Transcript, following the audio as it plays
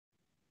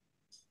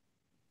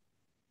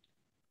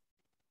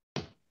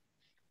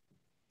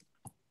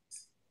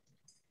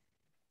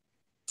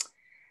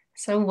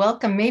So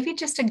welcome. Maybe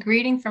just a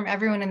greeting from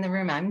everyone in the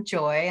room. I'm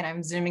Joy, and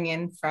I'm zooming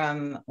in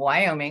from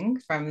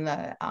Wyoming, from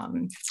the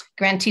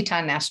Grand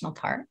Teton National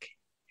Park.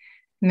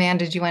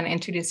 Amanda, do you want to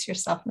introduce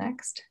yourself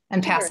next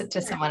and pass it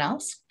to someone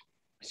else?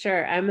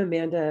 Sure. I'm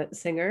Amanda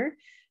Singer,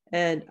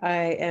 and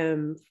I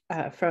am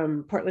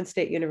from Portland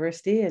State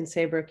University and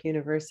Saybrook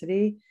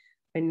University.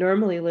 I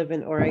normally live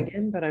in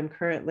Oregon, but I'm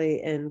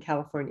currently in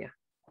California.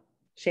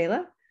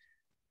 Shayla?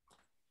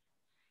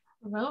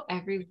 Hello,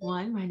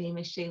 everyone. My name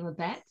is Shayla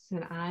Betts,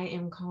 and I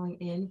am calling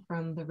in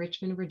from the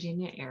Richmond,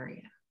 Virginia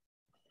area.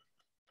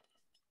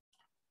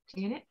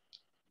 Janet?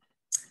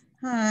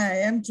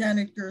 Hi, I'm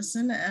Janet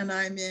Gerson, and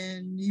I'm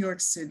in New York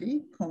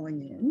City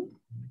calling in.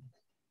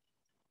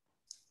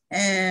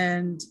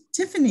 And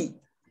Tiffany.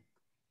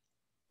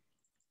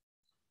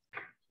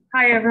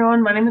 Hi,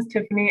 everyone. My name is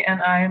Tiffany,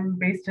 and I'm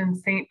based in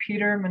St.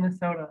 Peter,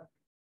 Minnesota.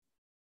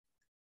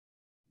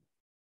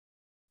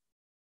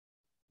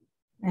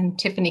 And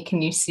Tiffany,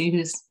 can you see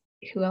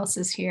who else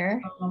is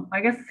here? I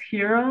guess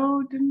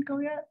Hero didn't go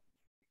yet.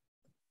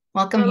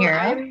 Welcome,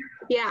 Hero.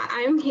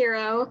 I'm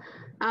Hero.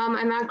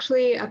 I'm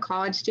actually a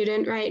college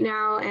student right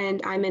now,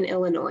 and I'm in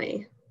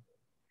Illinois.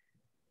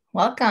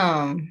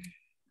 Welcome.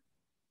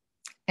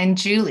 And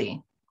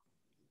Julie.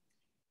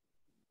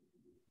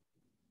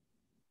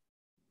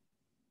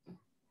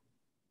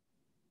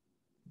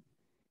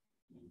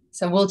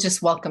 So we'll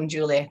just welcome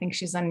Julie. I think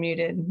she's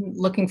unmuted,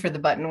 looking for the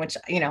button, which,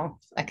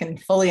 I can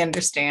fully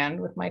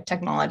understand with my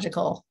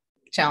technological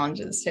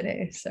challenges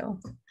today. So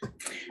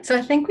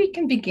I think we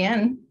can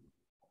begin.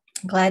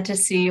 Glad to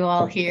see you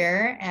all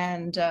here,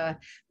 and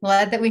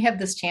glad that we have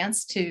this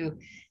chance to,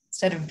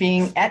 instead of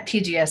being at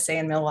PGSA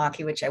in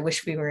Milwaukee, which I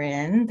wish we were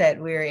in,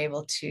 that we were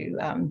able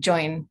to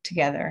join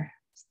together.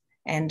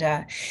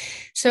 And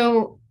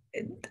so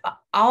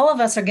all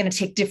of us are going to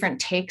take different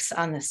takes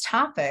on this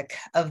topic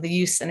of the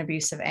use and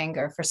abuse of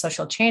anger for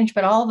social change,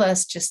 but all of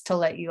us, just to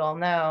let you all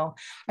know,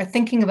 are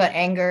thinking about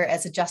anger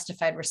as a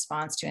justified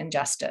response to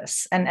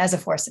injustice and as a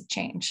force of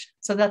change.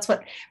 So that's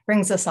what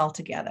brings us all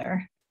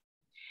together.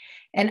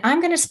 And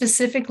I'm going to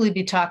specifically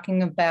be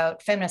talking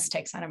about feminist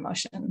takes on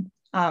emotion.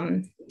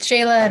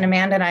 Shayla and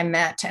Amanda and I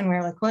met, and we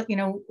were like,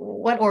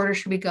 what order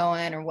should we go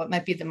in, or what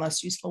might be the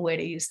most useful way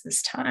to use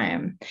this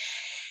time?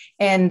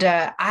 And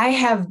I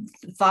have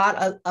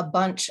thought a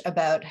bunch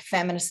about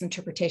feminist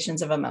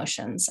interpretations of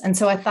emotions. And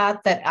so I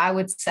thought that I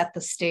would set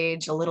the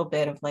stage a little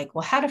bit of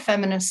how do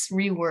feminists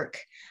rework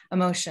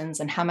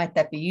emotions, and how might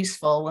that be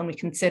useful when we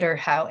consider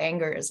how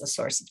anger is a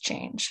source of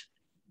change?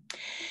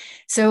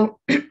 So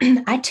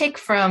I take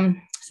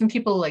from some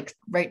people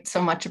write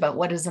so much about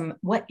what is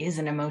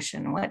an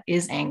emotion, what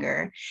is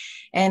anger.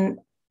 And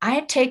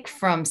I take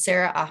from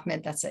Sarah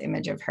Ahmed, that's an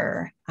image of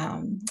her,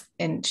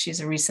 and she's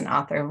a recent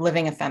author of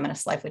Living a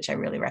Feminist Life, which I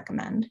really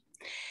recommend.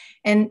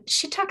 And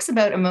she talks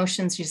about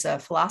emotions. She's a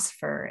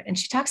philosopher, and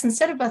she talks,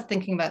 instead of about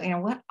thinking about,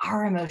 what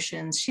are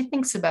emotions, she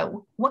thinks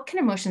about what can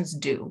emotions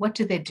do? What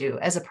do they do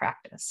as a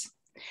practice?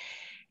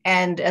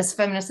 And as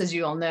feminists, as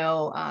you all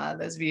know,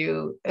 those of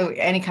you,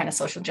 any kind of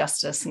social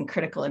justice and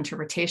critical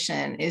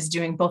interpretation is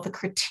doing both a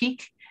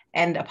critique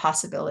and a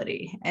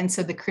possibility. And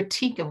so the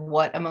critique of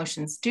what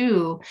emotions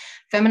do,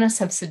 feminists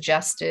have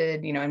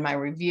suggested, in my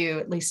review,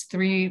 at least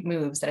 3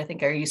 moves that I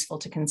think are useful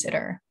to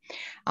consider.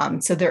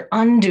 So they're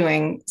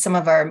undoing some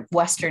of our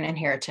Western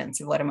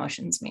inheritance of what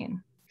emotions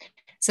mean.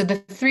 So the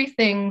 3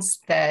 things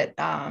that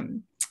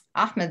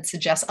Ahmed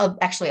suggests,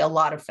 actually a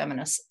lot of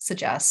feminists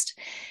suggest,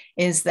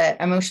 is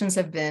that emotions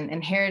have been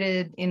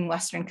inherited in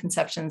Western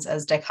conceptions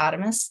as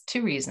dichotomous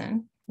to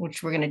reason,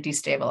 which we're going to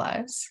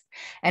destabilize,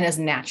 and as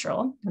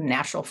natural, a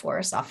natural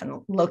force,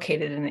 often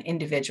located in an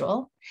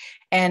individual,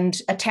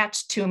 and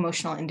attached to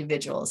emotional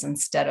individuals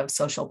instead of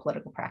social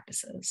political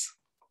practices.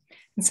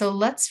 And so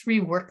let's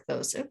rework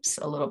those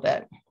a little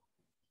bit.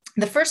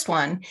 The first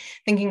one,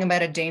 thinking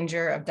about a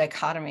danger of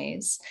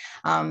dichotomies,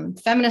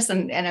 feminists,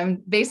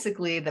 and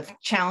basically the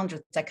challenge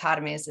with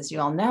dichotomies, as you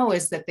all know,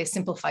 is that they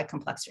simplify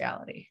complex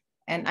reality.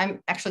 And I'm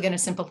actually going to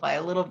simplify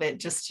a little bit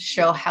just to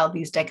show how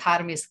these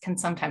dichotomies can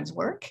sometimes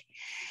work.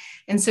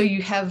 And so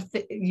you have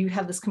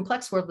this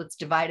complex world that's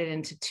divided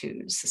into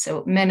 2s.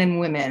 So men and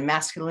women,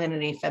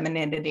 masculinity,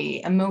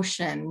 femininity,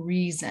 emotion,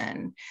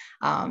 reason,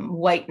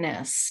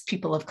 whiteness,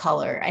 people of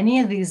color. Any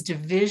of these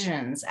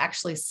divisions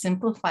actually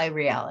simplify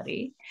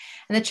reality.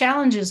 And the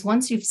challenge is,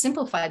 once you've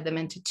simplified them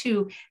into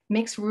 2,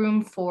 makes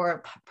room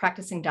for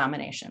practicing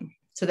domination,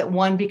 so that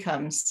one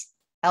becomes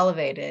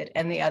elevated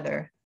and the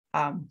other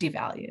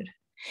devalued.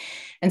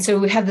 And so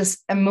we have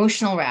this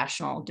emotional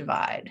rational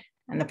divide.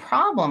 And the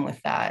problem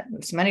with that,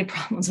 there's many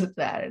problems with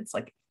that, it's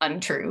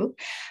untrue,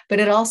 but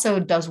it also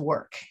does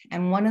work.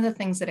 And one of the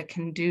things that it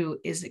can do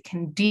is it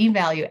can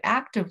devalue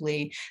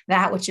actively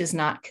that which is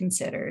not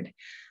considered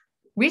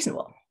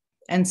reasonable.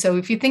 And so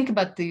if you think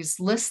about these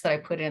lists that I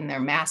put in there,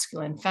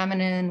 masculine,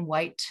 feminine,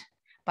 white,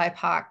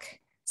 BIPOC,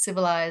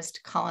 civilized,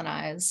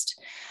 colonized,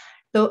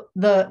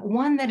 the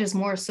one that is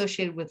more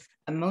associated with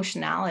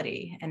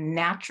emotionality and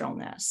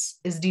naturalness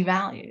is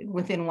devalued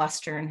within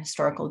Western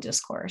historical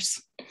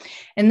discourse.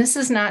 And this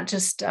is not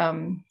just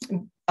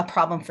a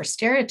problem for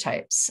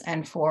stereotypes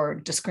and for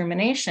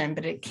discrimination,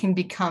 but it can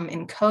become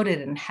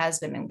encoded and has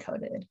been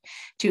encoded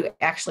to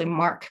actually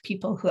mark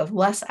people who have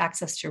less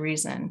access to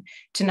reason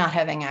to not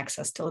having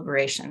access to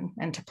liberation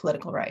and to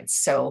political rights.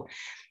 So,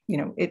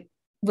 it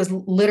was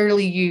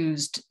literally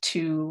used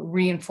to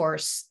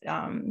reinforce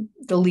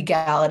the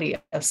legality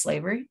of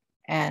slavery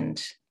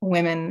and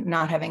women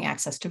not having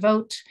access to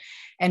vote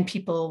and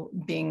people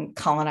being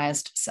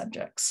colonized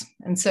subjects.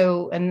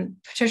 And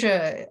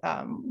Patricia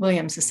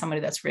Williams is somebody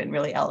that's written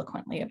really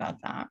eloquently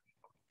about that.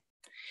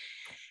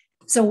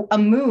 So a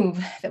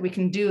move that we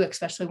can do,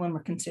 especially when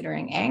we're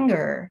considering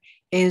anger,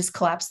 is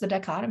collapse the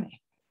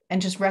dichotomy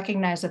and just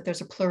recognize that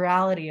there's a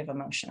plurality of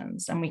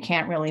emotions, and we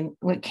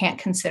can't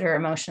consider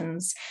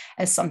emotions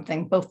as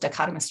something both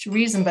dichotomous to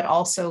reason, but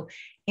also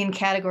in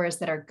categories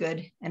that are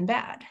good and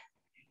bad.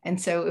 And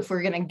so if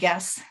we're going to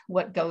guess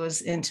what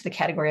goes into the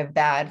category of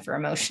bad for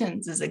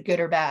emotions, is it good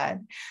or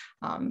bad?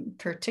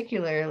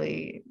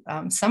 Particularly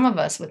some of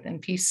us within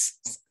peace,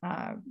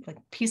 like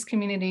peace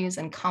communities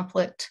and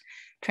conflict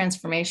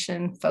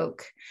transformation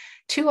folk,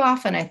 too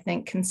often, I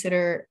think,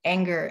 consider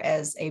anger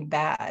as a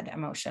bad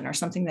emotion or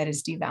something that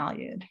is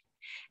devalued.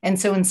 And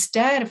so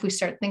instead, if we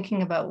start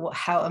thinking about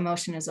how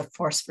emotion is a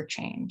force for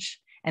change,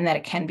 and that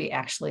it can be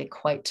actually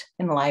quite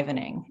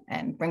enlivening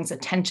and brings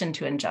attention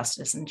to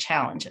injustice and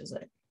challenges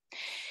it.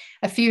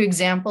 A few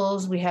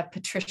examples, we have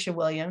Patricia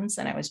Williams,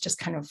 and I was just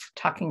kind of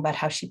talking about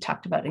how she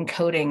talked about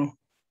encoding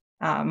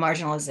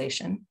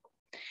marginalization.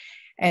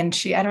 And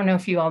I don't know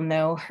if you all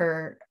know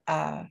her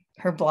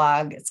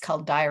blog, it's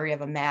called Diary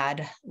of a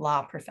Mad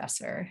Law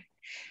Professor.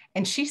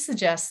 And she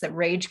suggests that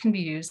rage can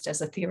be used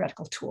as a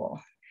theoretical tool.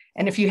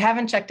 And if you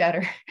haven't checked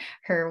out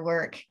her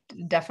work,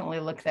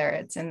 definitely look there.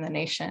 It's in The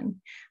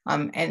Nation.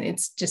 And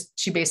it's just,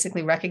 she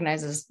basically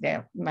recognizes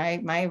that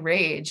my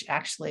rage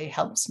actually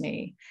helps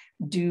me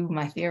do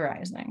my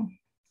theorizing.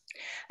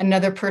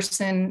 Another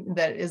person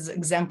that is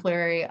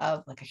exemplary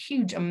of like a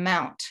huge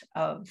amount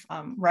of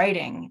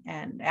writing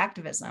and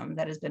activism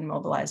that has been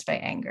mobilized by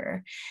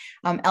anger,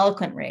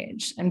 eloquent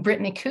rage. And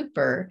Brittany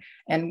Cooper,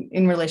 and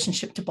in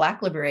relationship to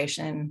Black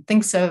liberation,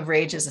 thinks of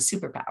rage as a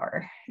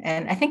superpower.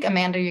 And I think,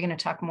 Amanda, you're going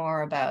to talk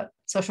more about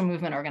social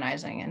movement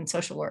organizing and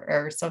social work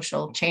or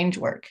social change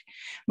work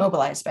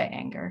mobilized by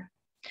anger.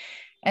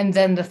 And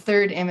then the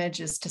third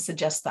image is to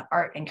suggest the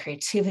art and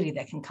creativity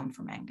that can come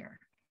from anger.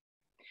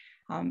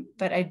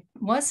 But I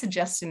was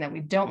suggesting that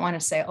we don't want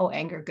to say, oh,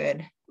 anger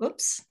good.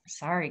 Oops,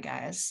 sorry,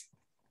 guys.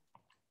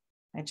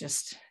 I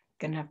just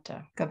gonna have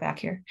to go back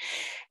here.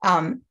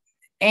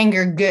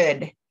 Anger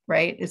good,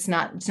 right? It's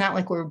not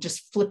like we're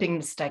just flipping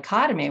this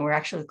dichotomy, we're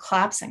actually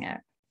collapsing it.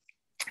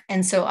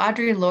 And so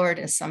Audre Lorde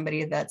is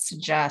somebody that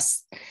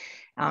suggests,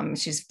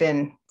 she's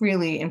been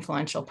really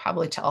influential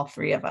probably to all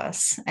three of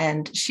us.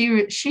 And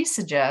she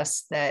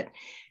suggests that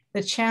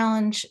the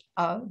challenge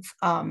of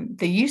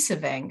the use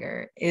of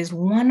anger is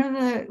one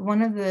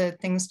of the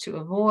things to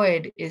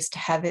avoid is to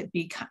have it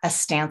be a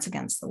stance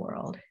against the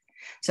world.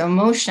 So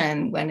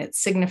emotion, when it's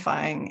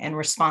signifying and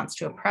response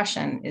to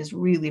oppression, is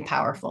really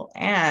powerful,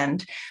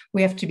 and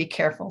we have to be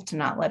careful to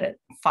not let it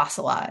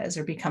fossilize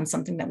or become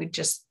something that we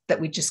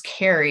just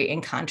carry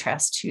in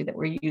contrast to that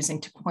we're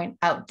using to point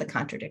out the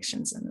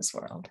contradictions in this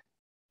world.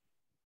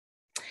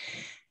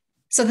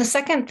 So the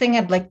second thing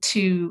I'd like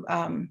to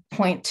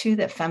point to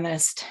that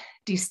feminists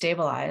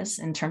destabilize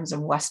in terms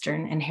of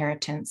Western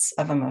inheritance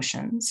of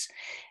emotions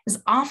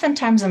is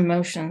oftentimes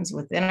emotions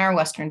within our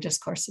Western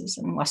discourses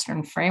and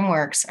Western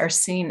frameworks are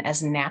seen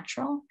as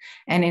natural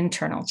and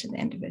internal to the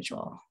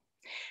individual.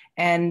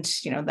 And,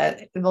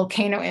 that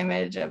volcano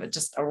image of it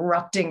just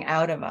erupting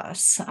out of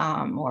us,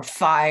 or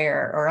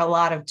fire, or a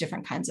lot of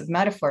different kinds of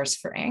metaphors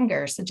for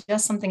anger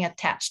suggests something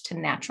attached to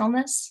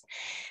naturalness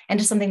and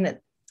to something that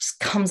just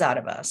comes out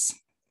of us.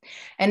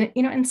 And,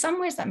 in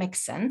some ways that makes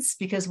sense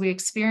because we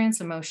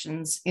experience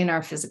emotions in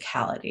our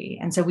physicality.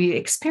 And so we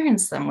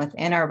experience them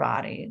within our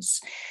bodies.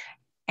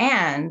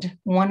 And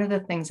one of the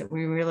things that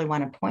we really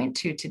want to point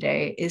to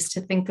today is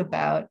to think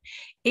about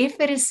if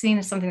it is seen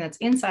as something that's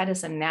inside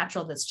us and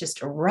natural, that's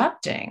just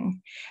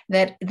erupting,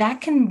 that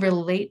can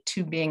relate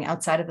to being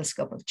outside of the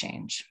scope of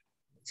change.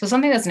 So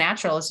something that's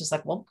natural is just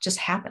like, well, just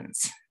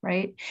happens,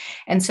 right?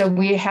 And so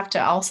we have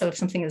to also, if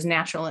something is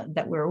natural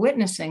that we're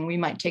witnessing, we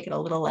might take it a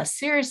little less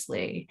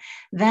seriously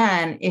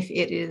than if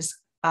it is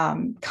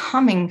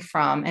coming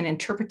from an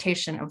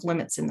interpretation of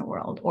limits in the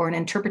world or an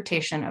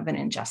interpretation of an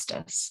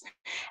injustice.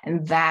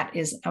 And that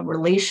is a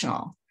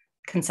relational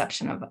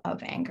conception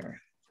of anger.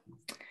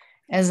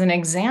 As an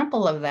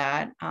example of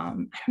that, I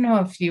don't know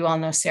if you all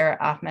know Sarah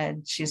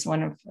Ahmed. She's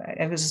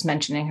I was just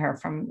mentioning her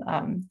from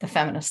The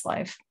Feminist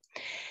Life.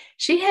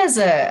 She has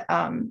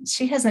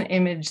an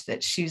image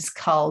that she's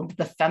called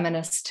the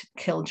feminist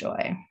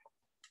killjoy,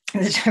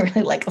 which I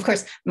really like. Of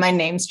course, my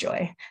name's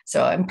Joy,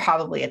 so I'm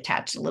probably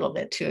attached a little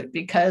bit to it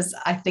because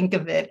I think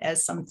of it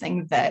as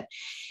something that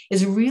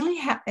is really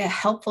a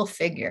helpful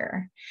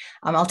figure.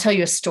 I'll tell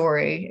you a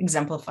story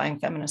exemplifying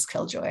feminist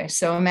killjoy.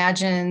 So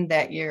imagine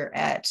that you're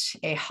at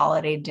a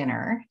holiday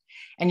dinner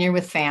and you're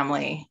with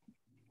family,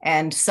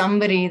 And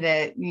somebody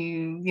that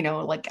you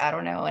know, like, I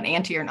don't know, an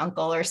auntie or an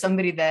uncle or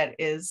somebody that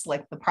is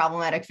like the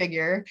problematic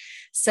figure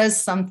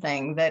says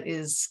something that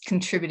is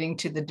contributing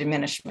to the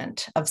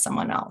diminishment of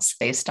someone else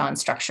based on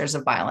structures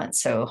of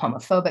violence. So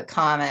homophobic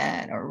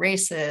comment or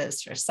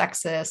racist or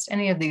sexist,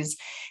 any of these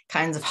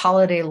kinds of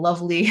holiday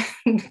lovely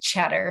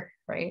chatter,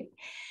 right?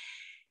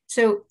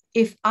 So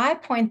if I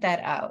point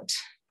that out,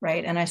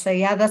 right, and I say,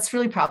 yeah, that's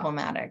really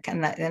problematic,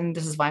 and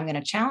this is why I'm going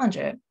to challenge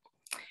it.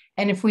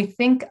 And if we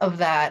think of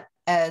that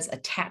as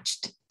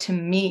attached to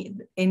me,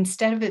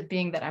 instead of it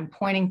being that I'm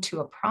pointing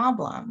to a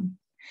problem,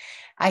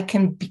 I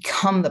can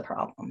become the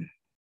problem,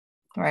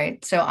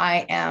 right? So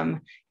I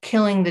am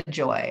killing the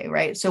joy,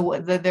 right? So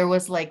there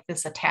was like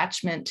this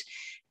attachment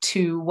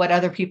to what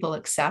other people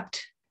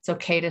accept. It's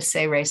okay to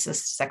say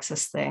racist,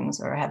 sexist things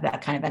or have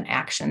that kind of an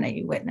action that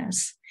you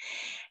witness.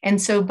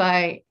 And so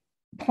by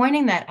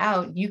pointing that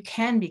out, you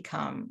can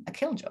become a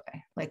killjoy,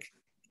 like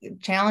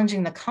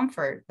challenging the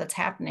comfort that's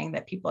happening,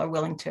 that people are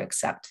willing to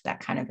accept that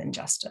kind of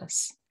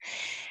injustice.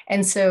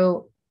 And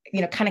so,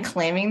 you know, kind of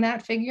claiming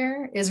that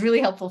figure is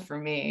really helpful for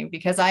me,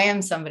 because I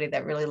am somebody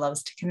that really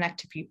loves to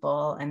connect to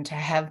people and to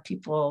have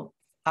people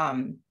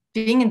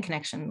being in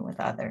connection with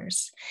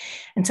others.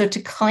 And so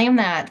to claim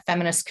that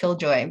feminist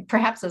killjoy,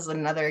 perhaps as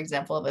another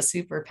example of a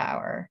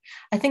superpower,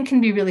 I think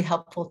can be really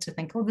helpful to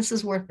think, oh, this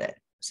is worth it.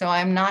 So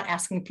I'm not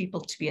asking people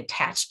to be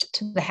attached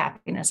to the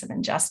happiness of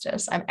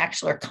injustice. I'm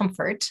actually, or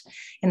comfort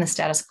in the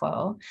status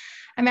quo.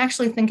 I'm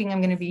actually thinking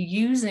I'm going to be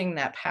using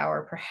that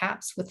power,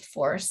 perhaps with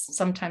force,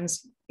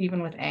 sometimes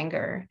even with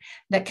anger,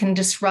 that can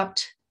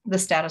disrupt the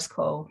status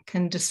quo,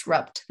 can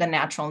disrupt the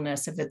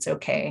naturalness if it's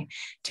okay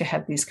to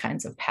have these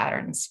kinds of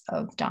patterns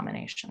of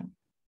domination.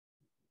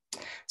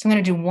 So I'm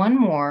going to do one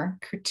more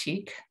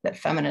critique that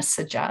feminists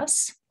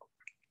suggest.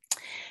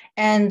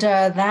 And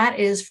that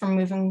is from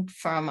moving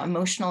from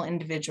emotional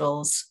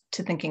individuals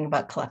to thinking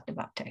about collective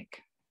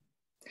uptake.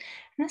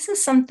 And this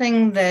is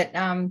something that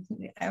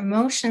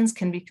emotions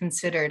can be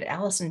considered.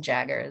 Alison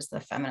Jagger is the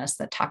feminist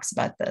that talks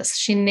about this.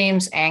 She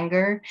names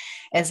anger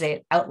as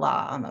an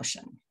outlaw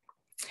emotion.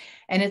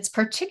 And it's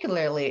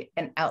particularly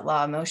an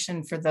outlaw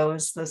emotion for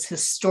those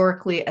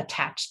historically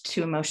attached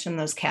to emotion,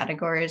 those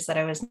categories that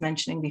I was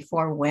mentioning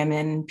before: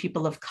 women,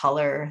 people of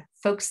color,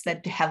 folks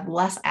that have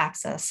less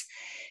access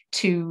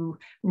to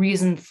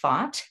reasoned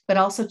thought, but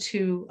also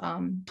to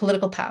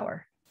political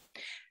power.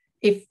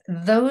 If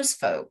those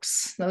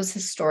folks, those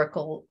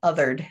historical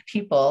othered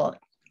people,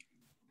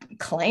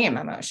 claim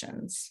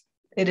emotions,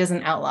 it is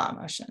an outlaw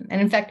emotion.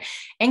 And in fact,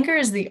 anger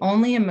is the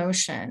only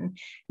emotion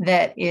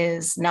that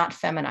is not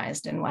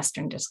feminized in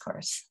Western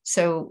discourse.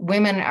 So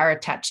women are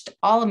attached to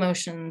all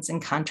emotions in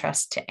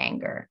contrast to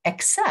anger,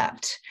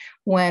 except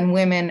when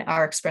women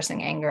are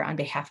expressing anger on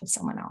behalf of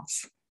someone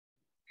else.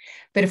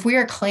 But if we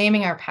are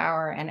claiming our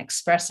power and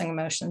expressing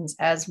emotions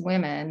as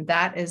women,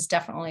 that is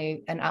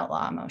definitely an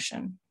outlaw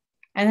emotion.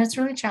 And it's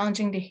really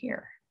challenging to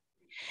hear.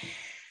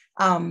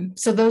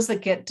 So those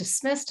that get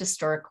dismissed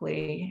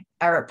historically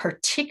are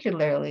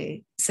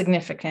particularly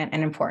significant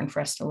and important for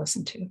us to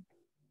listen to,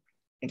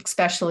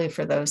 especially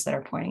for those that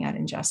are pointing out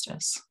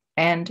injustice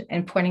and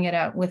pointing it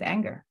out with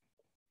anger.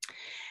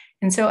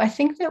 And so I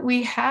think that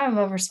we have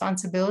a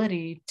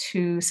responsibility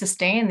to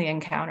sustain the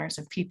encounters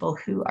of people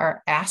who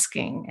are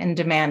asking and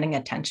demanding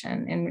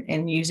attention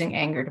and using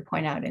anger to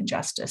point out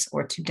injustice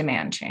or to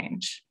demand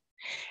change.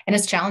 And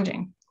it's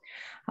challenging.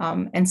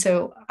 And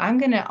so I'm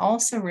going to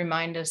also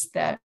remind us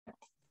that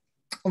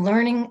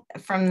learning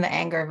from the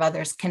anger of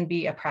others can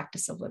be a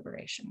practice of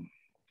liberation.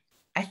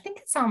 I think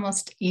it's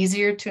almost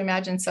easier to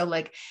imagine. So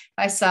like if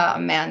I saw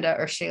Amanda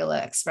or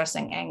Shayla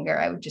expressing anger,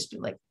 I would just be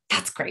like,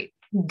 that's great,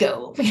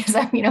 go, because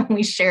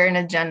we share an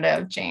agenda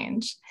of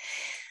change.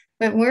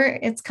 But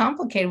it's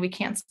complicated. We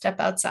can't step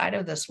outside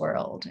of this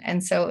world.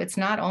 And so it's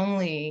not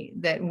only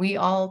that we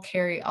all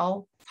carry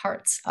all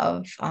parts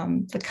of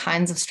the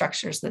kinds of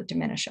structures that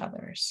diminish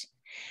others.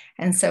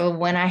 And so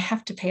when I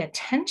have to pay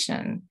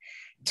attention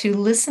to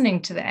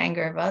listening to the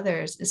anger of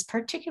others is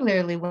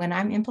particularly when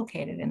I'm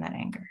implicated in that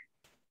anger.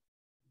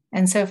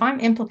 And so if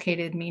I'm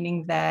implicated,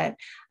 meaning that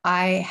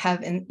I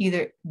have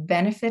either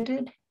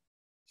benefited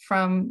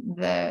from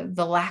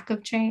the lack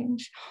of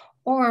change,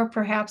 or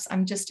perhaps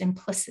I'm just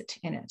implicit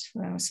in it.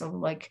 So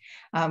like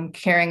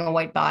carrying a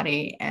white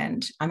body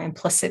and I'm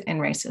implicit in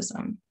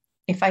racism.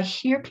 If I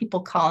hear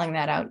people calling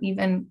that out,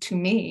 even to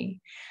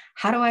me,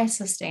 how do I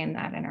sustain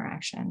that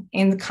interaction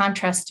in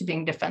contrast to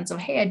being defensive?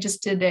 Hey, I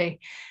just did a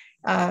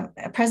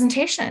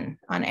presentation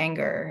on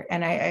anger,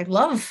 and I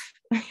love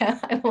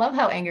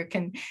how anger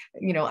can,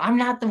 I'm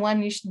not the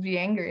one you should be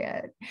angry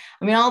at.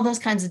 I mean, all those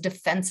kinds of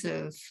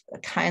defensive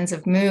kinds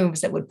of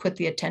moves that would put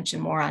the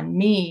attention more on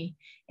me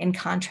in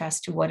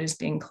contrast to what is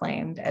being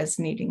claimed as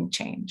needing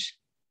change.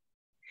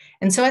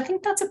 And so I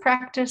think that's a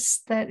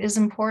practice that is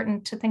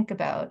important to think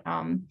about.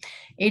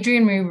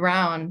 Adrienne Maree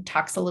Brown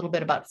talks a little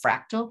bit about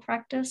fractal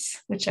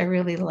practice, which I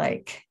really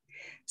like.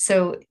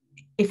 So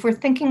if we're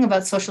thinking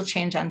about social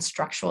change on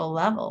structural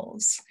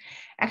levels,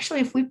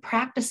 actually, if we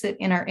practice it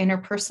in our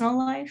interpersonal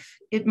life,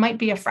 it might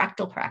be a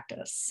fractal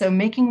practice. So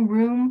making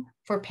room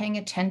for paying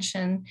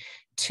attention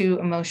to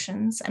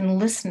emotions and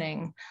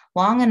listening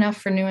long enough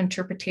for new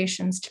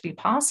interpretations to be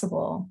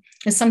possible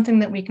is something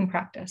that we can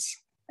practice.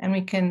 And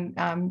we can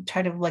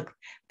try to like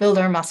build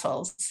our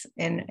muscles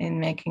in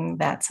making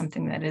that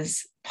something that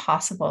is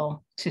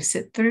possible to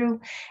sit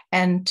through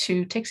and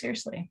to take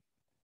seriously.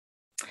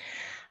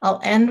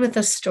 I'll end with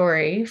a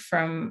story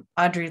from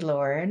Audre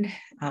Lorde.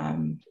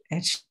 And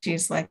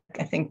she's like,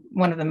 I think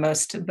one of the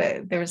most,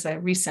 there was a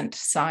recent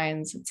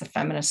Signs, it's a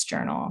feminist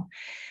journal,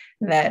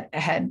 that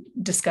had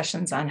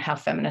discussions on how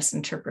feminists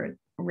interpret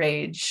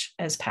rage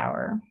as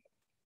power.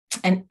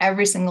 And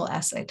every single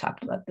essay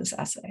talked about this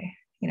essay.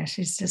 You know,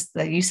 she's just,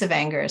 the use of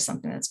anger is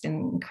something that's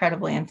been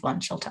incredibly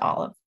influential to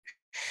all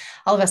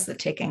of us that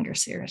take anger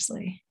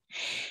seriously.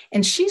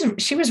 And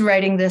she was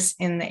writing this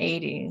in the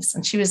 80s,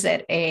 and she was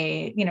at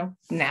a, you know,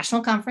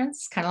 national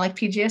conference, kind of like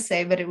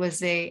PGSA, but it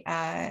was a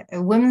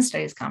women's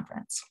studies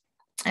conference.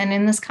 And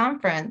in this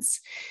conference,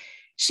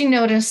 she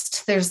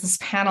noticed there's this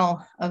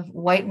panel of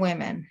white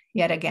women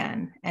yet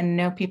again, and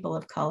no people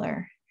of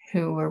color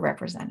who were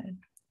represented.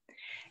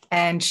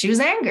 And she was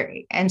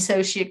angry. And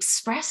so she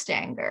expressed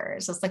anger.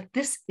 So it's like,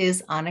 this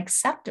is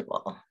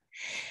unacceptable.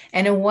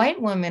 And a white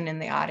woman in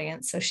the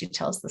audience, so she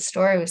tells the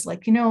story, was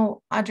like, you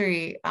know,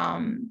 Audre,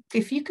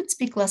 if you could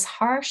speak less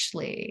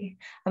harshly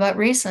about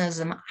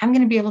racism, I'm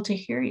going to be able to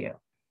hear you.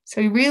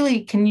 So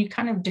really, can you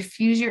kind of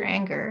diffuse your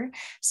anger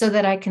so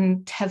that I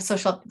can have so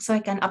I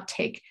can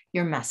uptake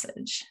your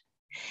message?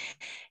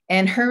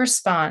 And her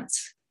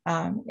response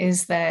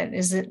is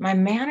it my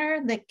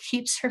manner that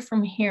keeps her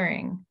from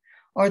hearing,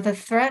 or the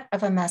threat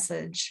of a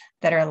message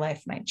that her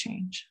life might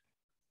change?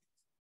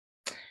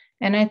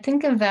 And I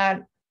think of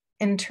that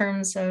in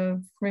terms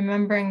of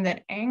remembering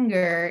that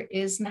anger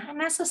is not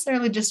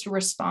necessarily just a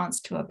response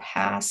to a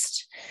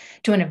past,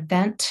 to an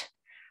event,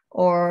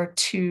 or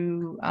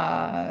to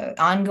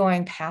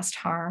ongoing past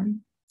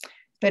harm,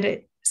 but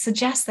it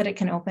suggests that it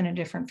can open a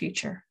different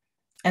future.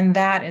 And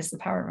that is the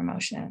power of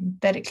emotion,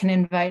 that it can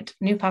invite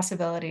new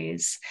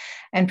possibilities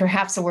and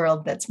perhaps a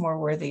world that's more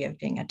worthy of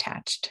being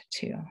attached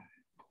to.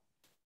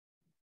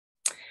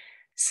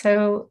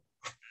 So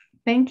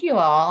thank you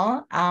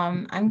all.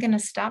 I'm going to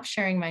stop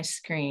sharing my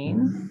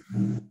screen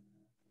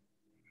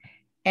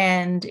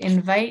and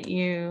invite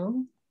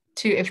you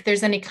to, if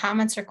there's any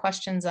comments or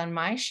questions on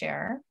my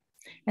share,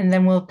 and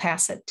then we'll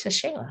pass it to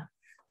Shayla.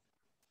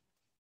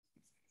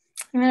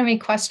 Do you have any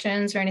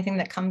questions or anything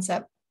that comes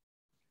up?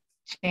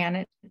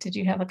 Janet, did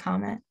you have a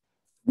comment?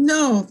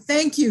 No,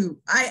 thank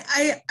you.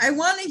 I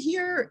want to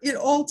hear it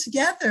all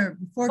together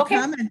before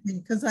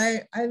commenting, because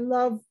I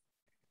love,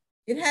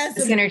 it has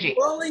this a energy,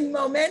 rolling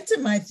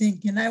momentum, I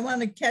think, and I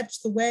want to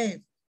catch the wave.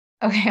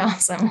 Okay,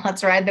 awesome.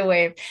 Let's ride the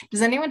wave.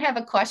 Does anyone have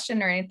a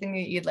question or anything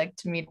that you'd like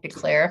me to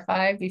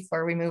clarify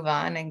before we move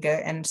on and go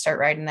and start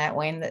riding that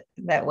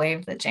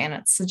wave that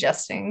Janet's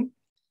suggesting?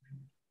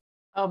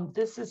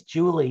 This is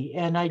Julie,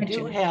 and I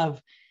do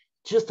have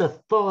just a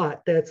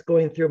thought that's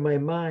going through my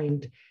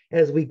mind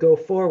as we go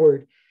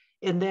forward.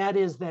 And that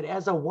is that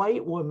as a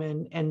white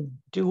woman and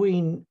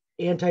doing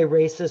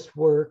anti-racist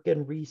work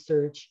and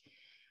research,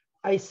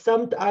 I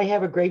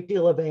have a great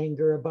deal of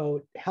anger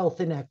about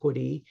health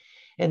inequity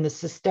and the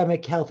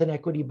systemic health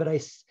inequity, but I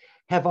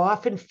have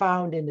often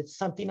found, and it's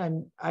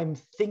something I'm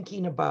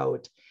thinking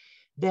about,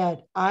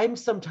 that I'm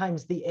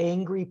sometimes the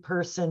angry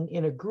person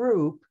in a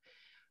group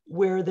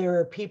where there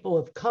are people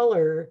of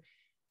color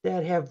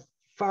that have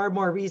far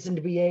more reason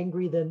to be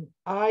angry than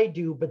I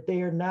do, but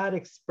they are not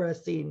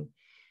expressing.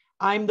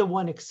 I'm the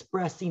one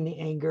expressing the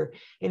anger.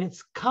 And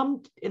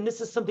and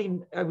this is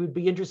something I would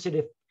be interested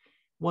if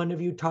one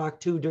of you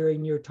talked to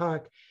during your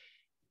talk.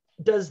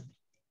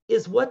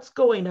 Is what's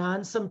going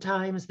on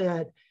sometimes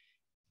that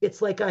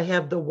it's like I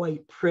have the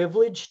white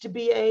privilege to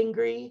be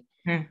angry?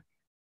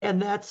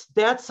 And that's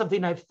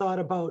something I've thought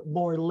about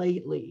more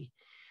lately.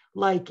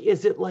 Like,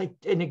 is it like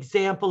an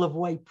example of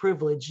white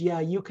privilege?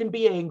 Yeah, you can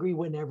be angry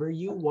whenever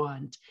you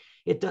want.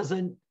 It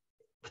doesn't,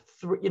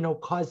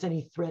 cause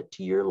any threat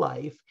to your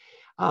life,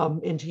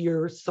 into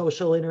your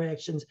social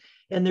interactions.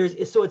 And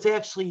so it's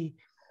actually,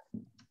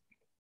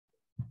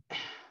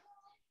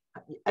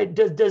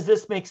 does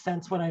this make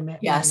sense what I'm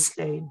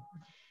saying?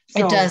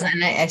 So, it does,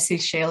 and I see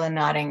Shayla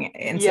nodding,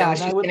 and so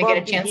she's going to get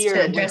a chance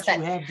to address that.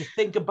 You have to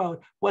think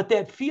about what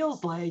that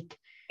feels like.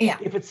 Yeah.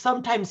 If it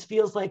sometimes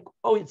feels like,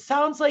 oh, it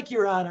sounds like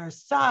you're on our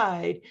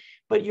side,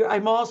 but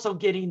I'm also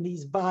getting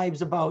these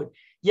vibes about,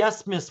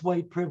 yes, Miss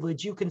White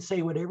Privilege, you can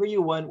say whatever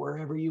you want,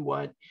 wherever you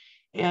want.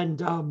 And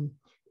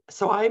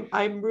so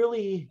I'm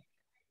really,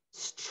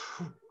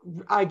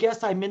 I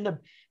guess I'm in the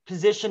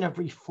position of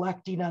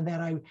reflecting on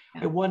that.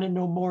 I want to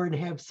know more and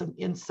have some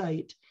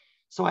insight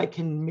so I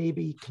can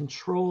maybe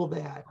control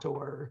that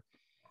or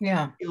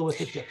deal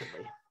with it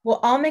differently. Well,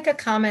 I'll make a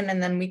comment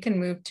and then we can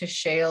move to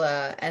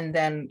Shayla, and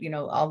then,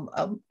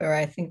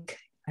 I think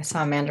I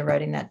saw Amanda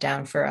writing that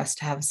down for us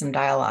to have some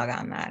dialogue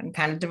on that and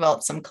kind of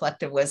develop some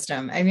collective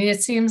wisdom. I mean,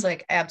 it seems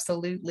like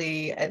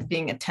absolutely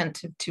being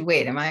attentive to,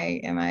 wait, am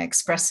I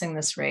expressing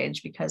this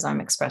rage because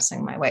I'm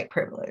expressing my white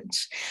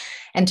privilege?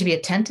 And to be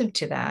attentive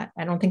to that,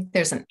 I don't think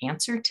there's an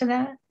answer to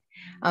that.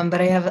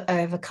 But I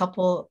have a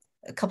couple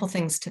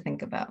things to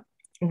think about.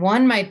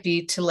 One might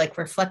be to like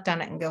reflect on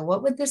it and go,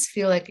 what would this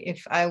feel like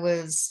if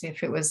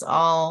it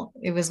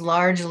was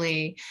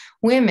largely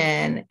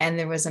women and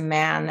there was a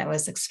man that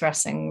was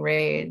expressing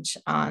rage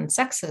on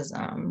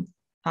sexism?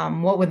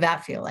 What would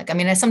that feel like? I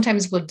mean, I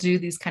sometimes will do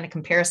these kind of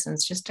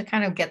comparisons just to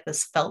kind of get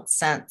this felt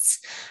sense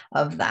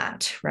of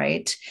that,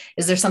 right?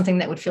 Is there something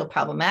that would feel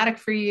problematic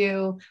for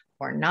you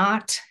or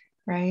not?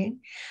 Right.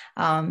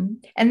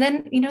 And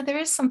then, there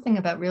is something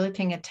about really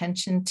paying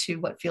attention to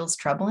what feels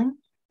troubling.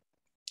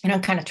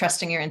 Kind of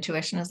trusting your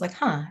intuition is like,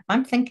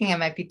 I'm thinking I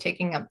might be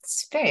taking up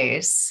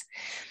space.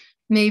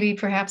 Maybe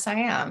perhaps I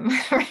am,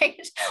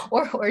 right?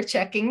 Or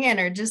checking in,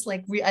 or just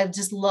like, I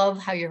just love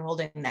how you're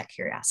holding that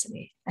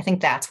curiosity. I think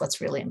that's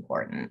what's really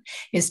important,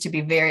 is to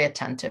be very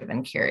attentive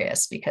and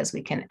curious, because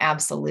we can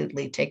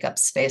absolutely take up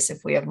space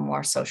if we have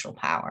more social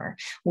power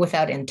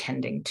without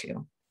intending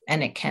to.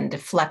 And it can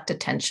deflect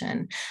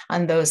attention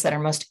on those that are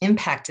most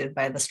impacted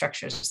by the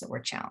structures that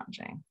we're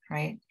challenging,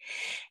 right?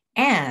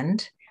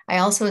 And I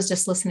also was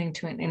just listening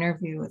to an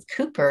interview with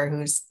Cooper,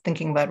 who's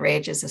thinking about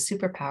rage as a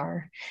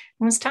superpower,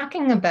 and was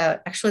talking about,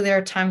 actually, there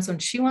are times when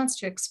she wants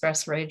to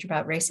express rage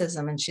about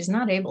racism and she's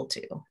not able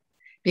to,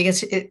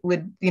 because it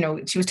would,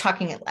 she was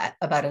talking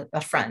about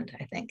a friend,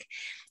 I think,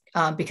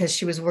 because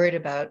she was worried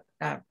about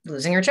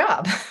losing her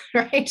job,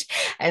 right?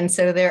 And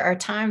so there are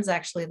times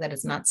actually that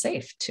it's not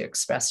safe to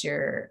express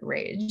your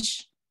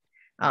rage.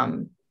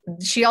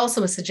 She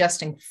also was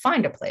suggesting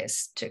find a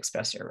place to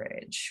express your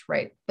rage,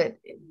 right? But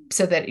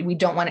so that we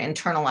don't want to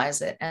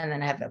internalize it and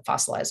then have it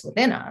fossilized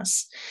within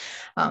us,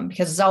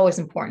 because it's always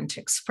important to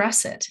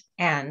express it.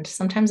 And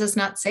sometimes it's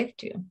not safe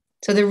to.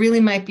 So there really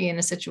might be in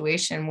a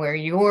situation where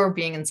you're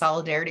being in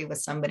solidarity with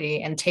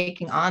somebody and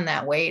taking on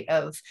that weight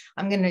of,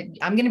 I'm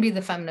gonna be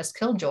the feminist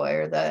killjoy,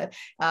 or the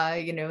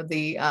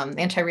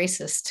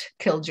anti-racist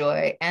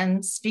killjoy,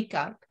 and speak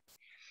up.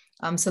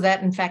 So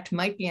that in fact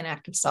might be an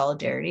act of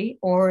solidarity,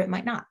 or it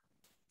might not,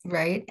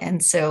 right?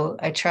 And so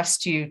I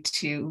trust you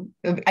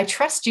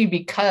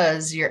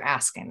because you're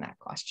asking that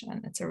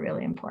question. It's a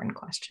really important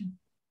question.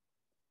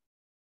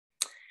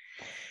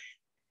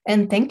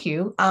 And thank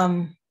you.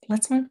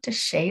 Let's move to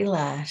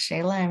Shayla.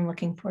 Shayla, I'm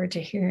looking forward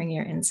to hearing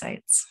your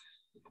insights.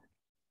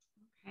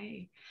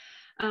 Okay.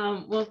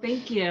 Well,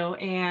 thank you.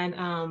 And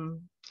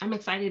I'm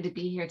excited to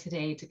be here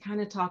today to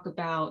kind of talk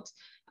about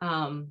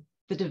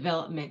the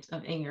development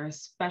of anger,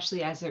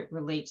 especially as it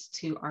relates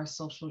to our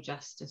social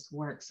justice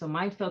work. So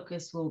my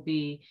focus will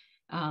be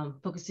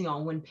focusing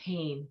on when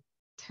pain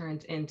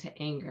turns into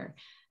anger.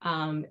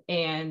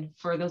 And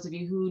for those of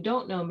you who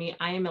don't know me,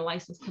 I am a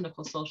licensed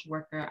clinical social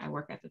worker. I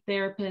work as a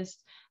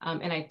therapist,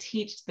 and I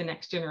teach the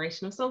next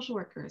generation of social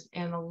workers.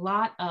 And a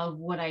lot of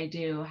what I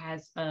do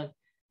has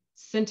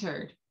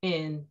centered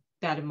in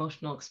that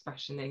emotional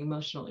expression, that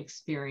emotional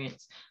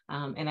experience.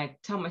 And I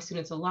tell my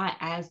students a lot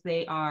as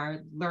they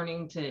are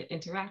learning to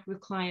interact with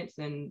clients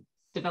and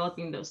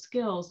developing those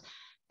skills,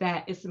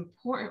 that it's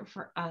important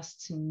for us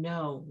to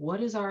know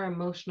what is our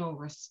emotional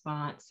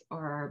response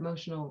or our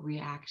emotional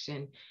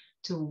reaction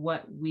to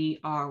what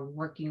we are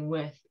working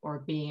with or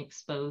being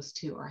exposed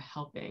to or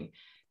helping.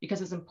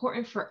 Because it's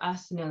important for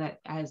us to know that,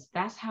 as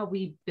that's how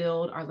we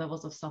build our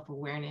levels of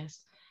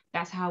self-awareness.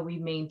 That's how we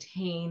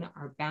maintain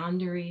our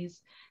boundaries.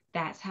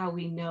 That's how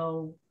we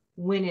know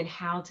when and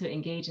how to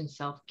engage in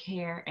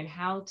self-care and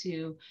how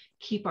to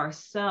keep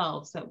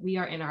ourselves, that we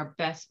are in our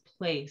best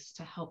place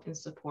to help and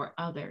support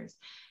others.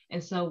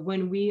 And so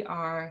when we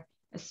are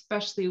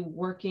especially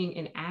working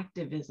in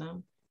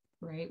activism,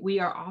 right, we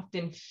are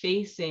often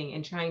facing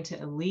and trying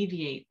to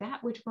alleviate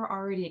that which we're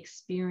already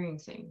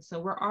experiencing. So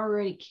we're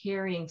already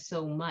carrying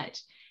so much,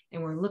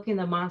 and we're looking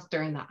the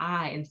monster in the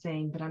eye and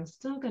saying, but I'm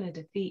still going to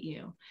defeat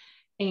you.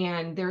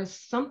 And there's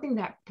something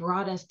that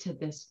brought us to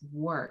this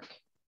work.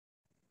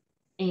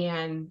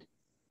 And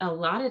a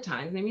lot of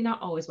times, maybe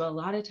not always, but a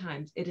lot of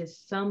times, it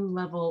is some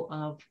level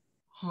of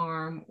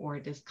harm or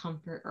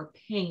discomfort or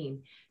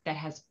pain that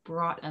has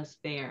brought us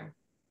there.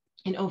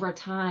 And over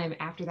time,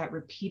 after that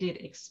repeated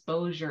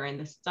exposure and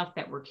the stuff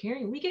that we're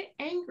carrying, we get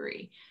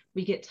angry,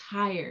 we get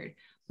tired,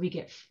 we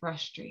get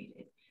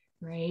frustrated,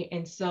 right?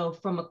 And so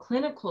from a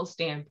clinical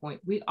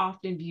standpoint, we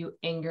often view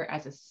anger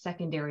as a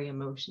secondary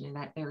emotion, and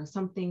that there is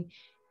something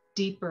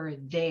deeper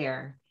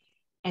there.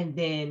 And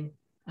then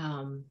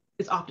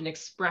it's often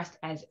expressed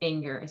as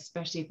anger,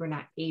 especially if we're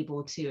not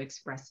able to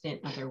express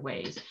it in other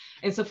ways.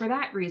 And so for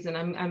that reason,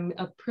 I'm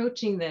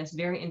approaching this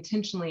very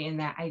intentionally, in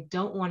that I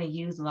don't want to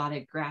use a lot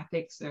of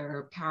graphics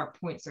or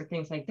PowerPoints or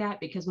things like that,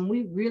 because when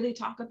we really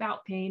talk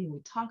about pain, when we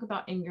talk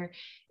about anger,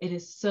 it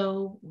is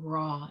so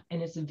raw,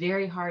 and it's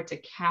very hard to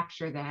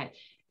capture that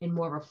in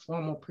more of a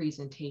formal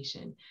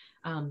presentation.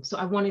 So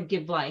I want to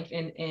give life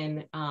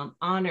and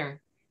honor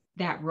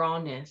that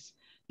rawness,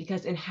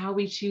 because in how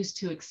we choose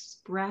to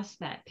express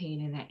that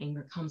pain and that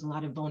anger comes a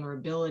lot of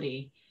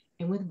vulnerability.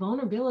 And with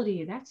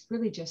vulnerability, that's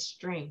really just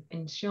strength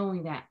and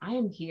showing that I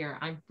am here,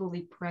 I'm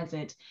fully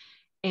present,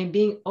 and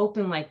being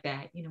open like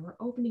that. You know,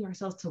 we're opening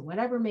ourselves to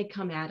whatever may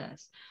come at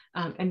us.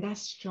 And that's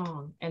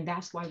strong. And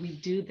that's why we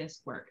do this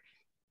work.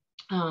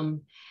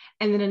 And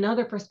then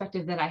another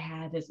perspective that I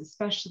have is,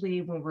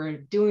 especially when we're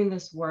doing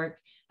this work,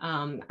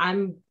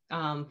 I'm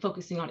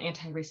focusing on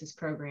anti-racist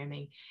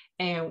programming.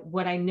 And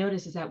what I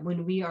notice is that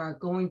when we are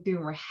going through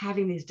and we're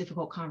having these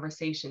difficult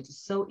conversations,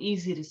 it's so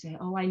easy to say,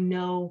 oh, I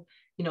know,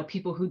 you know,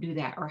 people who do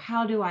that, or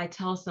how do I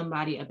tell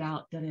somebody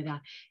about da da da?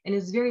 And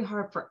it's very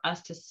hard for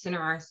us to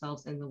center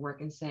ourselves in the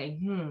work and say,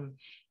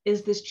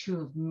 is this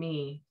true of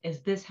me?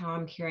 Is this how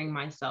I'm carrying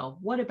myself?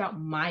 What about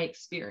my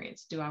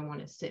experience do I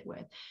want to sit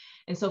with?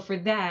 And so for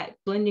that,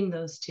 blending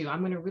those two, I'm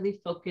going to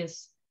really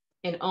focus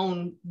and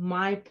own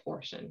my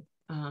portion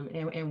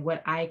and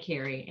what I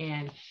carry.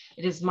 And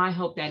it is my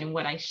hope that in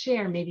what I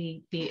share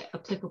maybe be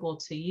applicable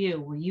to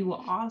you, where you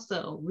will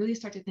also really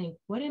start to think,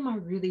 what am I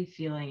really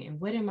feeling and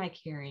what am I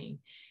carrying?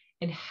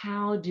 And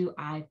how do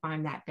I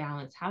find that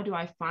balance? How do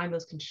I find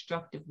those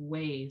constructive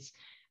ways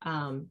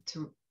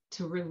to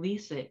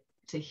release it,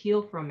 to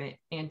heal from it,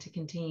 and to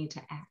continue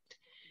to act?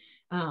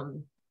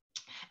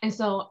 And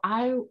so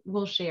I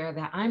will share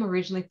that I'm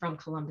originally from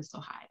Columbus,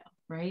 Ohio,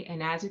 right?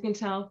 And as you can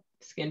tell,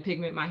 skin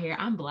pigment, my hair,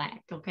 I'm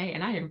Black, okay?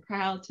 And I am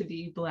proud to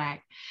be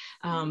Black.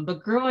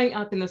 But growing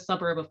up in the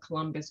suburb of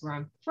Columbus, where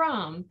I'm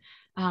from,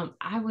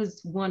 I was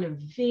one of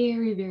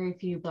very, very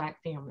few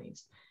Black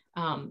families,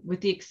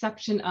 with the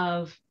exception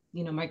of,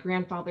 you know, my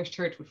grandfather's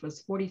church, which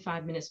was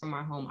 45 minutes from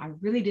our home. I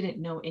really didn't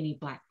know any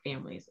Black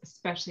families,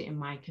 especially in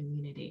my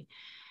community.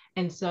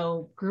 And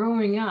so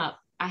growing up,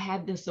 I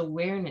had this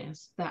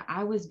awareness that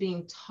I was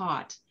being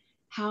taught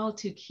how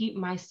to keep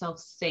myself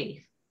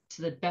safe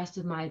to the best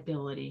of my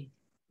ability,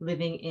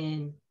 living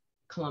in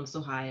Columbus,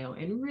 Ohio,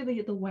 and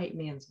really the white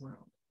man's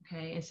world,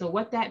 okay? And so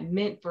what that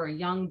meant for a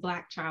young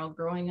Black child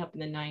growing up in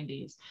the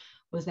 90s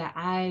was that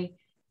I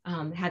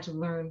had to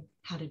learn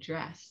how to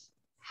dress,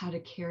 how to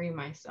carry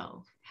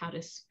myself, how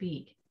to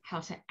speak,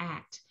 how to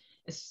act,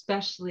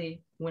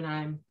 especially when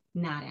I'm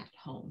not at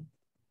home.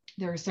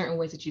 There are certain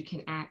ways that you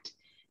can act.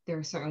 There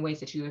are certain ways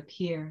that you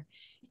appear,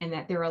 and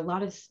that there are a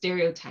lot of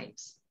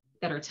stereotypes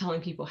that are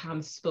telling people how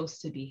I'm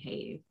supposed to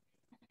behave.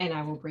 And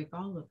I will break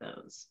all of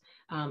those.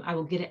 I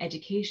will get an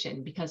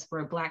education, because for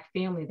a Black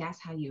family, that's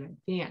how you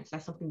advance.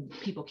 That's something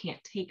people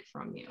can't take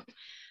from you.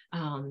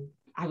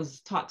 I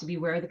was taught to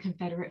beware of the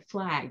Confederate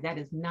flag. That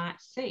is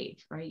not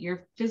safe, right?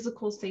 Your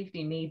physical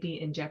safety may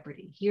be in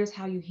jeopardy. Here's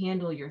how you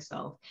handle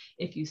yourself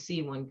if you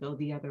see one go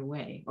the other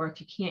way, or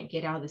if you can't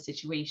get out of the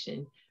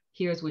situation,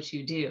 here's what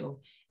you do.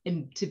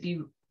 And to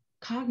be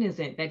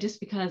cognizant that just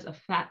because a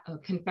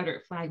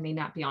Confederate flag may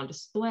not be on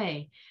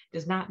display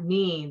does not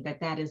mean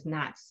that that is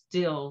not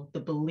still the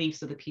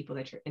beliefs of the people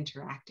that you're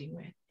interacting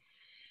with.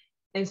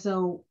 And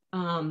so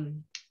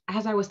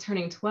as I was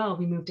turning 12,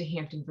 we moved to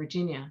Hampton,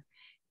 Virginia.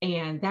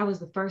 And that was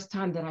the first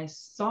time that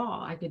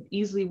I could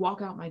easily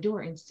walk out my door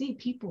and see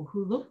people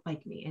who looked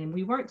like me. And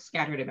we weren't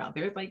scattered about.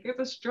 There's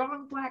a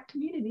strong Black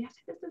community. I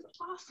said, this is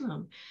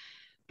awesome.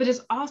 But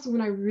it's also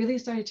when I really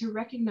started to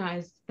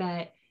recognize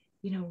that,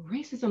 you know,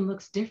 racism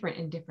looks different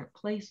in different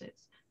places.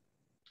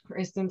 For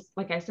instance,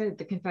 like I said,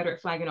 the Confederate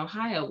flag in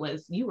Ohio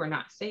was, you were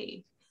not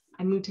safe.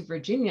 I moved to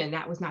Virginia and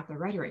that was not the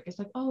rhetoric. It's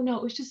like, oh no,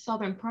 it was just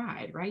Southern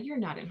pride, right? You're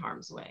not in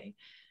harm's way.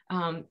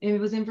 It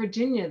was in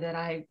Virginia that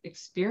I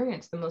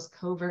experienced the most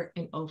covert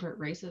and overt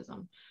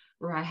racism,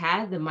 where I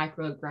had the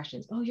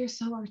microaggressions. Oh, you're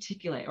so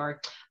articulate, or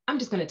I'm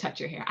just going to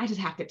touch your hair. I just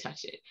have to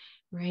touch it,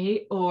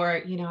 right?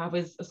 Or, you know, I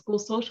was a school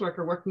social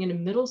worker working in a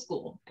middle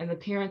school, and the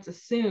parents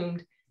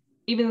assumed,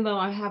 even though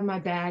I have my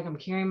bag, I'm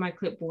carrying my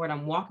clipboard,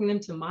 I'm walking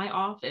them to my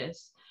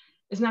office,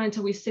 it's not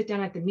until we sit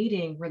down at the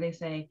meeting where they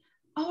say,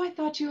 oh, I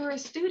thought you were a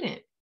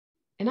student.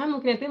 And I'm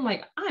looking at them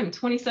like, I'm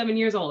 27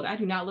 years old. I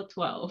do not look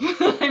 12.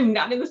 I'm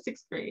not in the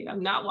 6th grade.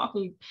 I'm not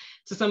walking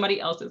to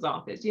somebody else's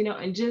office, you know,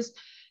 and just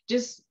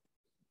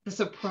the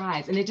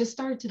surprise. And it just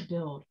started to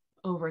build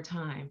over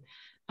time.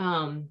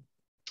 And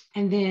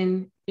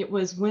then it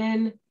was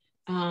when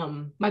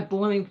my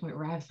boiling point,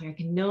 where I was like, I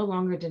can no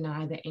longer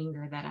deny the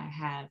anger that I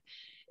have,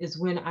 is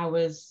when I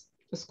was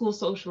a school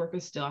social worker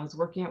still. I was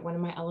working at one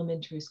of my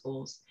elementary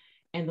schools,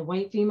 and the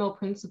white female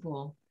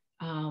principal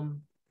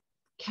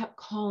kept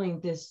calling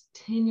this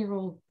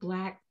 10-year-old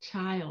Black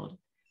child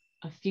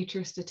a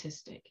future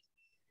statistic.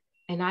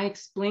 And I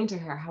explained to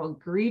her how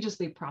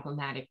egregiously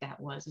problematic that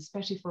was,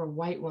 especially for a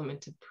white woman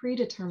to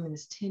predetermine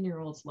this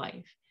 10-year-old's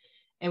life.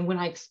 And when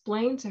I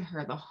explained to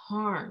her the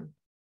harm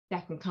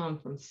that can come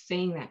from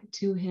saying that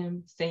to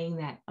him, saying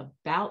that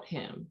about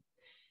him,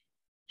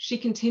 she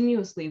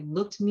continuously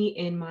looked me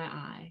in my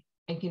eye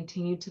and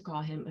continued to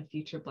call him a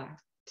future Black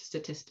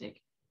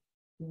statistic,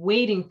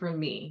 waiting for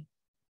me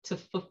to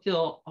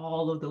fulfill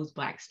all of those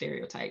Black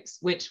stereotypes,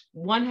 which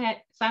one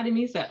side of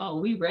me said, oh,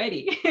 we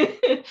ready.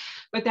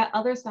 But that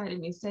other side of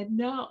me said,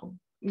 no,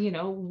 you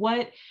know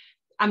what?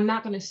 I'm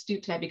not going to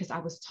stoop to that, because I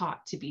was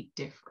taught to be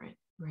different,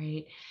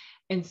 right?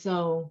 And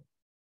so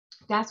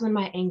that's when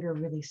my anger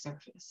really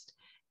surfaced.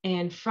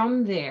 And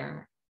from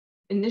there,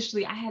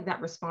 initially I had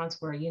that response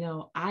where, you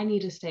know, I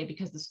need to stay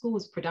because the school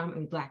was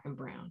predominantly Black and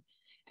brown.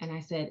 And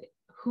I said,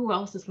 who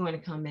else is going to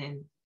come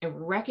in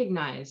and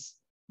recognize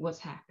what's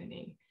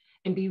happening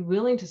and be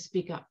willing to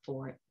speak up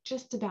for it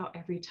just about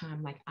every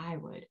time like I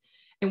would?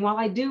 And while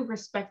I do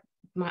respect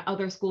my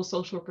other school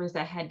social workers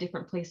that had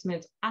different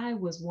placements, I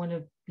was one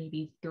of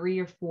maybe 3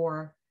 or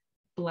 4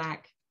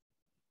 Black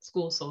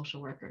school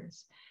social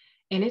workers.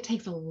 And it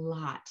takes a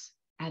lot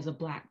as a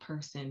Black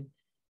person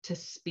to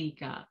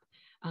speak up.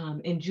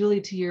 And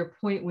Julie, to your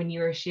point, when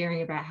you were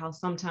sharing about how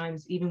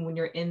sometimes even when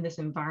you're in this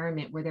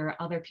environment where there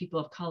are other people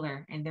of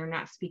color and they're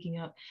not speaking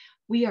up,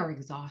 we are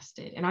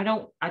exhausted. And I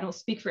don't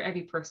speak for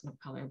every person of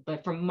color,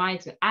 but from my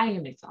experience, I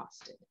am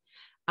exhausted.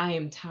 I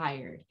am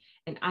tired.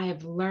 And I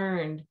have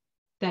learned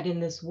that in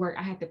this work,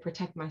 I have to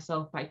protect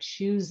myself by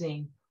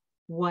choosing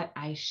what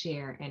I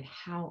share and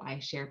how I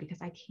share,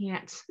 because I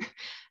can't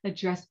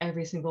address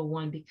every single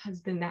one,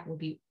 because then that would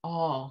be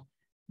all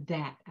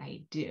that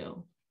I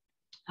do.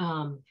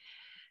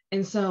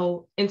 And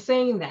so in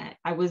saying that,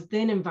 I was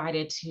then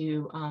invited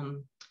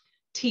to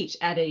teach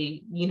at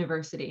a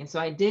university. And so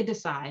I did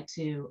decide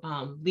to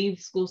leave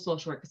school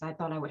social work because I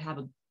thought I would have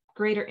a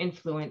greater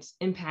influence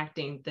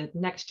impacting the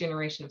next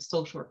generation of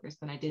social workers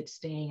than I did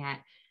staying at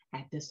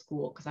this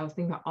school, because I was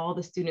thinking about all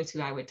the students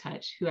who I would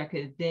touch, who I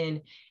could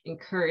then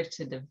encourage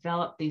to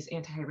develop these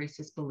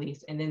anti-racist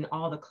beliefs, and then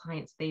all the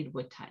clients they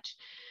would touch.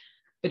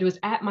 But it was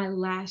at my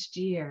last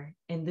year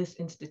in this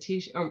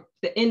institution, or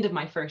the end of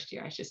my first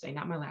year, I should say,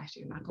 not my last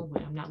year, not going,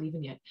 I'm not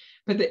leaving yet,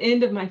 but the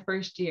end of my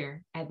first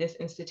year at this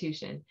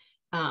institution,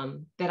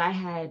 that I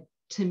had,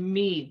 to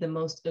me, the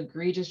most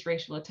egregious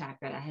racial attack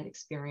that I had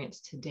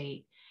experienced to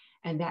date.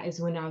 And that is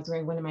when I was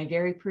wearing one of my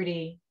very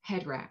pretty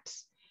head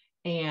wraps.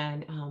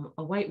 And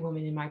a white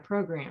woman in my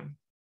program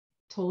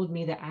told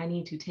me that I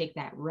need to take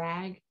that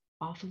rag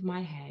off of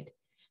my head,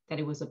 that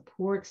it was a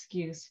poor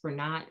excuse for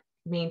not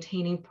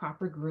maintaining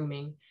proper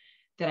grooming,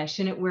 that I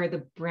shouldn't wear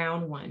the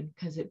brown one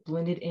because it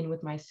blended in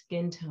with my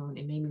skin tone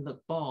and made me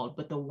look bald,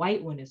 but the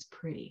white one is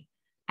pretty.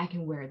 I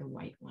can wear the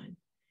white one.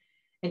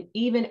 And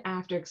even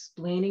after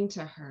explaining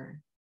to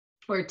her,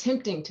 or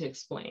attempting to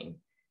explain,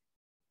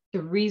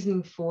 the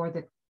reason for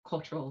the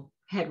cultural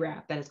head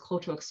wrap, that is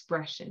cultural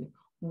expression,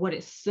 what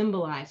it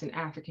symbolized in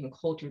African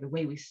culture, the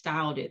way we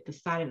styled it, the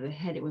side of the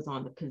head it was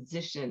on, the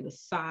position, the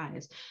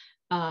size,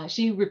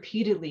 she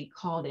repeatedly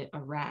called it a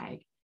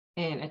rag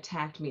and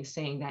attacked me,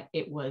 saying that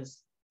it was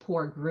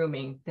poor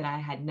grooming, that I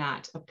had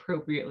not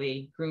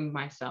appropriately groomed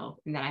myself,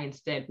 and that I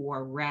instead wore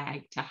a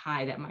rag to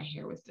hide that my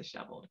hair was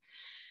disheveled.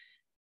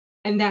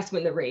 And that's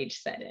when the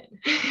rage set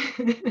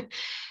in.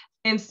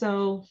 And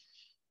so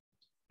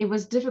it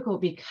was difficult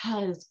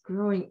because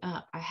growing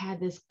up, I had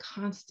this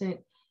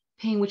constant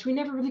pain, which we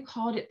never really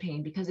called it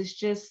pain, because it's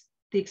just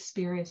the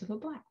experience of a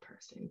Black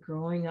person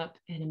growing up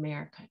in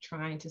America,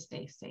 trying to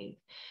stay safe.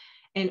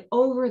 And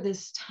over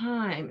this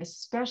time,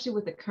 especially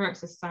with the current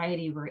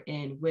society we're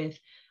in, with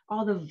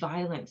all the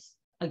violence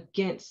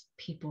against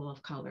people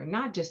of color,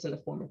 not just in the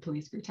form of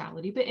police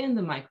brutality, but in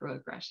the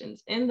microaggressions,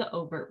 in the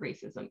overt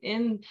racism,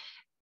 in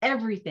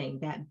everything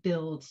that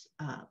builds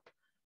up,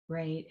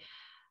 right?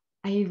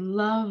 I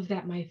love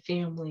that my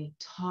family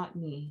taught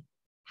me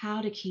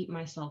how to keep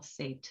myself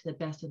safe to the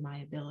best of my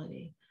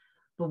ability.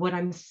 But what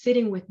I'm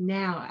sitting with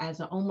now as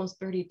an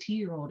almost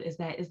 32-year-old is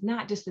that it's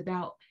not just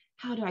about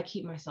how do I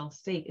keep myself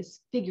safe,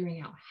 it's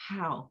figuring out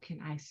how can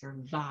I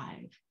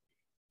survive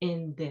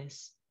in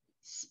this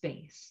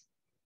space.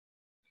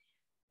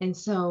 And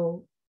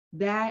so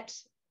that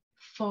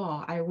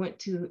fall, I went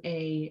to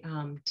a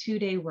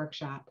 2-day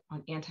workshop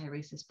on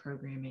anti-racist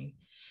programming.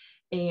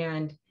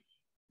 And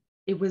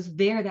it was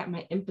there that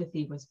my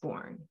empathy was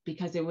born,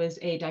 because it was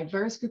a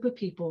diverse group of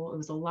people. It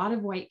was a lot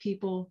of white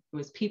people. It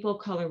was people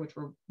of color, which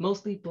were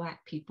mostly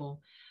Black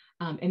people.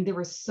 And there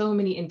were so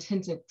many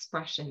intense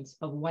expressions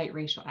of white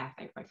racial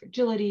affect, white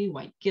fragility,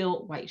 white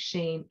guilt, white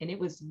shame. And it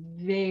was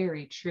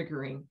very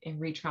triggering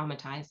and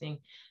re-traumatizing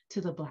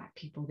to the Black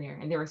people there.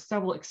 And there were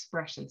several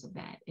expressions of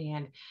that.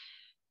 And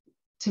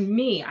to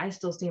me, I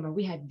still stand by,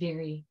 we had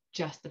very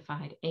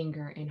justified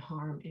anger and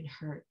harm and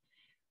hurt.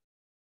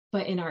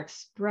 But in our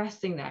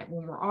expressing that,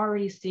 when we're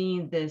already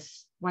seeing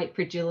this white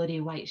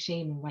fragility, white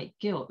shame, and white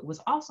guilt, it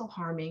was also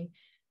harming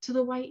to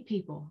the white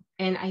people.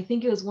 And I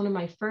think it was one of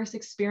my first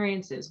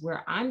experiences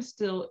where I'm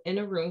still in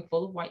a room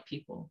full of white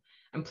people.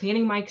 I'm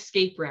planning my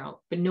escape route,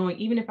 but knowing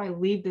even if I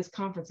leave this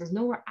conference, there's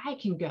nowhere I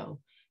can go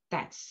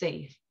that's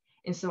safe.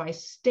 And so I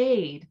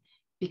stayed,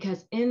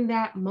 because in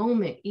that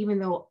moment, even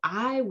though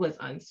I was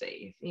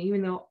unsafe,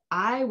 even though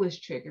I was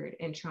triggered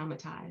and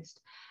traumatized,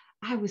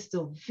 I was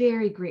still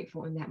very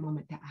grateful in that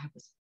moment that I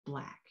was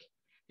Black,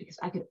 because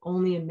I could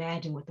only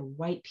imagine what the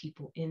white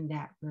people in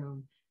that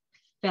room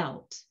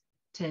felt,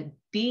 to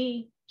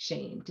be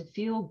shamed, to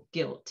feel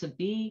guilt, to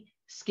be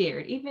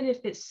scared, even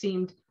if it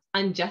seemed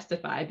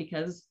unjustified,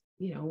 because,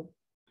 you know,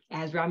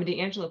 as Robin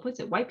DiAngelo puts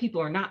it, white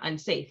people are not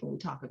unsafe when we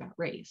talk about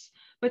race,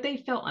 but they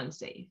felt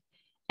unsafe.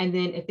 And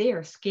then if they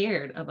are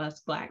scared of us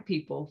Black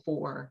people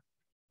for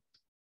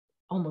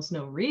almost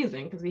no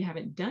reason, because we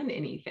haven't done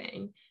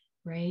anything,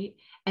 right?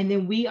 And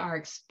then we are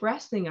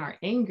expressing our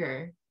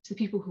anger to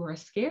people who are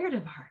scared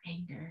of our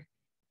anger.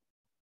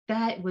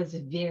 That was a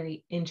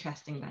very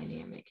interesting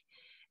dynamic.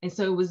 And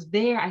so it was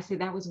there, I said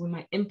that was when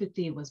my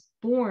empathy was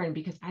born,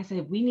 because I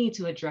said, we need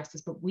to address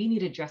this, but we need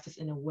to address this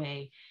in a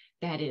way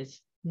that is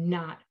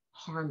not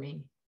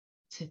harming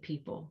to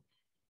people.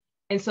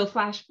 And so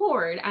flash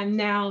forward, I'm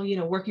now,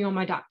 working on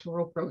my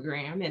doctoral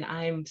program, and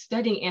I'm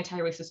studying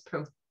anti-racist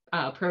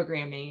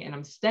programming, and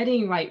I'm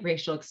studying white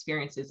racial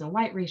experiences and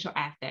white racial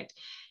affect.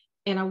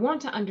 And I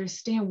want to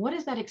understand, what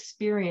is that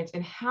experience,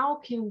 and how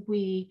can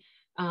we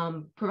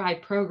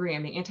provide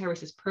programming,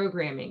 anti-racist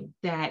programming,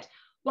 that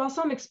while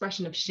some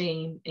expression of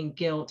shame and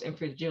guilt and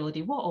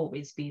fragility will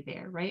always be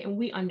there, right? And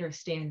we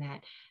understand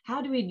that.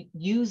 How do we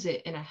use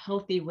it in a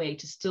healthy way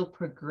to still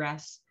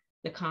progress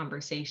the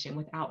conversation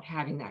without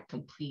having that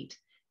complete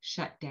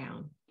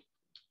shutdown?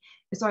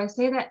 And so I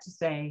say that to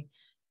say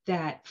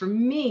that for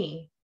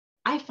me,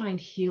 I find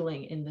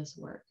healing in this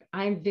work.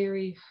 I'm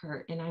very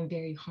hurt and I'm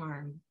very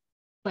harmed,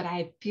 but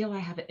I feel I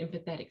have an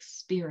empathetic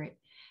spirit.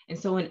 And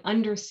so in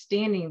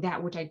understanding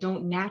that which I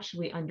don't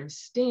naturally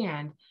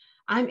understand,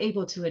 I'm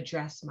able to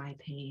address my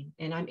pain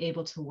and I'm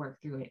able to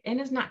work through it. And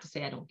it's not to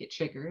say I don't get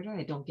triggered or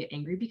I don't get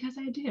angry, because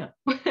I do.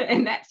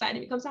 And that side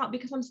of me comes out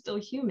because I'm still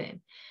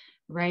human,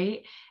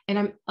 right? And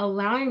I'm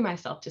allowing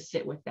myself to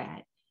sit with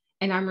that.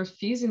 And I'm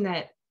refusing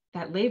that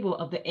label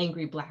of the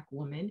angry Black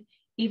woman,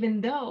 even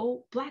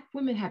though Black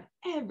women have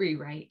every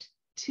right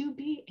to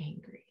be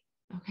angry,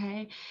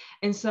 okay?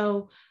 And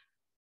so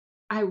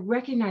I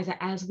recognize that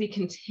as we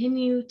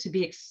continue to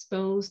be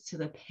exposed to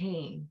the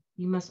pain,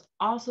 you must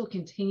also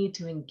continue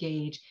to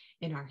engage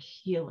in our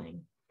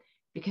healing.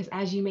 Because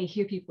as you may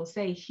hear people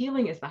say,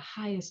 healing is the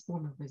highest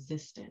form of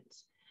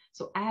resistance.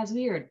 So as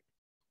we are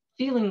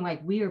feeling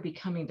like we are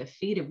becoming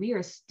defeated, we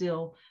are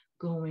still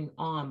going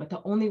on. But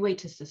the only way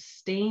to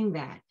sustain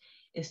that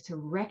is to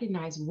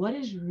recognize what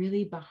is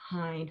really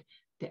behind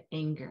the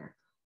anger,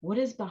 what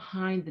is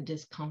behind the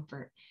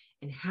discomfort,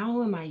 and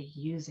how am I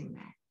using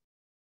that?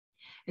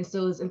 And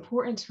so it's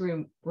important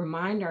to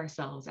remind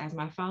ourselves, as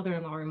my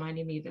father-in-law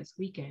reminded me this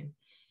weekend,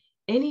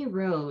 any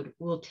road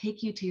will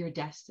take you to your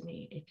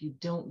destiny if you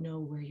don't know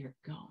where you're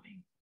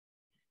going.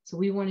 So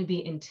we want to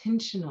be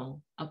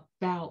intentional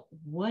about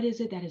what is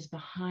it that is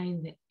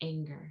behind the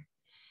anger?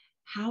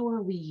 How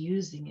are we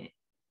using it?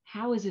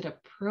 How is it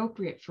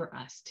appropriate for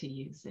us to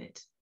use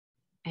it?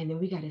 And then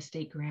we got to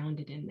stay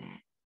grounded in that,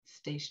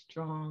 stay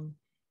strong,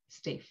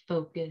 stay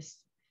focused,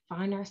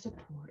 find our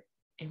support,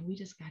 and we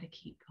just got to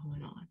keep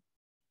going on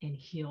and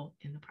heal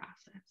in the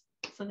process.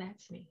 So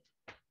that's me.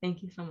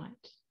 Thank you so much.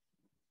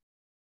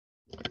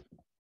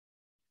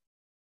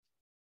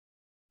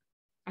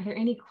 Are there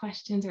any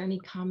questions or any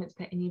comments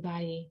that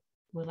anybody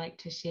would like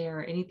to share,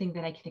 or anything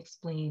that I can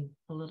explain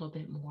a little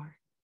bit more?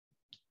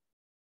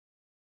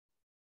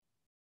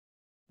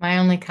 My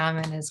only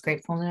comment is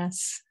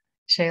gratefulness,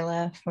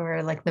 Shayla,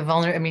 for like the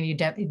vulnerable. I mean, you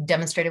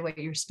demonstrated what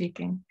you're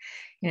speaking,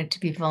 to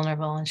be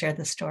vulnerable and share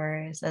the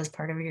stories as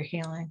part of your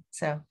healing.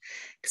 So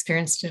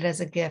experienced it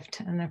as a gift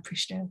and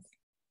appreciative.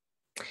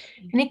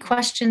 Any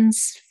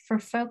questions for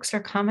folks or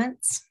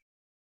comments?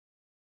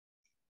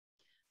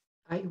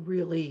 I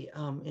really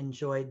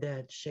enjoyed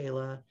that,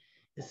 Shayla.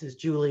 This is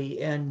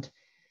Julie. And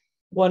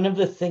one of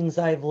the things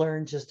I've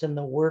learned just in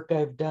the work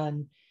I've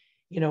done,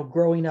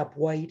 growing up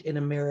white in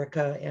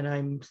America, and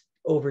I'm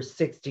over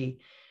 60,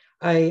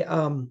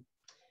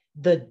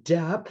 the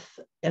depth,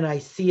 and I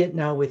see it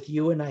now with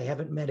you, and I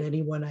haven't met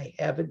anyone I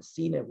haven't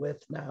seen it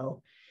with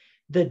now,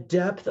 the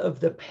depth of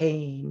the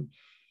pain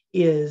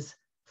is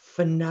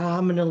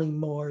phenomenally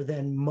more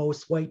than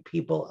most white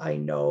people I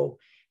know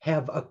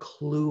have a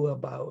clue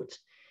about.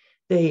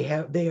 They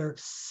are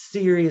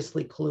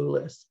seriously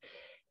clueless.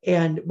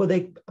 And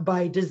they,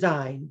 by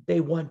design,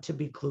 they want to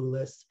be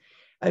clueless.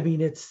 I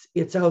mean,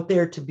 it's out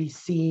there to be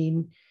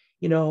seen,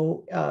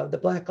 the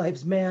Black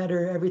Lives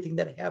Matter, everything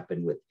that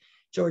happened with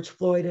George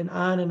Floyd, and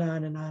on and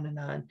on and on and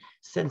on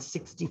since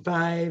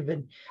 65.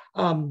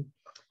 And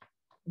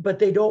but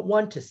they don't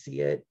want to see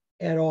it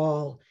at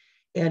all.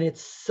 And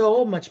it's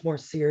so much more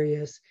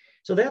serious.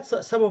 So that's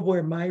some of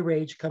where my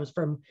rage comes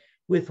from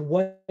with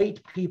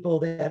white people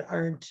that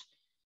aren't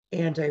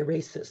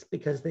anti-racist,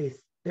 because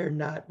they're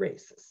not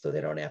racist, so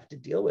they don't have to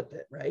deal with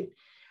it, right?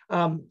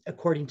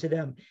 According to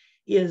them,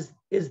 is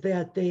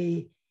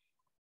that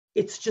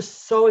it's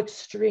just so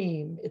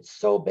extreme, it's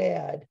so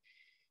bad.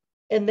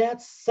 And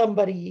that's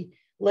somebody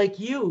like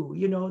you,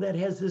 that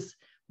has this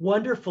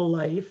wonderful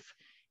life.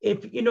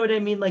 If you know what I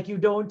mean, like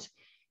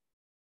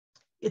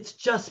it's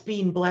just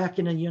being Black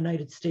in the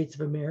United States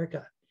of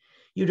America.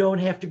 You don't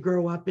have to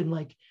grow up in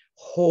like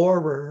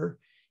horror,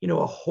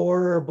 a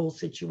horrible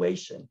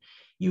situation.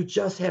 You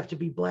just have to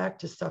be Black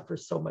to suffer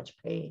so much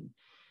pain,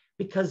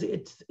 because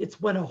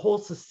it's when a whole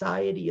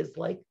society is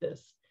like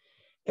this.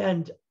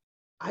 And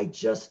I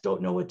just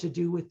don't know what to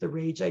do with the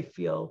rage I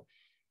feel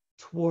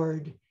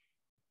toward,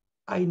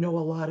 I know a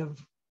lot of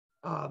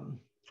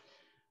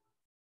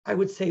I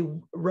would say,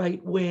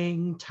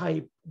 right-wing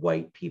type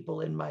white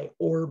people in my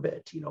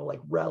orbit, you know,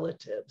 like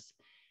relatives.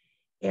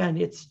 And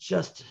it's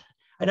just,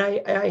 and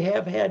I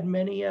have had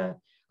many,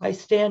 I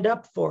stand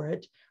up for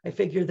it. I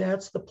figure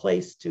that's the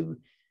place to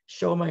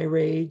show my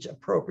rage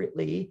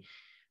appropriately.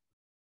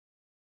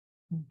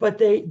 But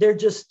they're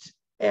just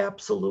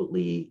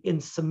absolutely in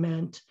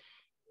cement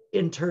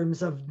in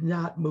terms of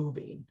not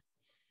moving.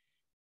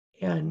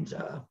 And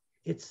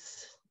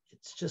it's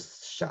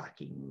just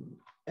shocking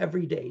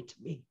every day to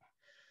me.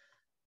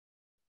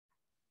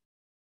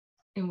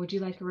 And would you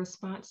like a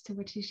response to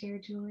what you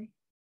shared, Julie?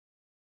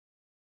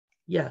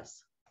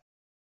 Yes.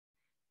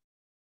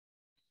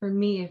 For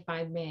me, if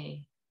I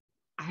may,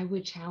 I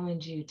would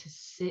challenge you to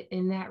sit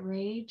in that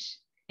rage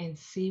and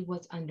see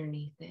what's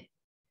underneath it.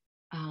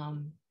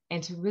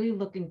 And to really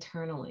look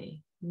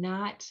internally,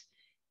 not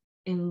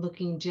in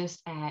looking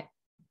just at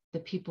the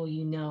people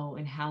you know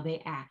and how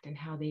they act and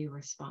how they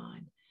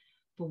respond.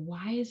 But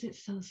why is it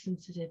so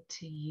sensitive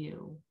to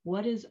you?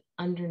 What is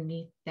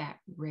underneath that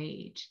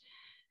rage?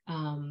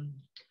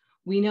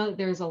 We know that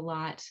there's a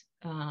lot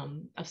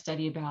of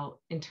study about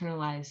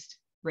internalized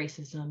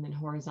racism and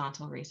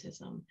horizontal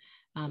racism.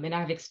 And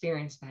I've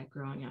experienced that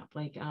growing up.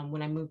 Like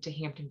when I moved to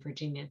Hampton,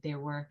 Virginia, there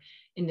were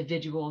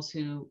individuals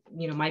who,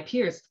 you know, my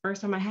peers,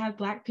 first time I had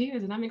Black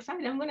peers, and I'm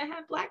excited, I'm gonna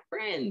have Black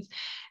friends.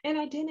 And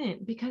I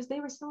didn't, because they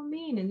were so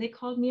mean, and they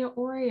called me an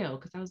Oreo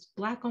because I was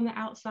Black on the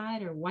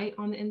outside or white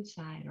on the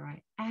inside, or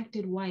I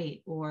acted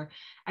white, or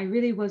I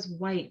really was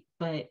white,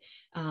 but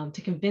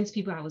to convince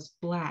people I was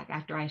Black,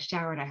 after I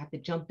showered, I have to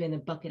jump in a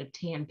bucket of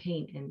tan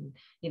paint, and,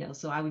 you know,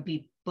 so I would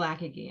be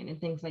Black again and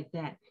things like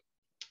that.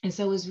 And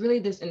so it was really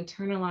this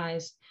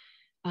internalized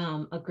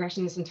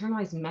aggression, this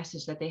internalized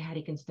message that they had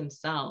against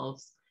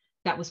themselves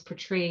that was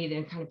portrayed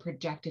and kind of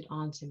projected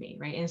onto me,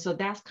 right? And so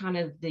that's kind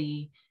of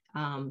the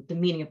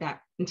meaning of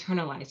that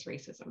internalized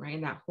racism, right?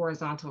 And that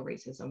horizontal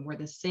racism, where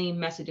the same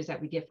messages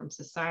that we get from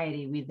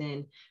society, we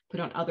then put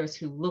on others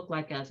who look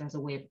like us as a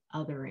way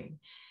of othering.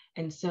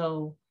 And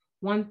so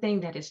one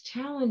thing that is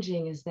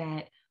challenging is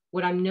that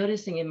what I'm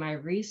noticing in my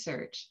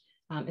research,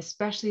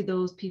 especially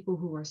those people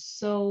who are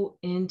so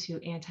into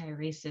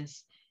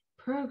anti-racist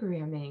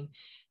programming,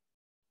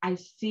 I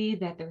see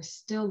that they're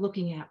still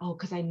looking at, oh,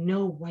 because I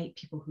know white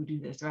people who do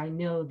this, or I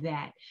know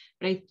that.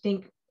 But I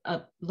think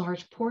a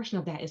large portion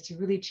of that is to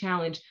really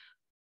challenge,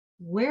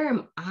 where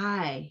am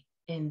I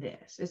in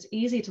this? It's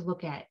easy to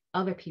look at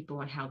other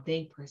people and how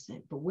they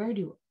present, but where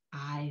do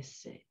I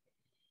sit?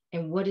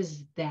 And what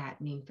does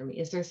that mean for me?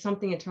 Is there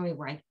something internally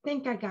where I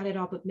think I got it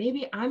all, but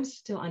maybe I'm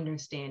still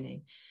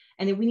understanding?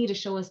 And then we need to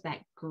show us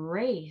that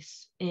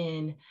grace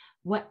in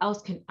what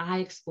else can I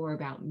explore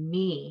about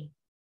me,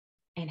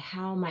 and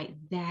how might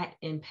that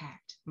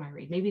impact my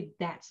rage? Maybe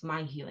that's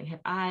my healing.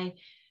 Have I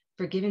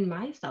forgiven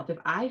myself if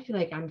I feel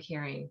like I'm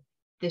carrying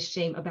this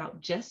shame about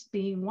just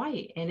being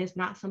white, and it's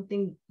not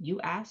something you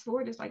asked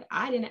for? It's like,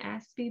 I didn't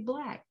ask to be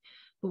Black,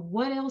 but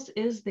what else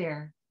is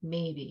there?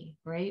 Maybe,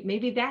 right?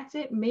 Maybe that's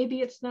it,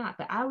 maybe it's not,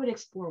 but I would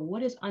explore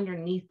what is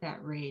underneath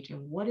that rage,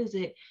 and what is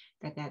it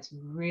that's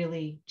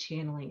really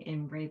channeling.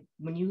 And right,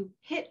 when you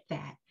hit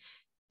that,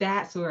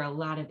 that's where a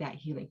lot of that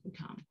healing can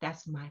come.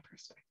 That's my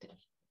perspective.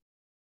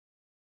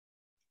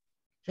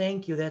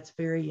 Thank you. That's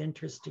very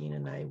interesting,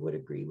 and I would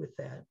agree with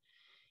that.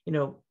 You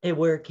know,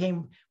 where it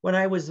came when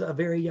I was a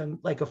very young,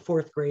 like a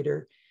fourth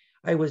grader.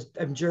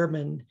 I'm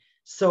German,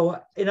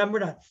 so,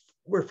 and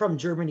we're from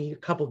Germany a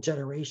couple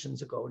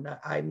generations ago.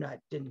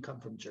 Didn't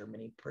come from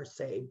Germany per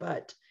se,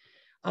 but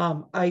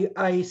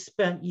I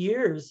spent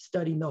years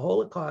studying the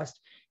Holocaust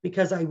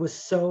because I was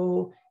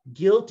so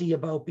guilty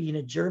about being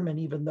a German,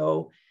 even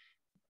though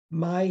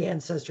my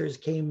ancestors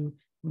came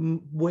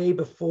way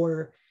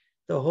before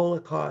the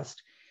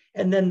Holocaust.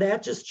 And then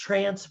that just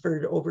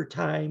transferred over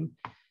time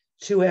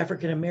to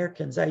African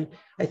Americans. I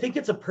think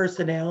it's a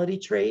personality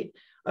trait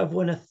of,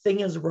 when a thing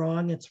is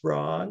wrong, it's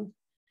wrong.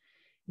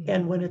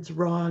 And when it's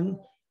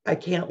wrong, I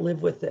can't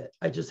live with it.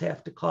 I just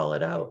have to call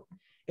it out.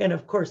 And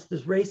of course,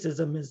 this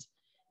racism is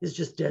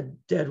just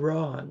dead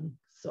wrong.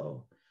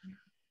 So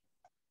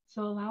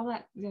allow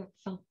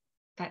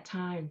that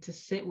time to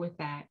sit with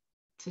that,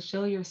 to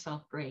show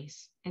yourself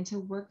grace, and to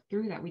work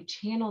through that. We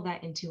channel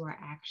that into our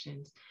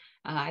actions.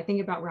 I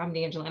think about Robin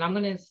DiAngelo, and I'm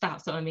going to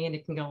stop so Amanda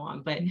can go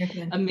on, but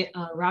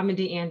Robin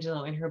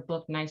DiAngelo, in her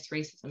book, Nice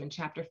Racism, in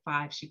chapter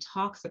 5, she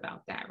talks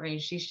about that,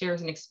 right? She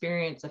shares an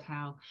experience of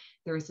how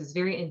there was this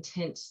very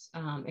intense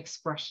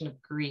expression of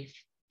grief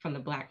from the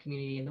Black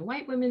community, and the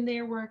white women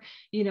there were,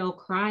 you know,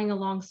 crying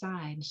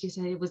alongside. And she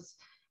said it was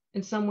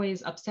in some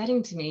ways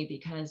upsetting to me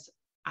because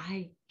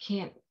I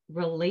can't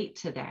relate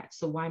to that.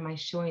 So why am I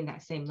showing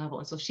that same level?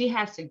 And so she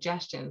has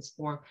suggestions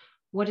for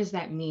what does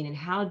that mean, and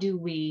how do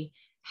we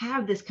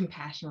have this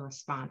compassionate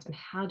response, and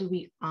how do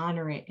we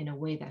honor it in a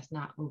way that's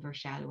not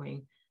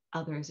overshadowing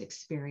others'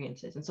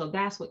 experiences? And so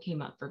that's what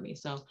came up for me.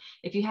 So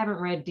if you haven't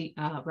read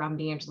Robin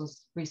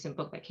DiAngelo's recent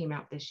book that came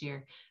out this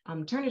year,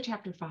 turn to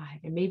chapter 5,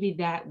 and maybe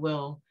that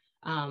will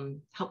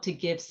help to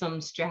give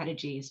some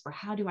strategies for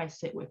how do I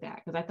sit with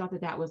that, because I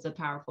thought that was a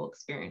powerful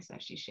experience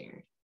that she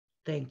shared.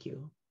 Thank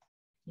you.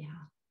 Yeah.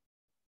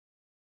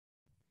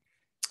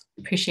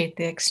 Appreciate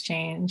the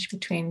exchange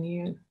between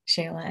you,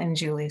 Shayla, and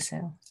Julie.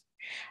 So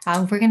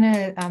we're going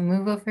to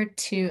move over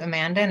to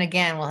Amanda. And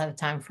again, we'll have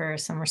time for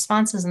some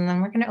responses, and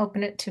then we're going to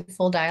open it to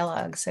full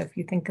dialogue. So if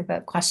you think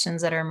about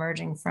questions that are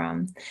emerging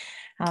from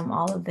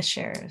all of the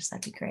shares,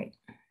 that'd be great.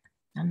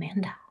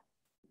 Amanda.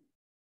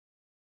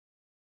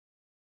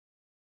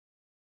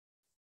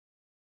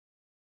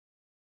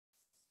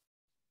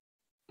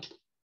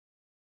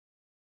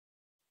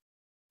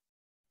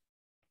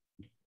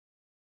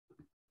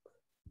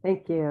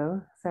 Thank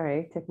you. Sorry,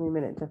 it took me a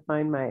minute to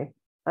find my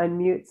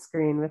unmute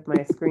screen with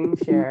my screen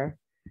share.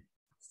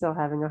 Still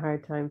having a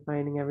hard time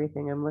finding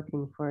everything I'm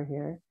looking for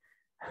here.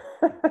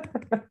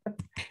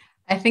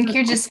 I think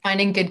you're just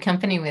finding good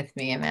company with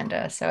me,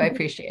 Amanda, so I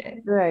appreciate it.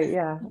 Right,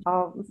 yeah.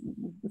 All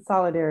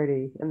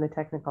solidarity in the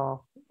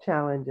technical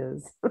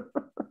challenges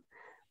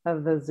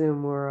of the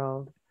Zoom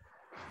world.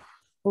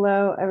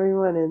 Hello,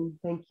 everyone, and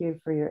thank you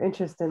for your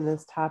interest in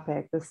this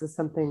topic. This is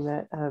something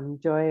that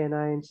Joy and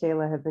I and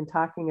Shayla have been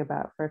talking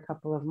about for a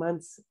couple of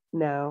months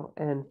now,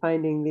 and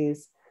finding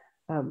these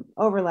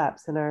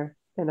overlaps in our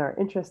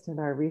interest in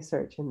our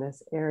research in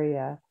this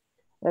area.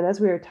 And as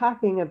we were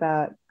talking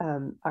about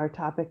our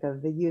topic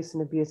of the use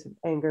and abuse of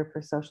anger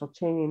for social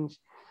change,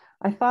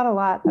 I thought a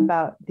lot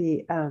about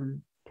the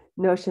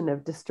notion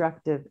of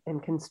destructive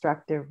and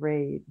constructive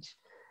rage.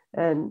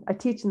 And I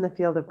teach in the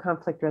field of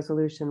conflict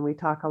resolution. We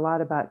talk a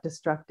lot about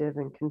destructive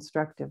and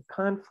constructive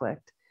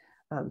conflict.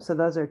 So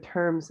those are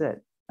terms that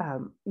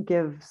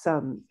give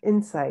some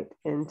insight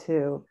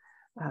into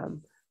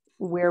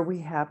where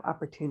we have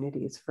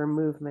opportunities for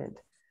movement.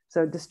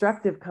 So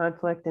destructive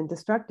conflict and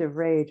destructive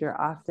rage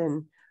are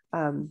often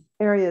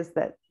areas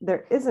that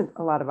there isn't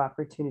a lot of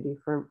opportunity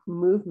for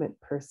movement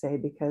per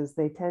se, because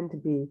they tend to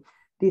be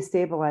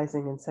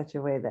destabilizing in such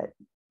a way that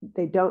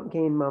they don't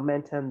gain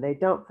momentum, they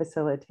don't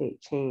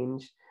facilitate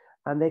change.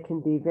 They can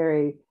be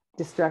very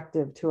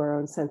destructive to our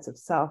own sense of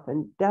self,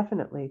 and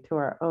definitely to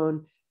our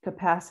own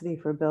capacity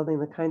for building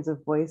the kinds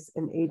of voice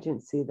and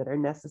agency that are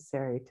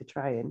necessary to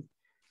try and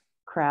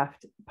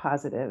craft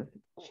positive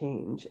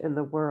change in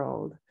the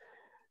world.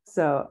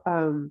 So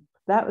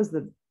that was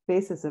the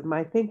basis of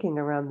my thinking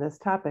around this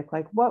topic.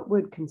 Like, what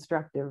would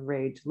constructive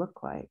rage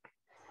look like?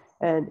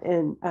 And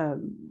in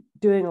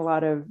doing a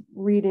lot of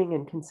reading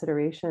and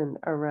consideration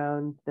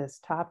around this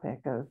topic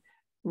of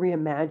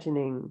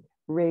reimagining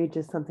rage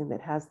as something that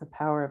has the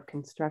power of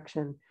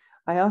construction,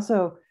 I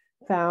also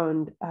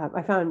found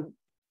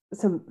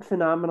some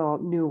phenomenal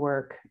new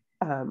work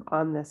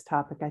on this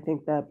topic. I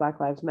think the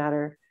Black Lives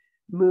Matter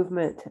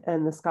movement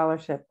and the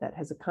scholarship that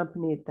has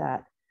accompanied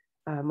that,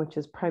 which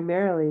is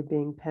primarily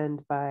being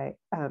penned by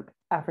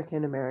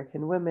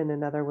African-American women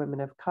and other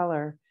women of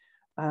color,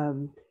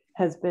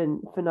 has been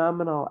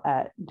phenomenal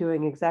at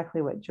doing exactly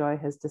what Joy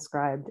has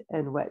described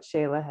and what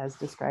Shayla has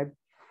described.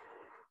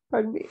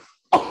 Pardon me.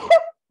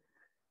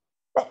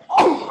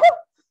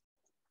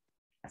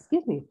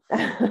 Excuse me.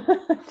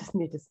 Just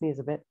need to sneeze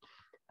a bit.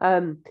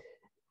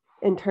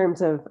 In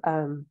terms of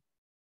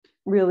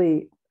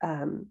really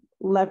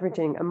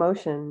leveraging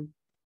emotion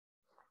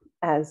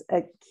as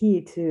a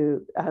key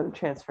to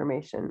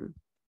transformation.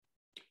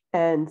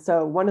 And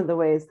so one of the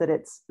ways that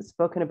it's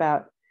spoken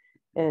about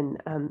in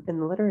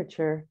the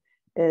literature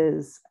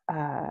is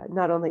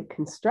not only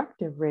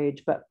constructive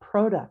rage, but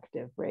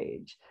productive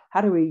rage. How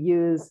do we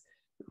use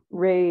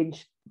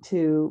rage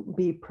to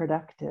be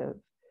productive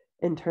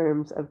in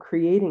terms of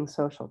creating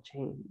social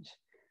change?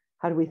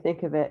 How do we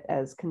think of it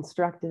as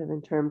constructive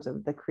in terms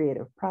of the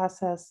creative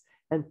process,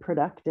 and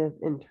productive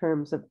in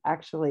terms of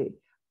actually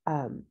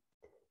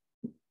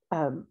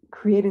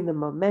creating the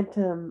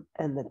momentum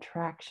and the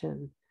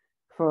traction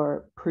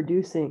for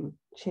producing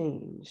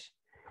change?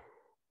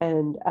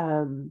 And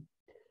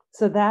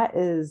so that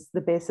is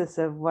the basis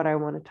of what I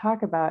want to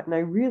talk about. And I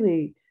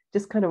really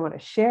just kind of want to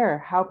share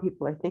how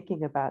people are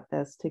thinking about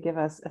this to give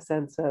us a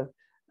sense of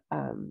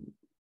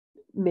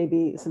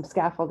maybe some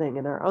scaffolding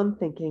in our own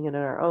thinking and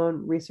in our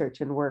own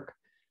research and work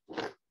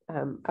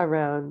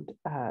around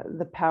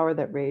the power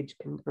that rage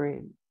can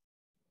bring.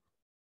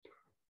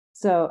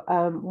 So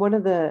one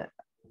of the,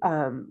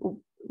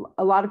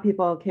 a lot of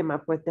people came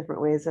up with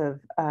different ways of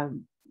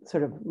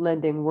sort of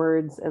lending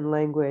words and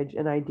language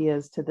and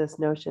ideas to this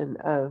notion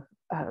of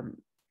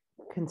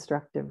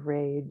constructive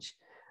rage.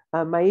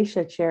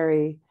 Maisha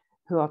Cherry,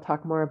 who I'll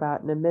talk more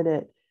about in a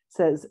minute,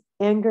 says,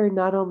 anger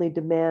not only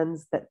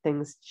demands that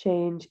things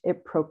change,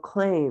 it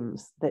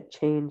proclaims that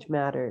change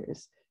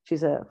matters.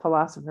 She's a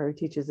philosopher who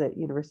teaches at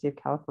University of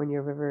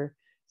California,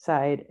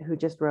 Riverside, who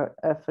just wrote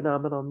a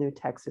phenomenal new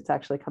text. It's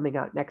actually coming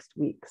out next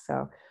week.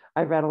 So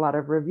I've read a lot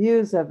of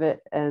reviews of it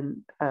and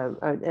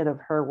of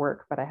her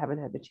work, but I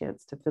haven't had the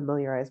chance to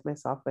familiarize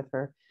myself with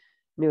her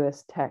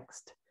newest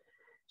text.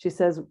 She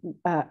says,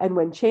 and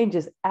when change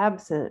is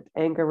absent,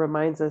 anger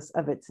reminds us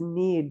of its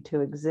need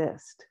to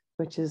exist,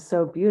 which is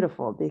so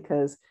beautiful,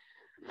 because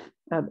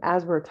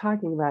as we're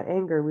talking about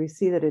anger, we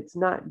see that it's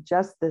not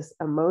just this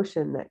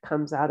emotion that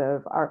comes out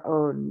of our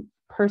own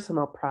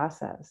personal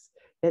process.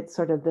 It's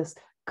sort of this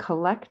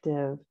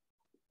collective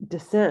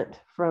dissent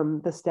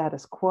from the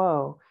status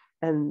quo,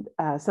 and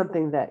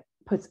something that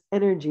puts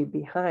energy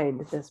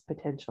behind this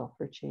potential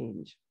for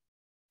change,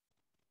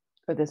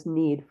 or this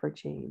need for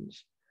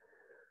change.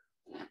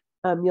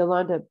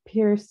 Yolanda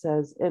Pierce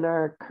says, in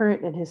our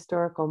current and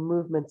historical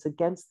movements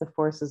against the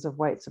forces of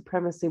white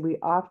supremacy, we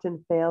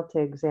often fail to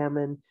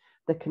examine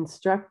the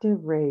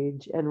constructive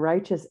rage and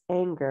righteous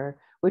anger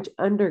which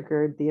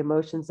undergird the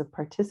emotions of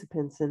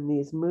participants in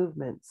these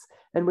movements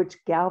and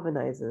which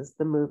galvanizes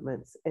the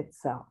movements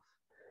itself.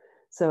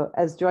 So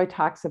as Joy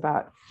talks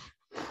about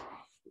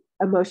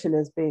emotion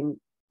as being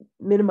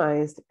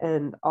minimized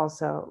and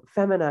also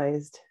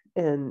feminized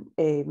in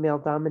a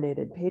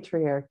male-dominated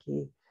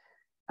patriarchy,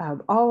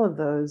 all of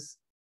those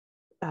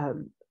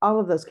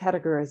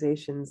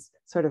categorizations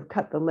sort of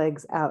cut the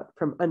legs out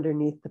from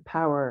underneath the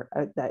power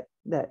that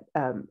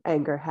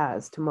anger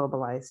has to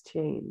mobilize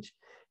change.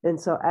 And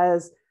so,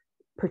 as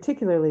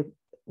particularly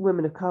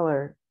women of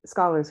color,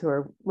 scholars who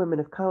are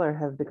women of color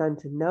have begun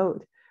to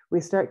note,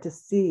 we start to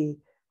see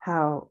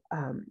how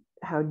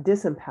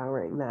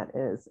disempowering that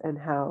is, and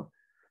how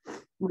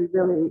we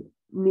really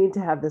need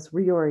to have this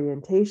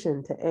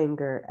reorientation to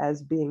anger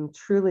as being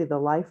truly the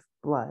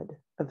lifeblood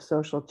of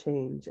social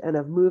change and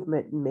of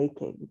movement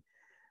making.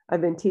 I've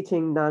been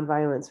teaching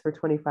nonviolence for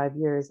 25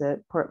 years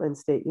at Portland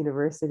State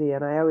University,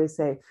 and I always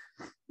say,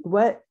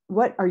 what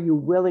are you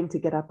willing to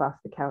get up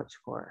off the couch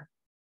for,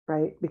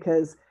 right?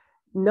 Because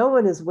no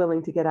one is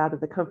willing to get out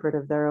of the comfort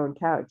of their own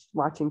couch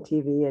watching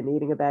TV and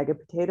eating a bag of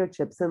potato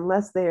chips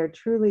unless they are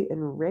truly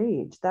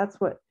enraged. That's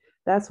what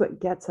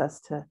gets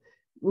us to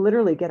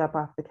literally get up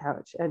off the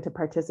couch and to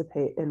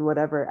participate in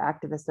whatever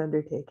activist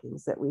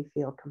undertakings that we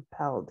feel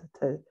compelled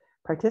to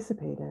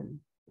participate in.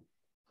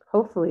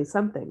 Hopefully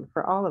something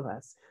for all of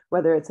us,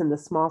 whether it's in the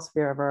small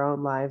sphere of our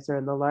own lives or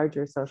in the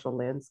larger social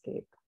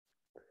landscape.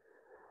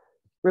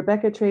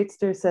 Rebecca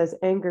Traitster says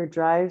anger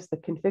drives the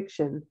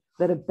conviction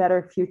that a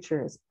better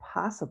future is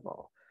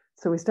possible.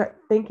 So we start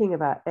thinking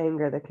about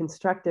anger, the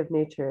constructive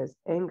nature is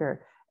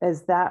anger,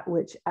 as that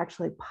which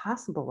actually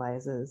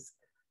possibilizes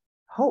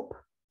hope,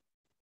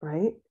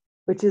 right?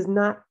 Which is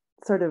not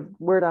sort of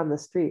word on the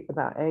street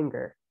about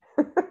anger.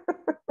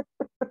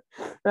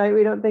 Right?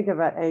 We don't think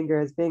about anger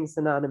as being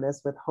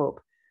synonymous with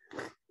hope,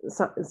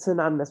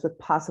 synonymous with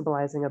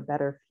possibilizing a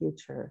better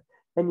future.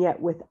 And yet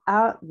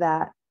without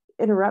that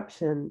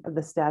interruption of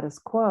the status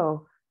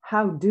quo,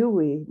 how do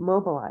we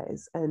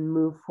mobilize and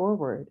move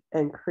forward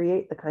and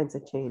create the kinds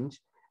of change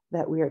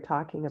that we are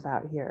talking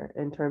about here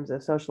in terms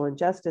of social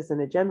injustice in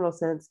a general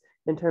sense,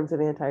 in terms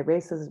of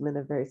anti-racism in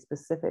a very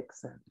specific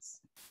sense?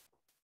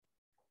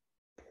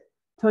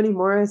 Toni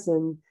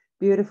Morrison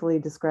beautifully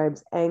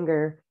describes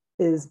anger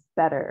is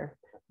better.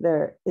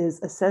 There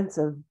is a sense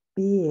of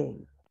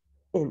being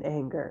in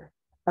anger,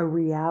 a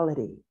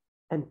reality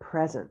and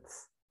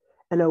presence,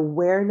 an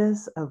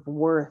awareness of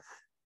worth.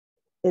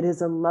 It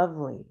is a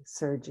lovely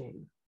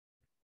surging.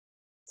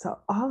 So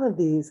all of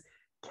these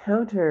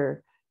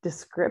counter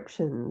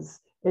descriptions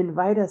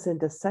invite us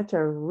into such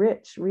a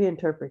rich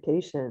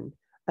reinterpretation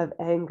of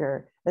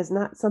anger as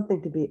not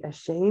something to be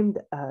ashamed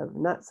of,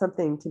 not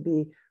something to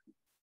be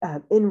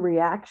in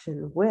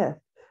reaction with,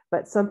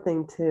 but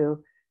something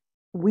to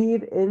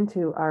weave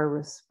into our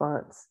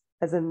response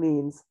as a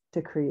means to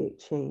create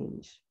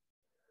change.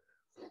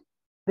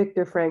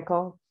 Viktor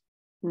Frankl,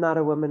 not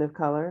a woman of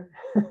color,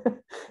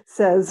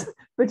 says,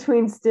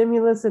 between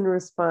stimulus and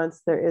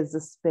response, there is a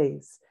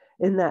space.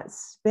 In that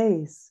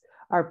space,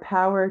 our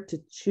power to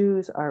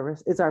choose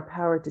is our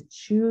power to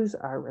choose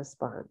our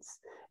response.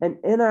 And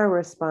in our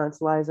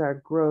response lies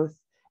our growth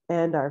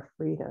and our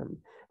freedom.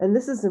 And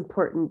this is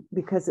important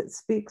because it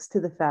speaks to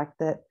the fact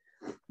that,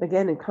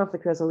 again, in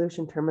conflict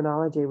resolution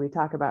terminology, we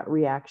talk about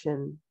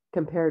reaction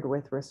compared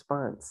with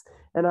response.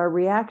 And our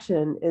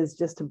reaction is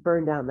just to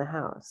burn down the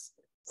house.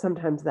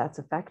 Sometimes that's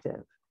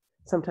effective.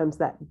 Sometimes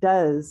that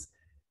does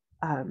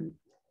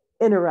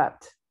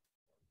interrupt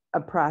a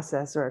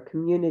process or a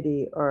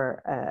community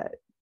or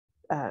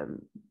a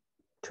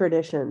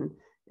tradition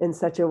in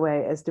such a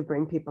way as to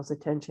bring people's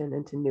attention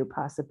into new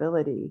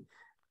possibility.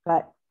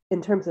 But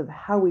in terms of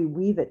how we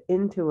weave it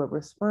into a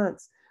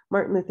response,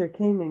 Martin Luther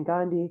King and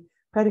Gandhi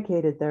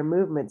predicated their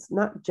movements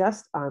not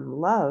just on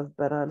love,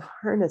 but on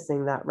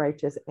harnessing that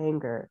righteous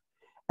anger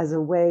as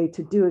a way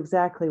to do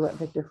exactly what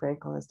Viktor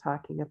Frankl is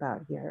talking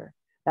about here,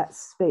 that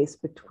space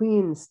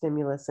between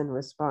stimulus and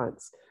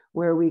response,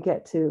 where we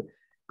get to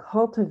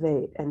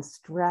cultivate and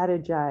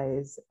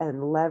strategize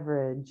and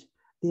leverage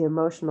the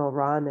emotional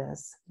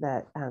rawness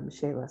that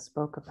Shayla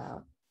spoke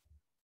about.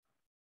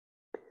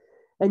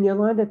 And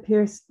Yolanda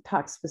Pierce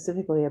talks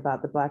specifically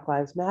about the Black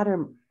Lives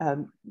Matter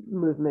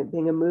movement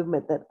being a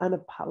movement that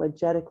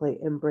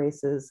unapologetically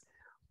embraces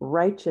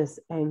righteous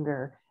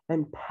anger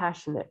and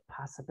passionate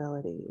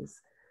possibilities.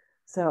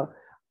 So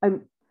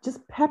I'm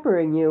just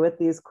peppering you with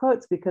these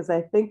quotes because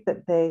I think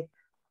that they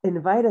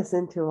invite us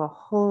into a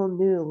whole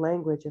new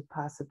language of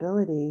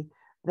possibility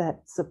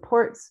that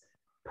supports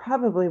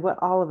probably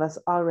what all of us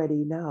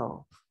already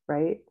know,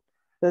 right?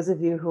 Those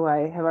of you who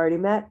I have already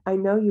met, I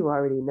know you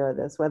already know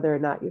this, whether or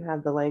not you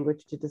have the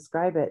language to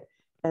describe it.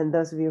 And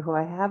those of you who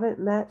I haven't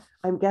met,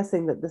 I'm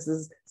guessing that this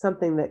is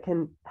something that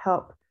can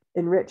help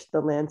enrich the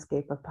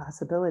landscape of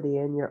possibility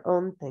in your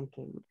own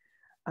thinking.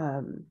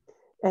 Well,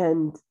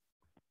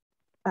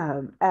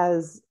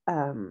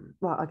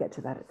 I'll get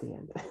to that at the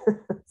end.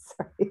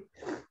 Sorry.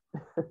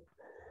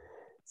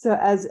 So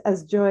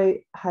as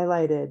Joy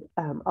highlighted,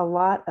 a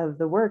lot of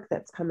the work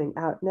that's coming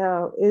out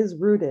now is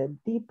rooted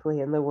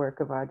deeply in the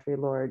work of Audre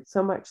Lorde,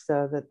 so much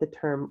so that the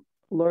term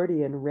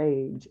Lordian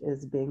rage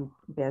is being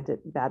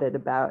batted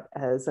about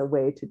as a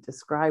way to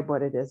describe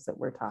what it is that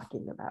we're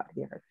talking about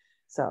here.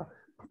 So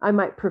I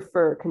might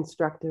prefer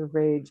constructive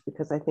rage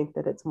because I think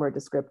that it's more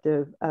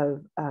descriptive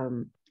of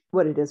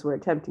what it is we're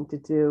attempting to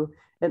do.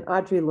 And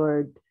Audre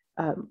Lorde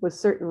was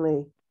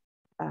certainly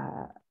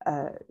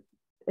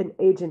an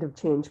agent of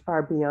change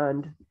far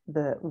beyond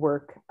the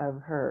work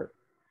of her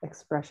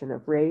expression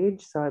of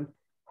rage. So I'm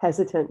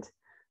hesitant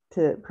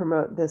to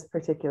promote this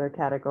particular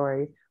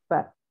category,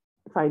 but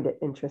find it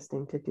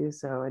interesting to do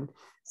so. And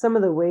some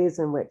of the ways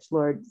in which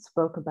Lorde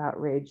spoke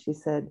about rage, she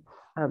said,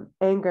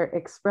 anger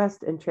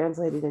expressed and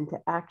translated into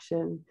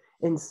action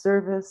in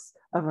service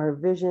of our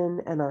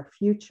vision and our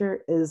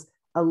future is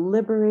a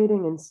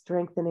liberating and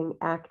strengthening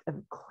act of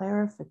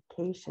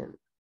clarification,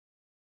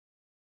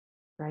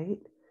 right?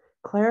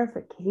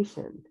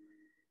 Clarification.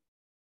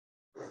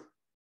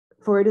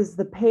 For it is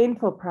the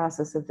painful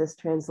process of this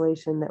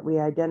translation that we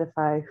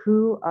identify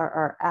who are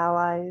our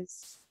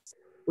allies,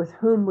 with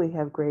whom we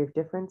have grave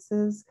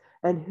differences,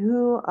 and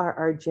who are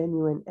our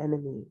genuine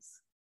enemies.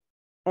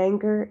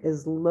 Anger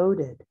is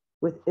loaded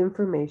with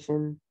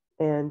information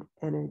and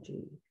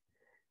energy.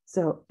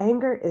 So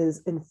anger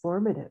is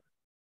informative.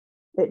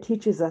 It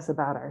teaches us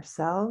about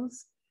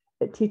ourselves.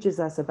 It teaches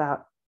us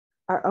about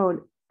our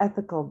own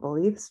ethical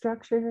belief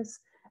structures,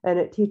 and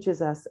it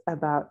teaches us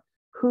about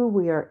who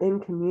we are in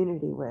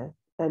community with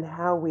and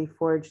how we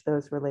forge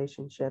those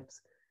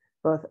relationships,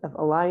 both of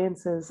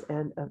alliances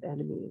and of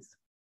enemies.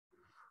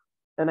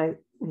 And I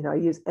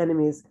use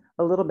enemies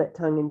a little bit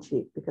tongue in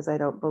cheek because I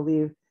don't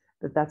believe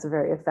that that's a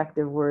very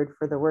effective word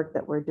for the work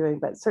that we're doing,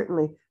 but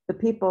certainly the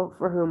people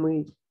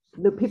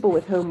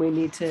with whom we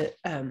need to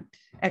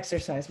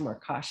exercise more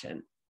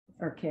caution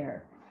or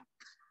care.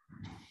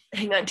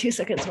 Hang on 2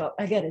 seconds while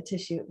I get a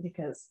tissue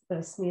because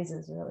the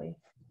sneezes really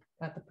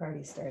got the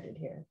party started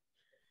here.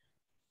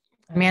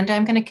 Amanda,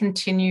 I'm going to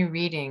continue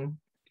reading.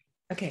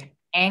 Okay.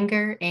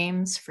 Anger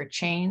aims for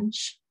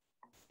change.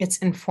 It's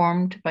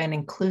informed by an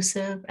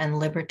inclusive and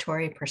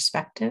liberatory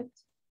perspective,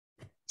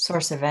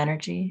 source of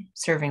energy,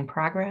 serving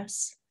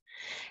progress,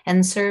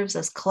 and serves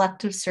as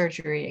collective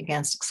surgery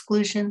against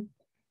exclusion,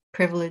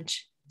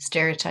 privilege,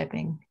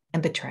 stereotyping,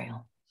 and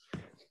betrayal.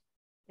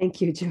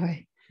 Thank you,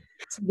 Joy.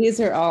 So these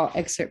are all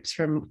excerpts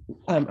from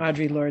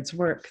Audre Lorde's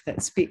work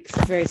that speaks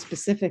very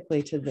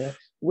specifically to the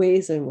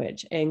ways in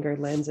which anger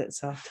lends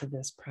itself to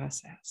this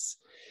process.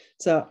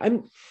 So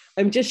I'm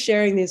just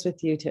sharing these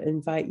with you to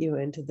invite you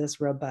into this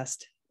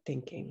robust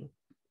thinking.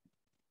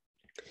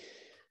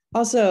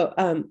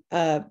 Also,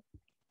 a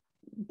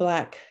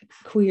Black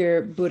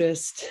queer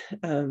Buddhist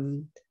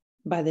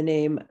by the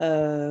name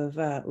of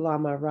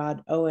Lama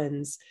Rod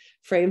Owens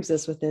frames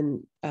this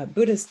within a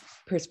Buddhist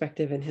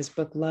perspective in his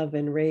book, Love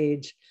and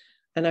Rage.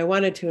 And I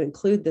wanted to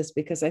include this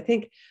because I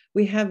think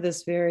we have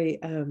this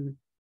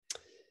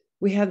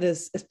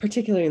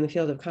particularly in the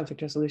field of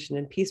conflict resolution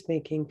and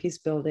peacemaking, peace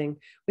building,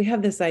 we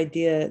have this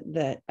idea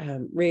that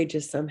rage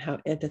is somehow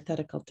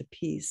antithetical to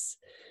peace,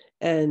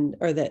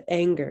 or that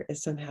anger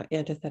is somehow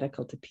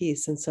antithetical to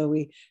peace. And so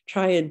we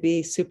try and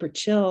be super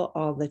chill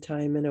all the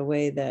time in a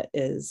way that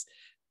is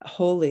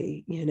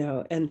holy,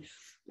 and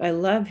I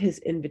love his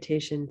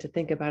invitation to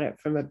think about it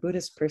from a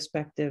Buddhist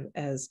perspective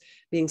as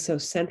being so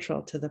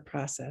central to the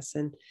process.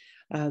 And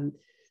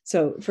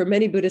so for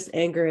many Buddhists,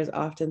 anger is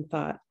often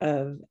thought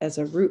of as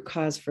a root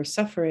cause for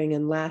suffering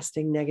and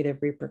lasting negative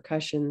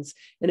repercussions.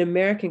 In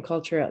American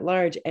culture at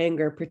large,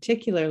 anger,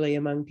 particularly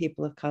among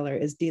people of color,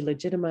 is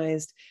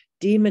delegitimized,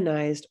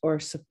 demonized,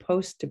 or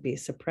supposed to be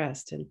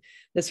suppressed. And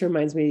this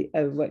reminds me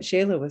of what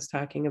Shayla was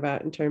talking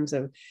about in terms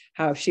of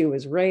how she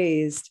was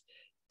raised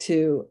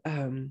to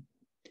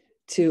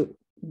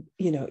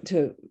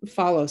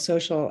follow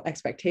social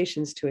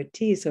expectations to a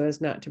T so as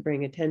not to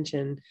bring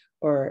attention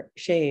or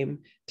shame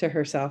to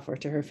herself or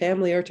to her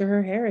family or to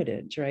her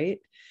heritage, right?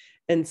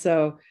 And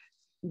so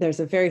there's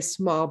a very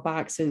small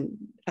box, and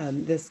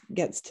this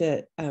gets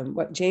to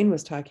what Jane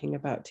was talking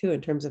about too,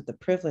 in terms of the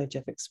privilege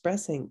of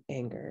expressing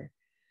anger,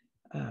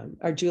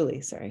 or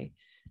Julie, sorry,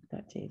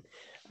 not Jane.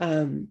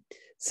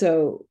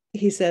 So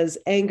he says,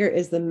 anger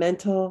is the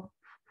mental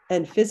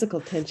and physical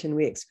tension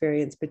we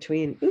experience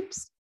between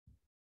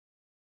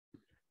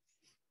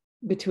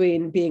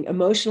being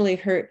emotionally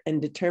hurt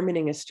and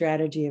determining a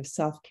strategy of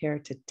self-care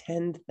to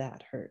tend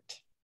that hurt.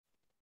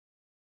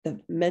 The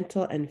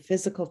mental and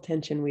physical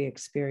tension we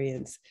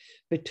experience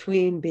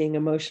between being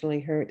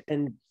emotionally hurt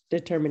and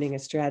determining a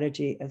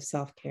strategy of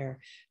self-care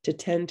to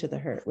tend to the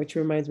hurt, which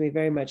reminds me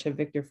very much of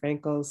Viktor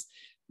Frankl's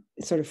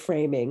sort of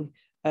framing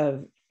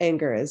of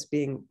anger as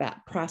being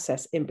that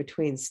process in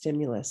between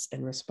stimulus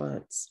and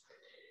response.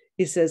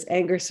 He says,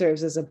 anger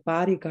serves as a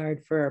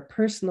bodyguard for our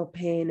personal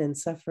pain and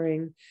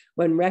suffering.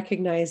 When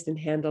recognized and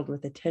handled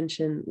with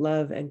attention,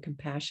 love, and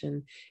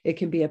compassion, it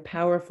can be a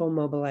powerful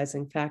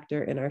mobilizing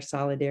factor in our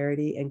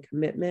solidarity and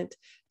commitment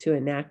to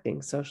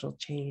enacting social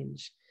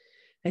change.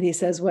 And he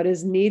says, what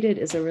is needed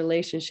is a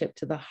relationship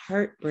to the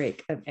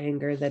heartbreak of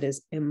anger that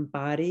is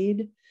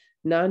embodied,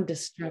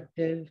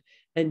 non-destructive,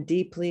 and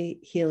deeply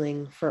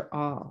healing for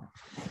all.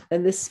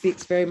 And this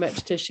speaks very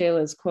much to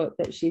Shayla's quote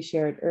that she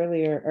shared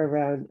earlier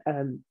around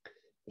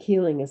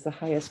healing is the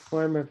highest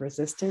form of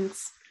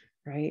resistance,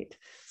 right?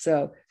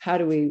 So how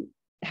do we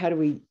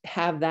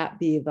have that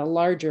be the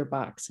larger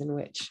box in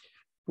which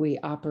we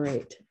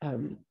operate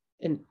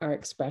in our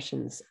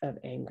expressions of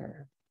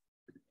anger?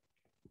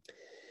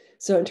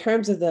 So in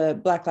terms of the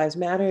Black Lives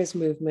Matters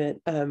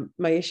movement,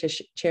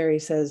 Maisha Cherry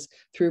says,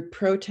 through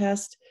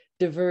protest,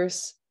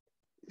 diverse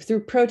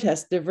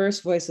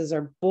voices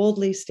are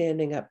boldly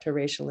standing up to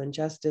racial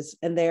injustice,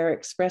 and they are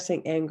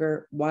expressing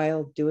anger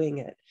while doing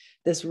it.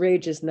 This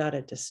rage is not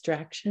a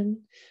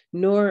distraction,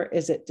 nor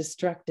is it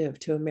destructive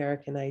to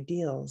American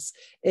ideals.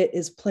 It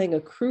is playing a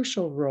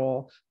crucial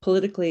role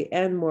politically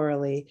and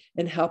morally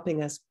in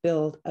helping us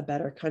build a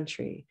better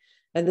country.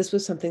 And this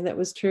was something that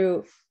was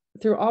true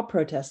through all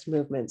protest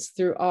movements,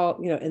 through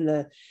all, in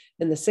the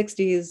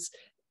 60s,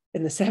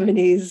 in the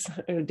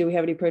 70s. Do we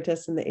have any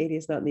protests in the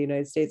 80s? Not in the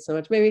United States so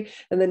much, maybe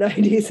in the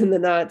 90s and the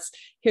noughts.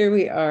 Here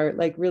we are,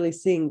 like, really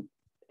seeing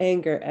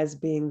anger as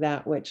being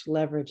that which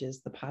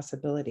leverages the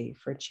possibility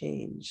for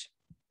change.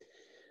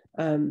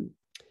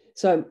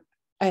 So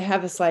I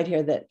have a slide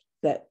here that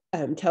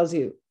tells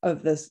you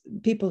of the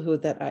people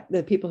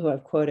who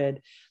I've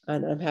quoted,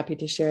 and I'm happy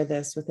to share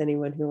this with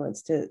anyone who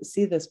wants to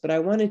see this. But I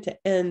wanted to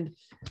end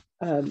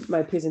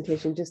my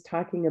presentation just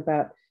talking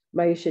about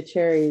Maisha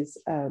Cherry's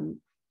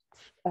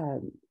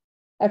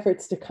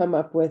efforts to come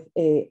up with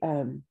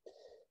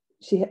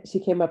she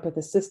came up with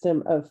a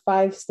system of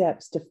 5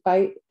 steps to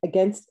fight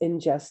against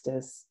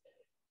injustice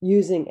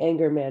using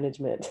anger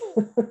management.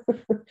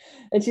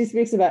 And she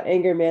speaks about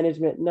anger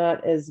management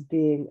not as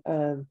being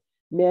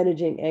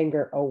managing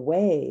anger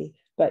away,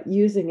 but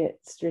using it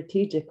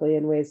strategically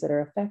in ways that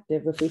are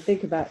effective. If we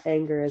think about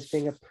anger as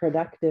being a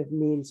productive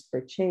means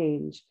for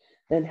change,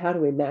 then how do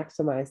we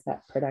maximize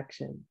that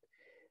production?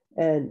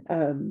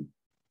 And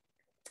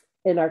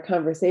in our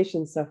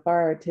conversation so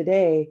far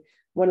today,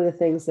 one of the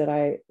things that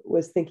I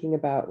was thinking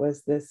about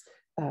was this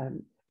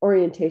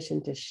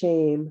orientation to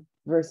shame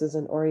versus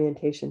an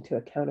orientation to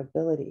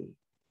accountability,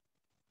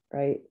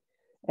 right?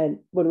 And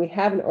when we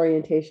have an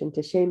orientation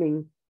to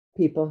shaming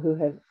people who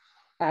have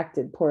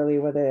acted poorly,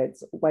 whether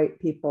it's white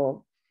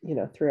people,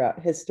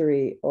 throughout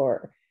history,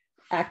 or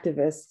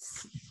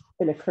activists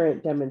in a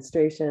current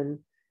demonstration,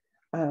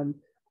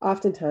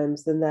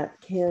 oftentimes then that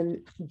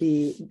can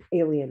be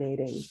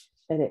alienating,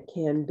 and it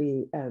can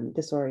be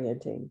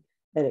disorienting,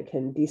 and it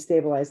can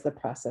destabilize the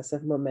process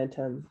of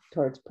momentum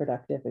towards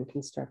productive and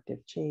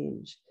constructive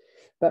change.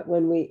 But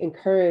when we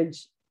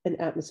encourage an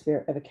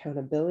atmosphere of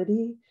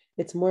accountability,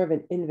 it's more of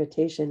an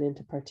invitation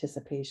into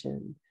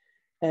participation.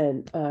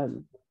 And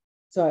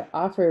so I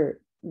offer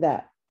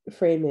that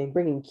framing,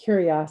 bringing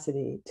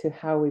curiosity to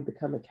how we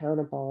become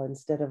accountable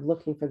instead of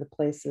looking for the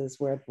places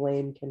where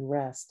blame can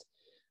rest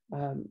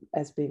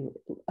as being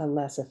a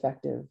less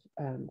effective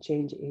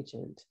change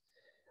agent.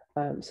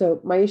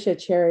 So Maisha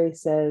Cherry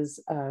says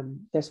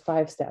there's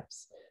 5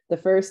 steps. The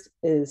first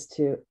is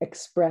to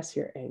express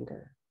your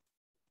anger,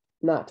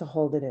 not to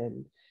hold it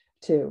in,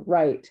 to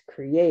write,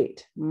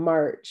 create,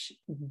 march,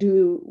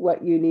 do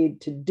what you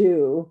need to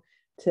do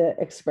to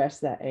express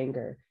that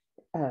anger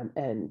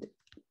and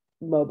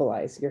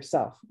mobilize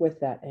yourself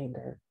with that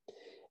anger.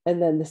 And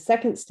then the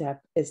second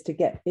step is to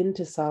get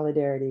into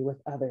solidarity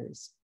with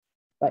others,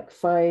 like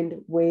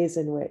find ways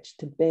in which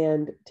to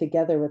band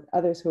together with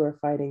others who are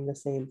fighting the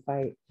same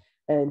fight,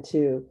 and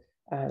to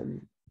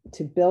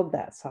build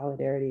that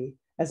solidarity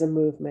as a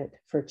movement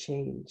for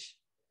change.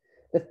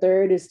 The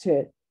third is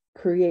to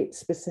create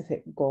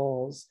specific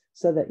goals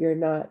so that you're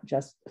not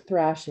just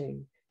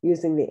thrashing,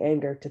 using the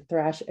anger to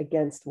thrash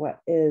against what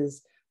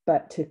is,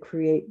 but to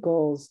create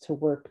goals to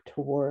work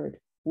toward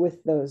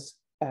with those,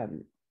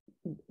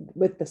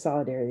 with the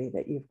solidarity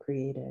that you've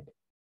created.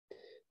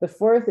 The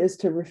fourth is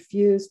to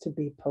refuse to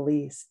be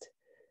policed.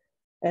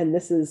 And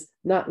this is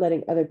not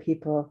letting other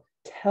people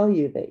tell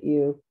you that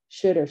you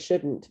should or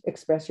shouldn't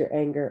express your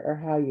anger, or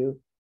how you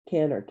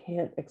can or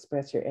can't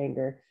express your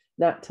anger,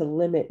 not to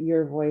limit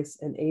your voice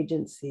and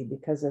agency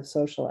because of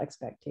social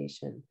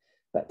expectation,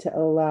 but to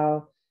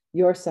allow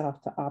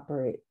yourself to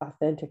operate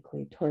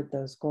authentically toward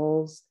those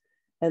goals.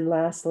 And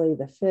lastly,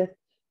 the fifth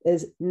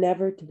is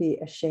never to be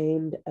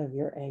ashamed of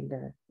your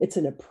anger. It's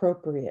an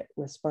appropriate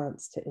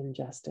response to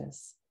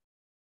injustice.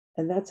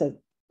 And that's a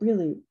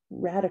really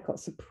radical,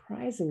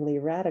 surprisingly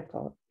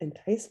radical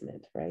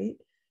enticement, right?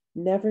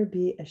 Never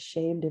be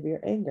ashamed of your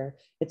anger.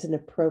 It's an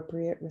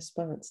appropriate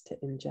response to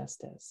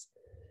injustice.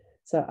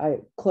 So I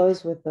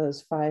close with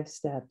those 5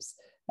 steps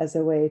as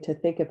a way to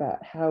think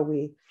about how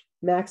we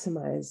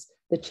maximize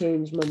the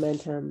change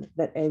momentum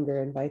that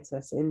anger invites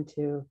us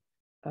into,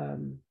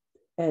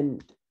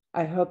 And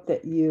I hope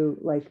that you,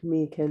 like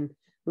me, can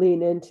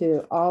lean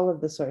into all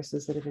of the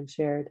sources that have been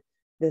shared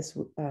this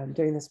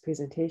during this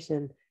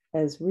presentation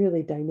as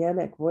really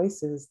dynamic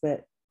voices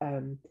that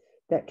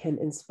that can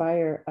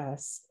inspire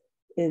us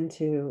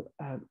into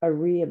a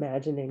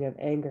reimagining of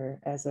anger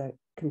as a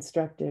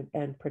constructive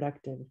and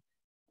productive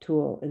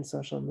tool in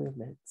social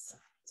movements.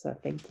 So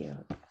thank you.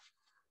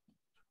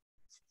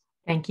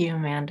 Thank you,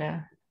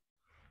 Amanda.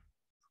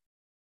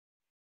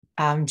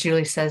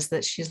 Julie says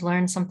that she's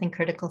learned something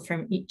critical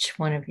from each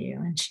one of you,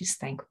 and she's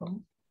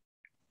thankful.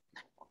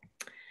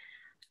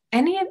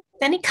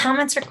 Any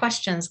comments or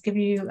questions? Give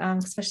you,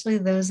 especially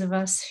those of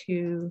us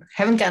who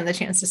haven't gotten the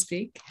chance to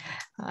speak,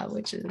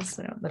 which is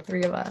the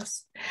three of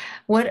us.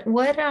 What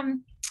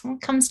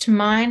comes to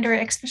mind, or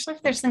especially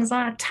if there's things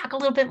I want to talk a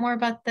little bit more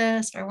about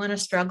this, or I want to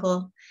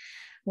struggle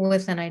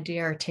with an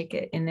idea or take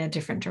it in a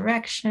different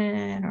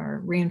direction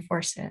or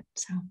reinforce it.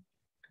 So.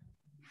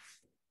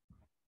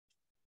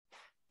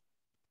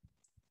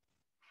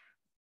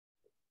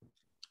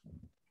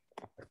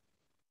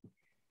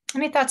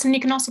 Any thoughts? And you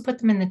can also put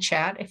them in the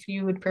chat if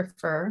you would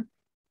prefer.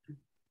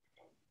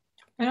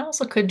 It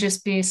also could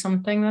just be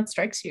something that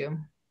strikes you.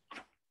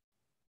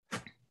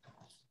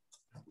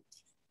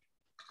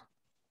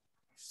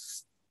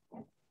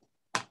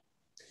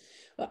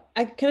 Well,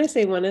 can I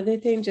say one other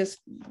thing? Just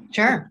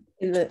sure.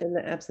 In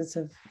the absence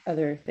of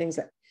other things,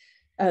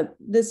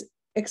 this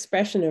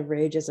expression of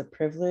rage as a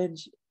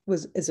privilege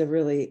is a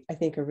really, I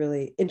think, a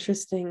really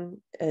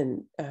interesting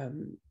and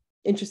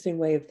interesting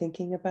way of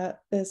thinking about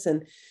this.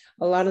 And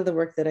a lot of the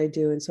work that I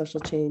do in social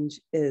change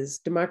is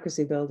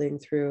democracy building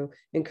through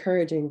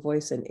encouraging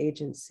voice and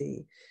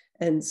agency.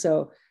 And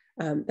so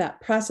that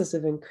process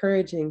of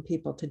encouraging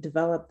people to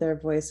develop their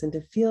voice and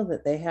to feel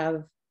that they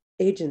have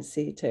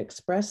agency to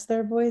express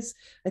their voice,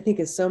 I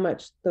think is so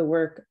much the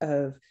work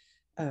of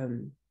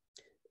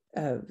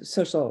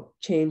social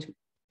change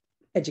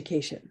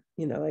education,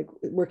 like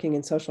working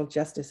in social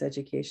justice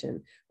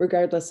education,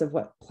 regardless of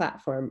what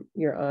platform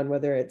you're on,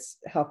 whether it's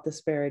health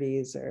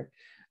disparities or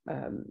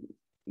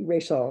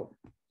racial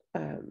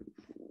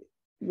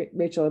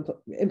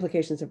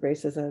implications of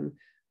racism,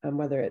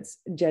 whether it's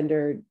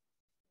gender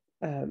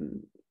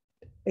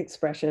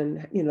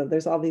expression,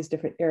 there's all these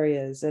different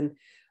areas. And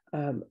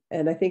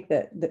I think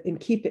that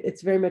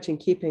it's very much in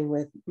keeping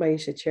with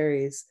Maisha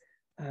Cherry's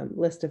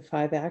list of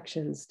 5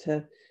 actions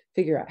to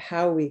figure out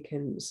how we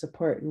can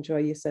support. And Joy,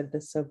 you said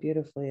this so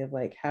beautifully, of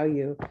like how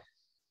you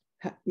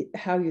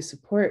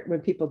support when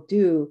people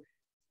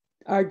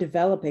are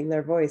developing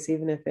their voice,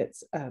 even if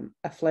it's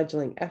a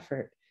fledgling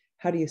effort.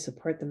 How do you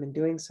support them in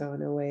doing so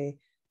in a way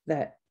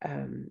that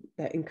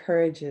that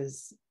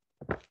encourages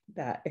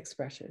that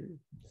expression?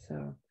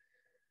 So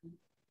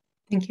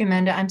thank you,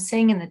 Amanda. I'm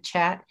saying in the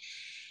chat,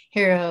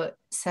 Hero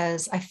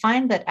says, I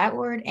find that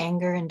outward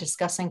anger in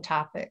discussing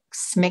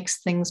topics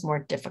makes things more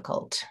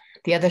difficult.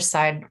 The other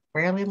side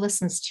rarely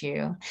listens to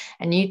you,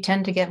 and you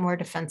tend to get more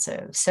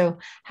defensive. So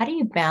how do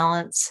you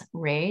balance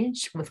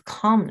rage with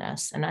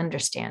calmness and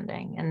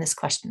understanding? And this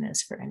question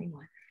is for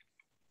anyone.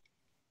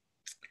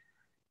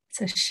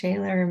 So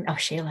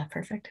Shayla,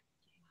 perfect.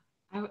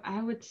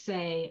 I would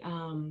say,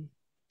 and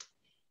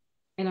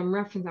I'm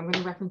going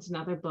to reference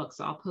another book,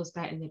 so I'll post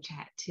that in the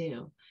chat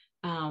too.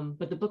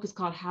 But the book is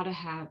called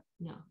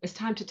It's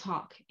Time to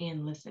Talk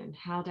and Listen,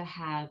 How to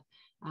Have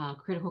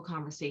Critical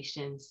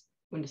Conversations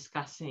when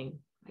discussing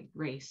like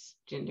race,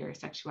 gender,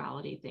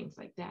 sexuality, things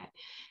like that.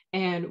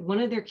 And one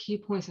of their key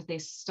points that they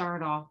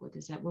start off with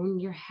is that when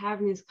you're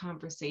having these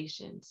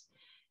conversations,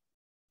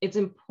 it's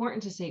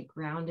important to stay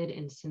grounded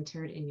and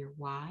centered in your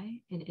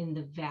why and in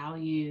the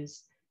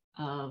values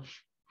of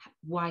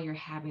why you're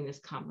having this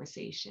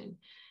conversation.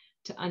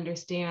 To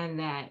understand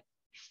that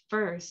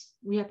first,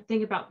 we have to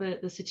think about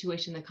the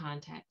situation, the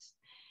context.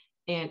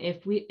 And if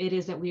it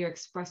is that we are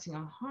expressing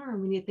a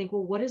harm, we need to think,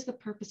 well, what is the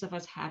purpose of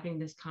us having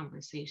this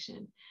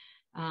conversation?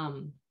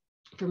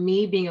 For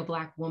me, being a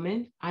Black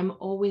woman, I'm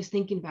always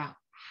thinking about,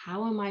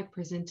 how am I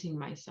presenting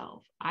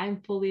myself?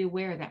 I'm fully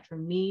aware that for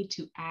me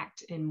to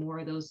act in more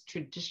of those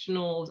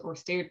traditional or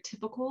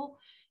stereotypical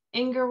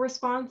anger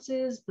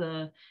responses,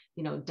 the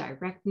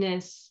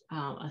directness,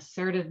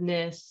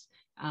 assertiveness,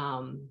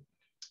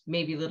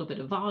 maybe a little bit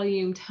of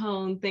volume,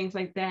 tone, things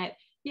like that.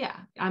 Yeah,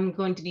 I'm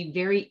going to be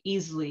very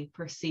easily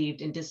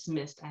perceived and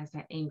dismissed as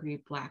that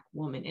angry Black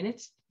woman. And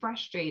it's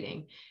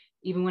frustrating,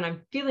 even when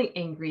I'm feeling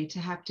angry, to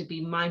have to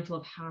be mindful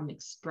of how I'm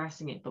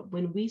expressing it. But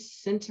when we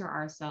center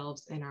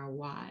ourselves in our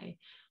why,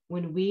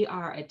 when we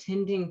are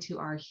attending to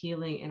our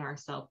healing and our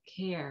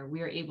self-care, we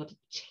are able to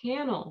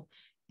channel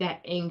that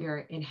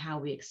anger in how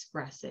we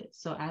express it.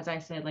 So as I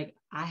said, like,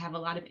 I have a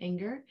lot of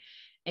anger,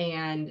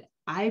 and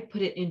I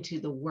put it into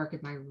the work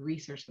of my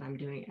research that I'm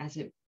doing as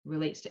it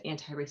relates to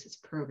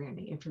anti-racist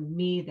programming. And for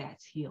me,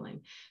 that's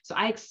healing. So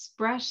I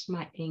express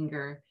my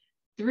anger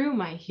through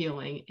my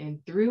healing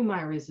and through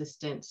my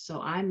resistance.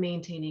 So I'm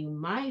maintaining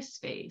my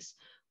space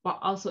while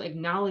also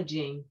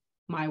acknowledging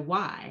my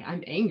why.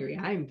 I'm angry,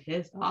 I'm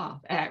pissed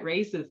off at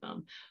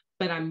racism,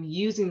 but I'm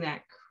using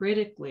that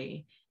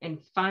critically and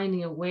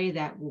finding a way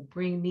that will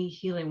bring me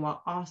healing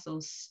while also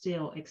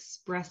still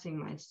expressing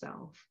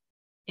myself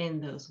in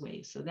those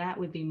ways. So that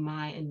would be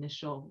my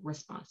initial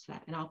response to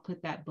that. And I'll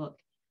put that book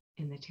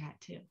in the chat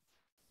too.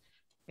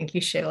 Thank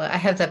you, Shayla. I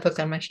have that book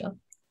on my shelf.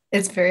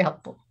 It's very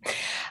helpful.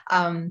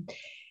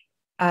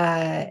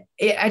 I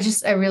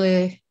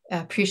really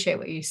appreciate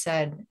what you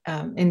said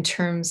in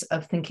terms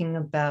of thinking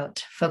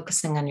about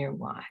focusing on your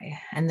why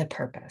and the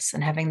purpose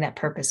and having that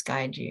purpose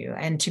guide you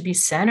and to be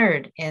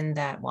centered in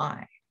that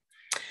why.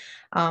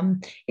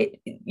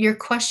 Your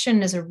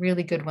question is a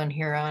really good one,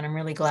 here on. I'm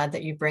really glad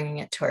that you're bringing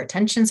it to our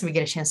attention so we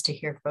get a chance to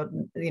hear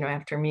from,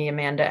 after me,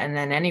 Amanda, and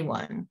then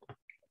anyone.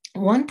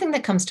 One thing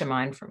that comes to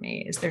mind for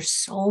me is there's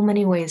so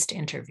many ways to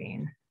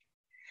intervene.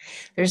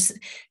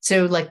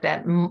 Like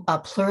that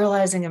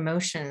pluralizing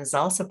emotions,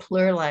 also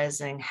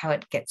pluralizing how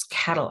it gets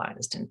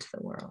catalyzed into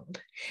the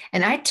world.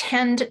 And I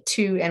tend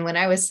to, and when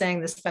I was saying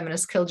this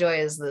feminist killjoy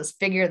is this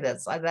figure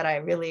that I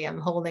really am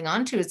holding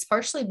on to, it's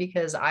partially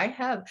because I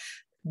have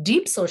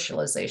deep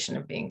socialization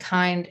of being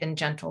kind and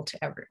gentle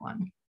to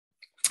everyone.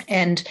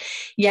 And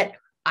yet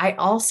I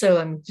also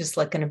am just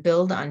like going to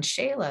build on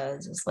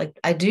Shayla's. It's like,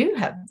 I do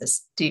have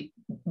this deep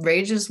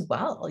rage as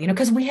well,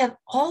 because we have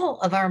all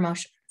of our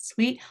emotions.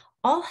 We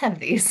all have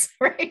these,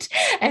 right?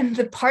 And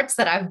the parts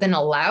that I've been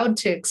allowed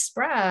to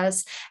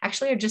express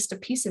actually are just a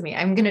piece of me.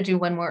 I'm going to do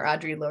one more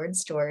Audre Lorde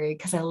story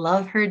because I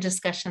love her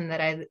discussion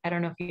that I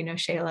don't know if you know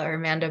Shayla or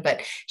Amanda,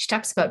 but she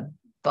talks about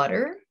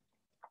butter.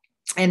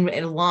 And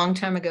a long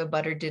time ago,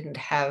 butter it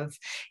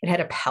had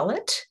a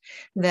pellet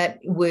that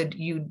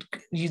you'd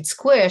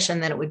squish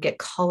and then it would get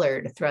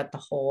colored throughout the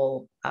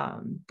whole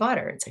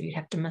butter. And so you'd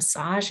have to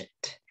massage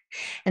it.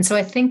 And so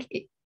I think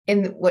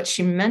what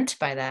she meant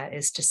by that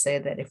is to say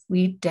that if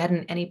we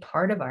deaden any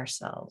part of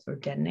ourselves, we're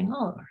deadening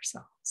all of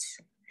ourselves.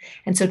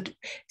 And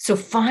so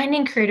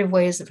finding creative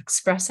ways of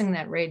expressing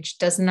that rage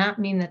does not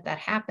mean that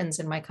happens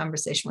in my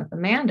conversation with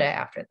Amanda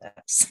after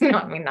this. No,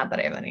 I mean, not that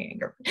I have any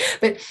anger,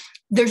 but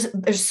there's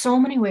so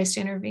many ways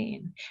to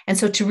intervene. And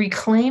so to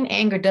reclaim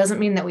anger doesn't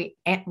mean that we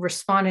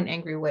respond in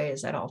angry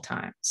ways at all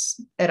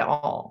times, at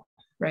all,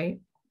 right?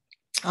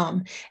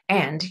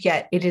 And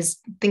yet it is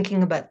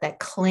thinking about that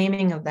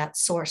claiming of that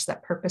source,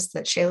 that purpose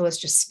that Shayla was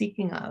just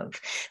speaking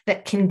of,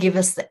 that can give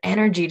us the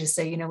energy to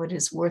say, it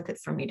is worth it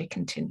for me to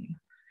continue.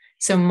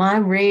 So my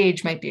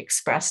rage might be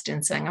expressed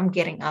in saying, I'm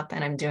getting up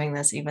and I'm doing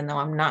this, even though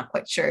I'm not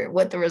quite sure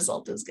what the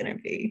result is going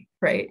to be,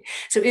 right?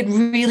 So it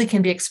really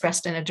can be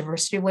expressed in a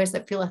diversity of ways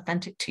that feel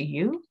authentic to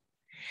you.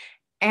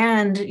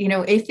 And,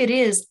 if it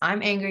is,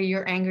 I'm angry,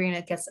 you're angry, and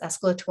it gets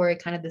escalatory,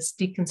 kind of this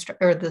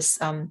this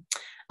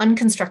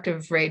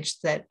unconstructive rage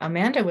that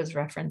Amanda was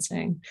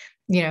referencing,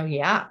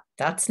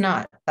 that's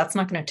not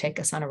going to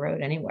take us on a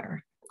road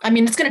anywhere. I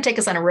mean, it's going to take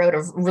us on a road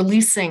of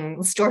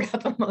releasing stored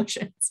up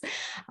emotions.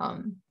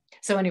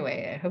 So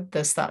anyway, I hope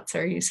those thoughts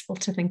are useful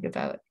to think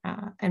about.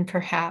 And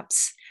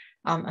perhaps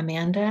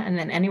Amanda, and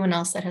then anyone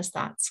else that has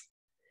thoughts.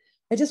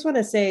 I just want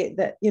to say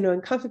that,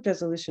 in conflict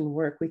resolution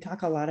work, we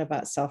talk a lot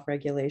about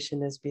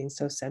self-regulation as being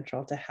so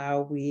central to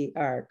how we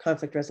are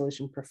conflict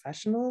resolution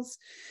professionals.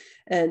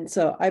 And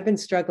so I've been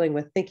struggling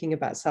with thinking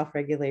about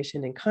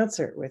self-regulation in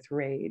concert with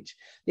rage,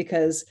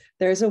 because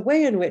there's a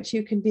way in which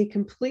you can be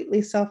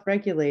completely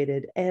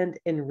self-regulated and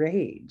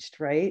enraged,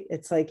 right?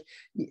 It's like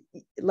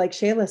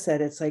Shayla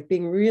said, it's like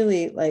being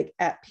really like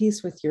at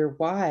peace with your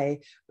why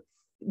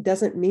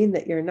doesn't mean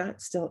that you're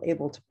not still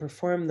able to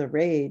perform the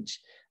rage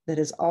that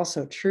is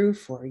also true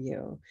for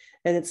you.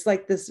 And it's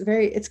like it's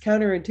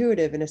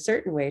counterintuitive in a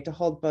certain way to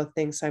hold both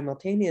things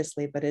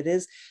simultaneously, but it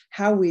is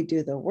how we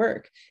do the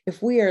work.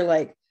 If we are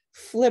like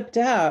flipped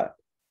out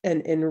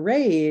and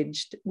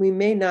enraged, we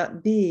may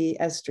not be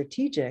as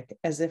strategic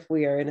as if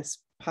we are in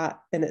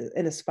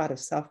a spot of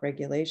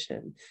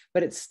self-regulation,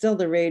 but it's still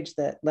the rage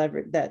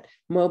that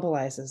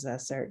mobilizes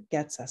us or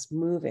gets us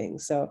moving.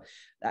 So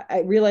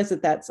I realize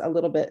that that's a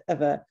little bit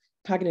of a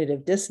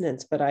cognitive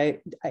dissonance, but I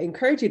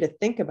encourage you to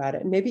think about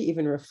it and maybe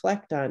even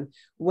reflect on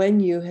when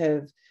you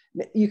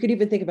could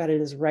even think about it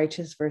as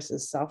righteous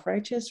versus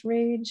self-righteous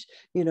rage,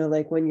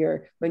 like when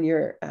you're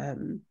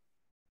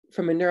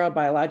from a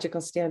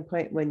neurobiological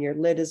standpoint, when your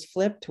lid is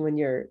flipped, when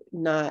you're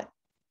not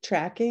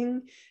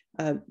tracking,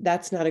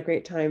 that's not a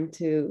great time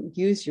to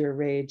use your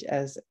rage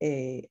as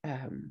a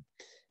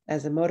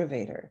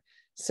motivator.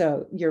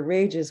 So your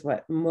rage is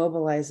what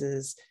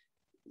mobilizes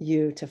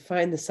you to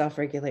find the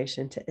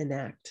self-regulation to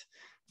enact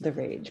the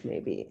rage,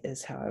 maybe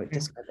is how I would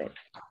describe it.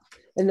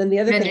 And then the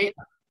other thing,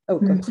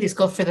 please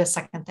go for the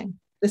second thing.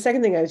 The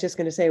second thing I was just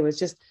going to say was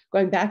just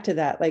going back to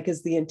that, like,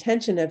 is the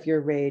intention of your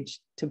rage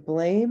to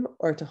blame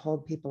or to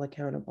hold people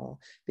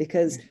accountable?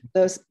 Because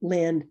those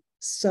land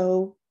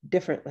so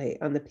differently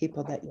on the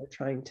people that you're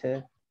trying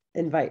to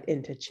invite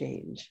into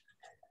change.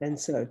 And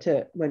so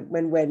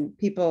when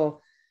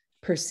people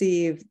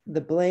perceive the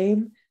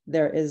blame,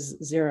 there is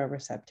zero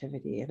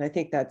receptivity. And I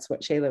think that's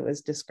what Shayla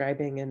was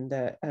describing in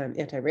the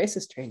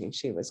anti-racist training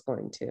she was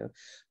going to.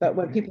 But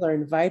when people are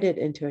invited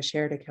into a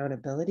shared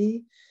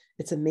accountability,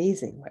 it's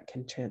amazing what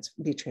can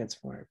be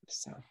transformed.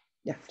 So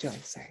yeah, Joy,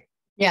 sorry.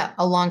 Yeah,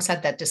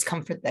 alongside that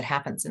discomfort that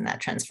happens in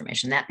that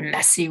transformation, that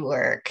messy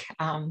work.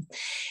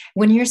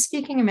 When you're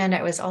speaking, Amanda,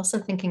 I was also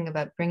thinking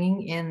about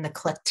bringing in the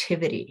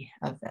collectivity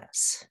of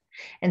this.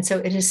 And so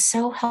it is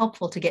so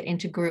helpful to get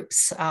into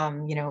groups.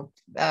 Women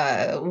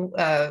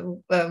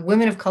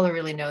of color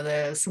really know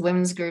this.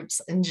 Women's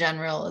groups in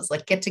general is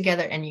like get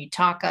together and you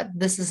talk.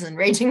 This is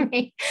enraging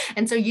me,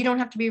 and so you don't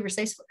have to be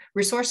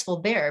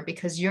resourceful there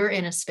because you're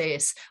in a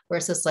space where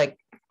it's just like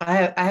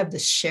I have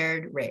this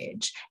shared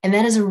rage, and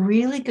that is a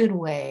really good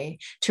way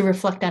to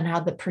reflect on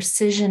how the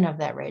precision of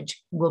that rage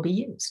will be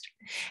used.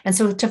 And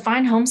so to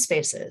find home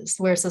spaces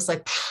where it's just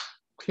like,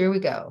 here we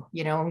go.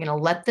 I'm going to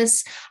let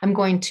this, I'm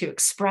going to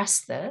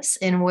express this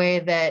in a way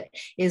that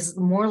is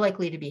more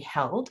likely to be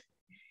held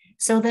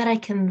so that I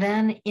can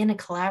then in a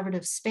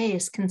collaborative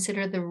space,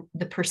 consider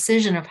the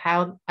precision of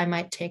how I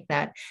might take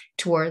that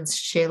towards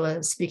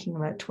Shayla speaking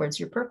about towards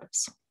your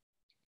purpose.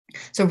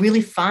 So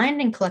really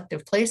finding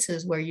collective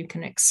places where you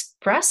can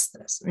express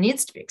this,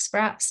 needs to be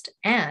expressed,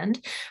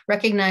 and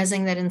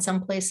recognizing that in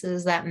some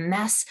places that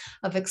mess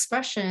of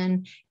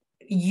expression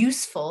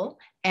useful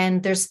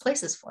and there's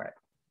places for it.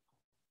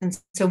 And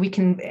so we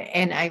can,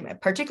 and I'm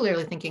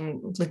particularly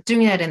thinking like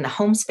doing that in the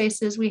home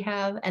spaces we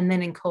have, and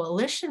then in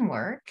coalition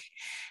work,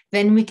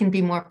 then we can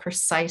be more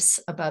precise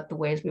about the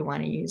ways we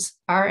want to use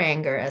our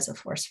anger as a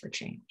force for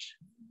change.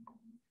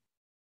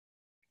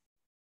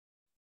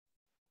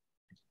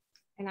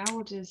 And I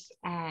will just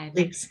add,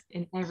 Please.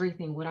 in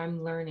everything, what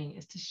I'm learning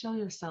is to show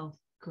yourself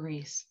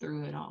grace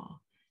through it all.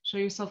 Show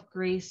yourself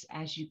grace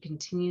as you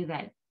continue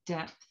that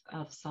depth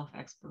of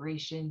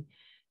self-exploration.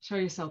 Show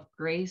yourself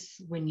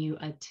grace when you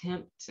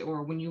attempt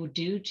or when you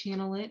do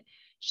channel it.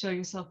 Show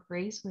yourself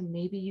grace when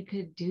maybe you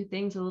could do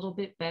things a little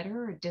bit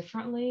better or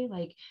differently.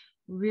 Like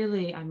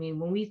really, I mean,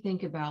 when we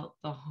think about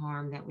the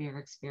harm that we are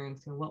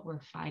experiencing, what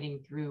we're fighting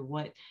through,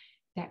 what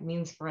that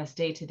means for us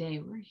day to day,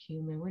 we're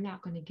human. We're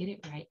not going to get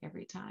it right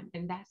every time.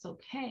 And that's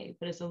okay,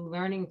 but it's a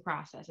learning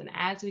process. And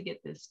as we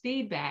get this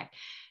feedback,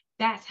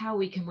 that's how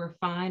we can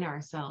refine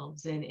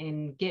ourselves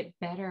and get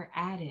better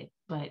at it.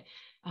 But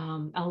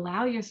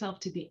allow yourself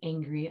to be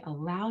angry,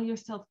 allow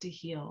yourself to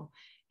heal,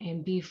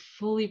 and be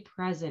fully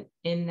present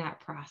in that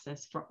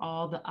process for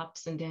all the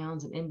ups and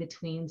downs and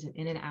in-betweens and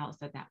in and outs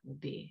that will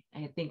be.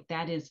 I think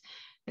that is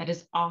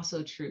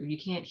also true. You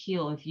can't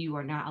heal if you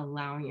are not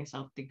allowing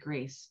yourself the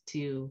grace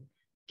to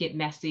get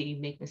messy,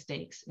 make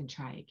mistakes, and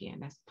try again.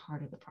 That's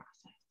part of the process.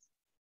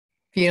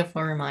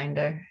 Beautiful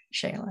reminder,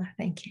 Shayla.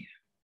 Thank you.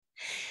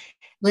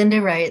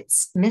 Linda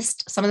writes,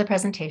 missed some of the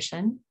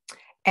presentation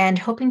and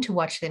hoping to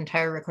watch the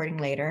entire recording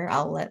later.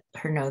 I'll let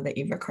her know that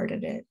you've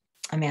recorded it,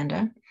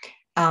 Amanda.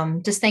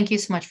 Just thank you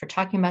so much for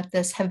talking about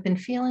this. Have been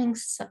feeling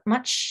so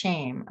much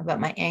shame about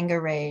my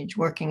anger rage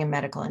working in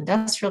medical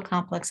industrial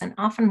complex and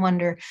often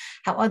wonder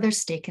how others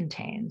stay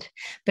contained.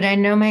 But I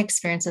know my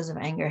experiences of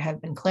anger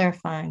have been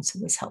clarifying, so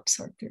this helps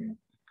sort through it.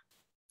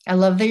 I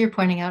love that you're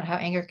pointing out how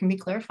anger can be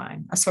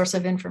clarifying, a source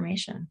of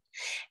information,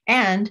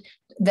 and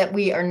that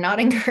we are not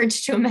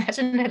encouraged to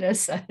imagine it as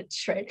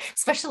such, right?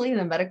 Especially in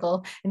the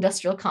medical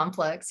industrial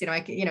complex.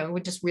 We're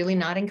just really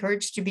not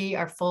encouraged to be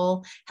our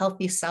full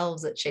healthy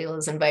selves that Shayla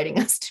is inviting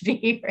us to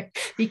be, right?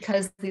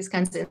 Because these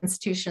kinds of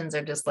institutions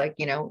are just like,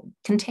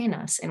 contain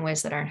us in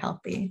ways that aren't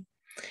healthy.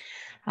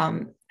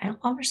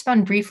 I'll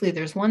respond briefly.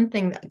 There's one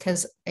thing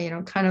because,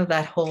 kind of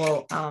that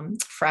whole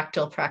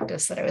fractal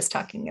practice that I was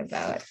talking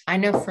about. I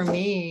know for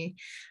me,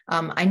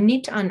 I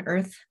need to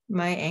unearth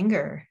my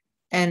anger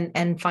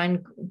and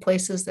find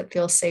places that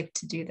feel safe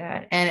to do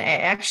that. And it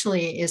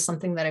actually is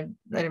something that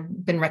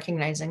I've been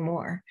recognizing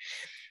more.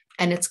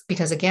 And it's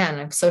because, again,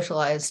 I've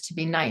socialized to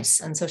be nice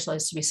and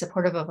socialized to be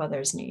supportive of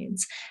others'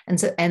 needs. And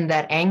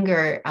that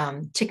anger,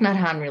 Thich Nhat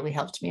Hanh really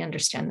helped me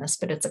understand this,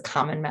 but it's a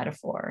common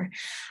metaphor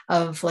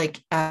of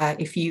like,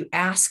 if you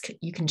ask,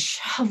 you can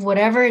shove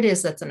whatever it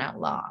is that's an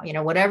outlaw,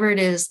 whatever it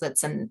is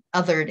that's an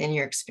othered in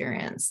your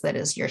experience, that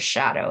is your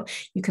shadow,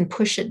 you can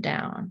push it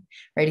down,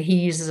 right? He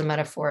uses a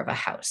metaphor of a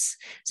house.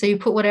 So you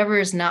put whatever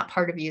is not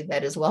part of you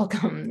that is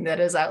welcome,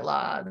 that is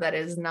outlaw, that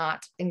is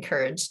not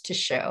encouraged to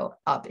show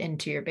up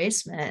into your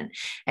basement.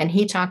 And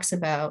he talks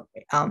about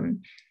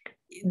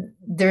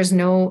there's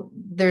no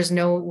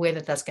way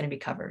that that's going to be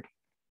covered.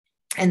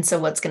 And so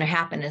what's going to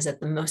happen is at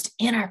the most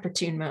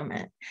inopportune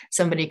moment,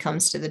 somebody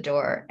comes to the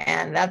door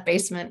and that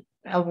basement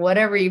of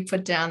whatever you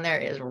put down there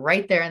is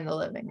right there in the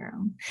living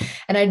room.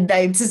 And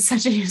it's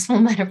such a useful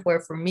metaphor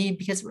for me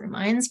because it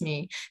reminds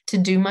me to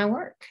do my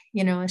work,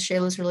 as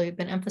Shayla's really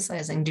been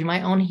emphasizing, do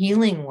my own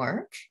healing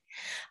work.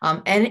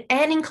 And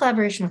in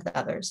collaboration with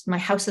others. My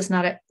house is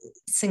not a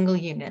single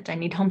unit. I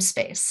need home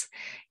space,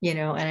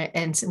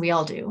 and we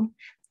all do,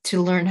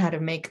 to learn how to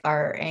make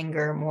our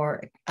anger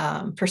more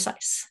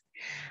precise.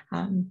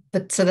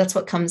 But so that's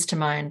what comes to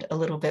mind a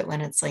little bit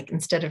when it's like,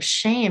 instead of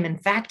shame, in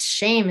fact,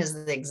 shame is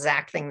the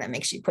exact thing that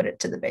makes you put it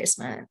to the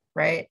basement,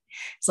 right?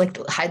 It's like,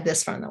 hide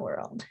this from the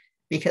world,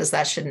 because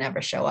that should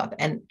never show up.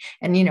 And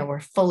we're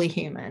fully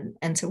human.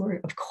 And so we're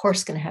of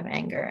course going to have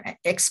anger,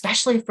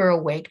 especially if we're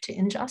awake to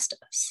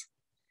injustice.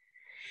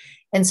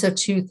 And so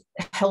to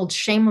hold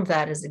shame of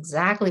that is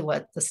exactly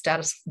what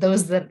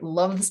those that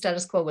love the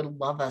status quo would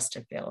love us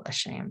to feel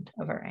ashamed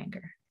of our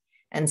anger.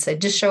 And so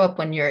just show up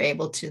when you're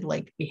able to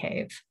like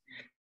behave.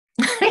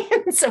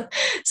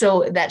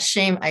 so that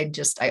shame, I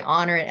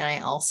honor it. And I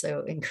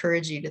also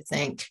encourage you to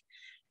think,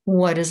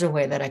 what is a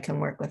way that I can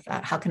work with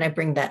that? How can I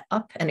bring that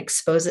up and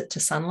expose it to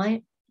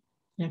sunlight?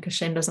 Because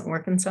shame doesn't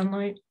work in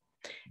sunlight.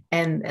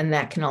 And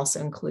that can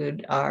also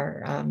include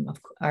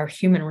our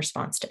human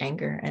response to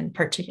anger, and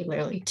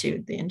particularly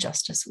to the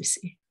injustice we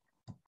see.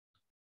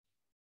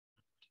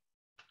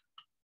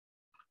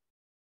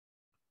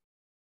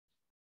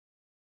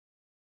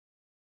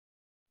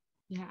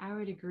 Yeah, I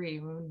would agree.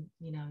 When,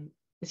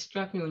 it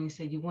struck me when you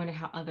said you wonder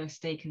how others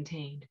stay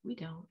contained. We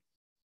don't.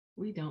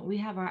 We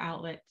have our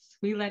outlets.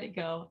 We let it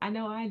go. I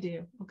know I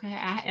do. Okay.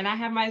 And I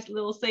have my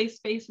little safe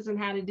spaces and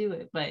how to do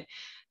it, but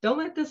don't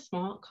let this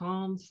small,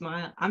 calm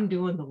smile. I'm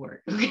doing the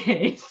work.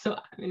 Okay. So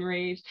I'm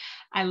enraged.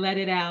 I let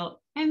it out,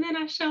 and then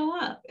I show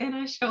up and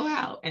I show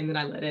out, and then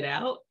I let it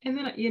out. And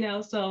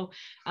then, so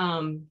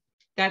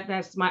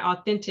that's my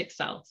authentic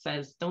self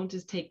says, don't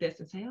just take this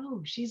and say,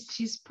 oh,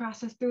 she's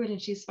processed through it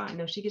and she's fine.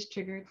 No, she gets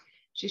triggered.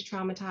 She's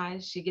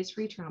traumatized. She gets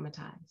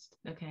re-traumatized.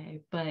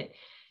 Okay. But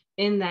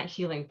in that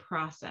healing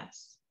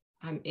process,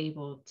 I'm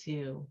able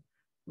to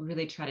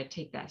really try to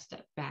take that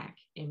step back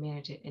and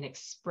manage it and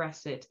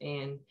express it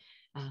in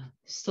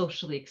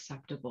socially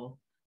acceptable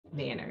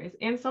manners.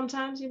 And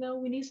sometimes,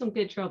 we need some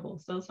good trouble.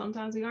 So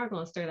sometimes we are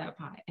going to stir that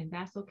pot, and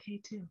that's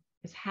okay too.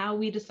 It's how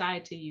we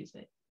decide to use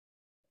it.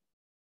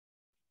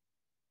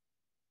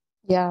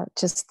 Yeah,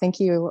 just thank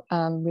you.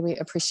 Really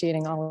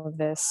appreciating all of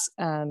this.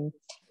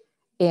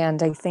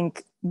 And I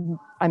think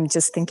I'm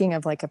just thinking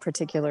of like a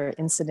particular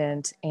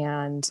incident,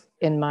 and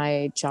in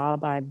my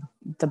job, I'm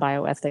the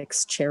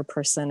bioethics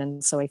chairperson.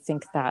 And so I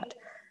think that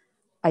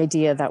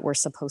idea that we're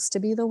supposed to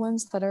be the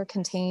ones that are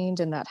contained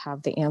and that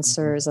have the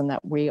answers and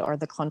that we are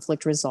the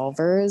conflict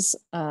resolvers,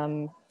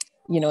 in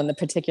the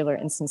particular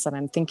instance that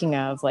I'm thinking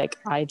of, like,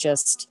 I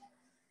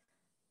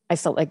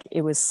felt like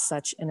it was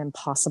such an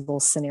impossible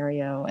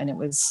scenario, and it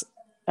was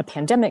a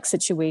pandemic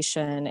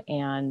situation,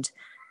 and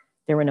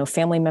there were no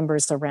family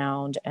members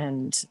around,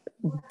 and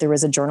there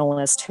was a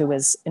journalist who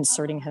was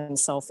inserting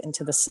himself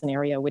into the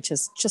scenario, which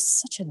is just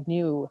such a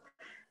new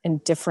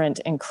and different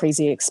and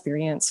crazy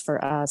experience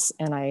for us.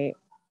 And I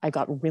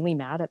got really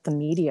mad at the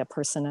media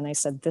person, and I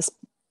said,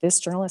 this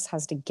journalist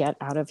has to get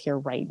out of here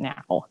right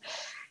now.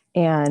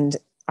 And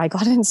I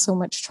got in so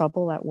much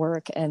trouble at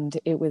work, and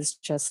it was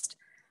just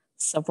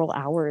several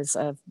hours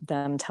of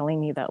them telling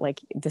me that, like,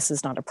 this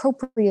is not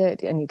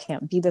appropriate and you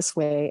can't be this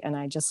way. And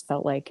I just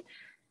felt like,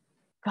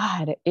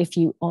 God, if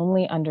you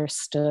only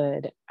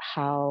understood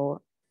how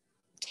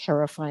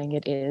terrifying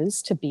it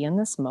is to be in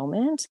this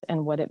moment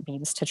and what it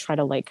means to try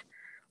to like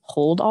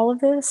hold all of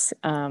this.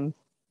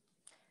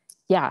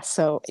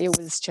 So it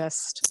was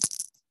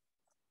just,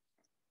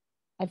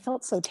 I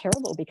felt so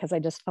terrible because I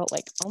just felt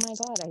like, oh my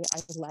God, I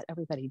let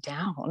everybody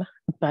down.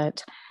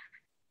 But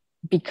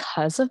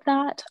because of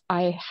that,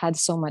 I had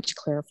so much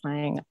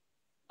clarifying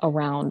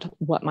around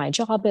what my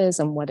job is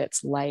and what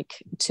it's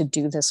like to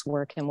do this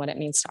work and what it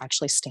means to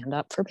actually stand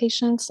up for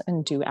patients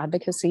and do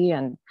advocacy.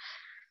 And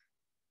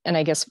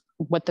I guess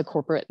what the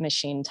corporate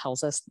machine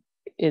tells us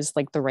is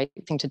like the right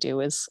thing to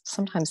do is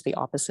sometimes the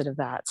opposite of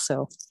that.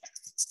 So,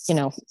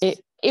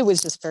 it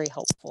was just very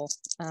helpful.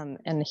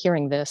 And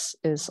hearing this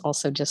is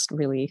also just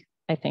really,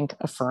 I think,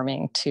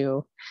 affirming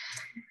to,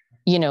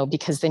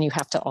 because then you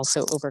have to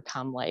also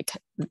overcome like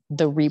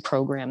the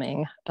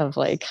reprogramming of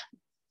like,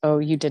 oh,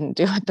 you didn't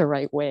do it the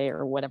right way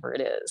or whatever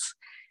it is.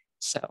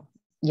 So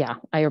yeah,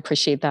 I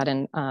appreciate that,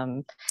 and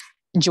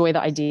enjoy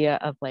the idea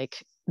of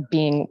like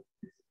being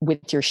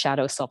with your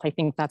shadow self. I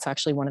think that's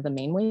actually one of the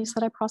main ways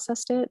that I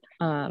processed it.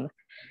 And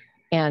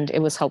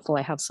it was helpful.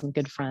 I have some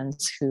good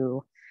friends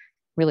who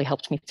really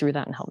helped me through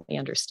that and helped me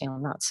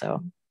understand that.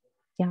 So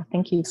yeah,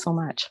 thank you so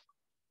much.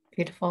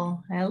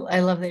 Beautiful.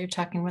 I love that you're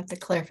talking about the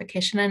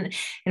clarification,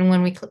 and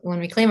when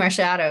we claim our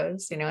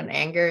shadows, and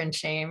anger and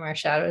shame, our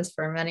shadows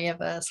for many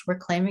of us, we're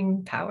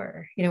claiming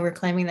power. We're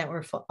claiming that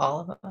we're for all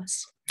of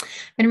us. I'm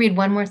going to read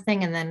one more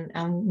thing and then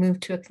move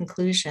to a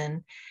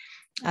conclusion.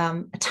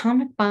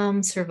 Atomic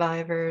bomb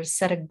survivors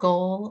set a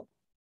goal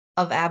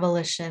of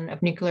abolition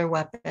of nuclear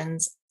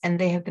weapons, and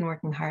they have been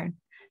working hard.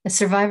 A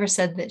survivor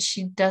said that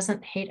she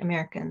doesn't hate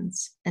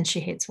Americans and she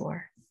hates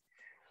war.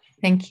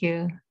 Thank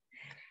you.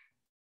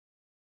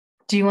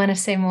 Do you want to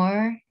say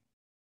more?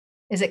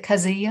 Is it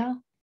Kazuyo?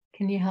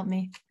 Can you help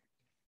me?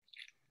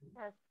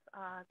 Yes,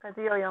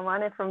 Kazuyo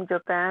Yamane from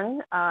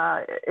Japan.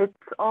 It's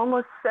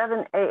almost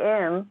 7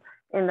 a.m.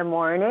 in the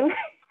morning.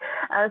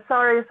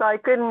 Sorry, so I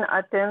couldn't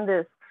attend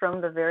this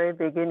from the very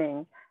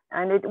beginning.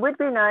 And it would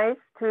be nice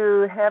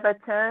to have a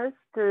chance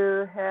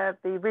to have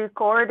the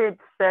recorded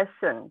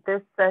session,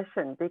 this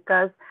session,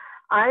 because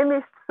I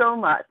missed so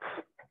much.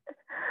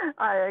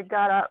 I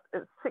got up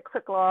at 6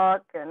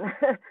 o'clock and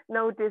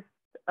noticed,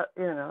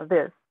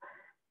 this.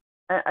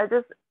 I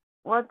just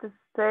want to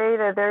say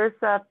that there's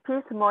a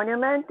peace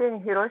monument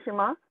in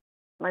Hiroshima,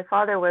 my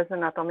father was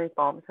an atomic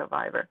bomb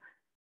survivor.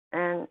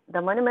 And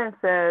the monument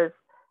says,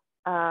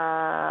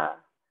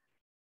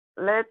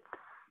 let's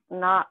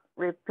not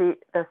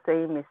repeat the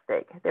same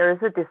mistake. There is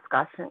a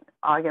discussion,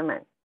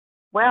 argument.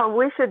 Well,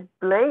 we should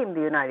blame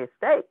the United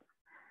States.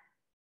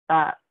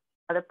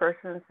 Other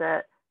person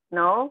said,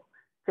 no,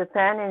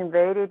 Japan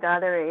invaded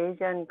other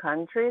Asian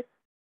countries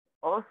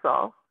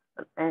also.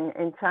 And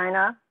in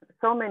China,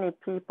 so many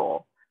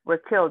people were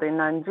killed in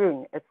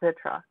Nanjing,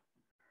 etc.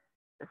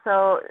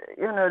 So,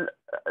 you know,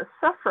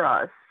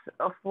 sufferers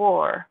of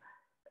war,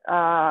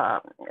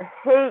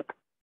 hate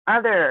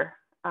other,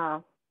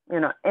 you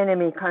know,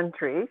 enemy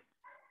countries.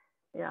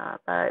 Yeah,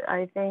 but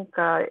I think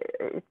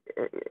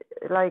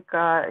like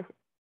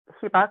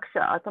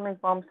Hibakusha,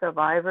 atomic bomb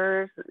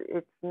survivors,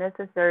 it's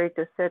necessary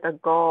to set a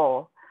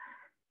goal,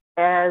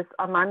 as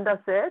Amanda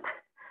said,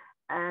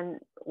 and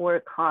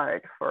work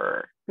hard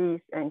for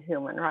peace and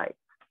human rights.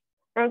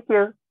 Thank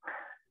you.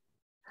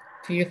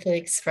 Beautifully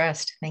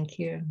expressed. Thank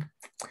you.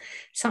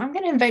 So I'm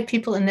going to invite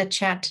people in the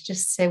chat to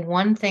just say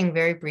one thing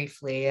very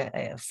briefly,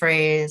 a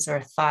phrase or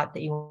a thought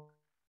that you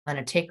want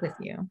to take with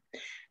you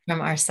from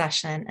our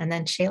session. And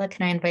then Shayla,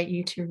 can I invite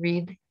you to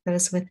read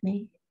those with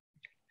me?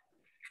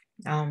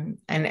 And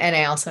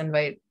I also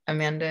invite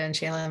Amanda and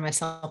Shayla and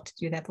myself to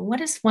do that. But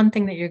what is one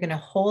thing that you're going to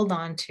hold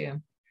on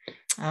to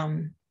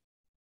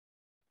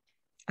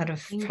out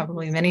of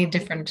probably many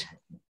different,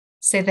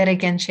 say that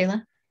again,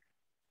 Shayla?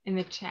 In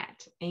the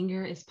chat,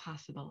 anger is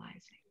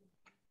possibilizing.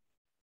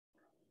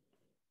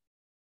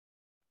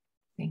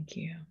 Thank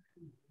you.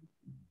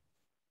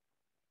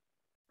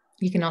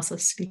 You can also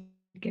speak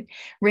it.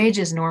 Rage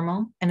is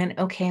normal and an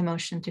okay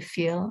emotion to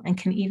feel and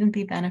can even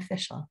be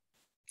beneficial,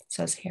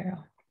 says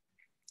Hero.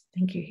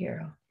 Thank you,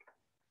 Hero.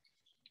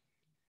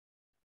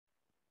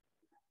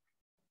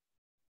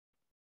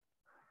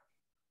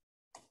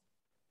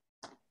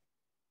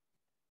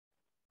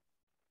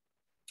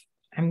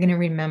 I'm going to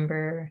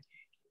remember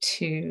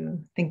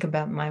to think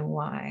about my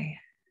why,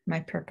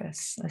 my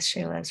purpose, as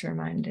Shayla has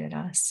reminded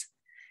us,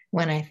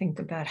 when I think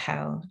about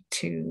how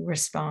to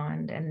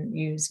respond and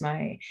use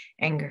my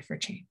anger for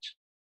change.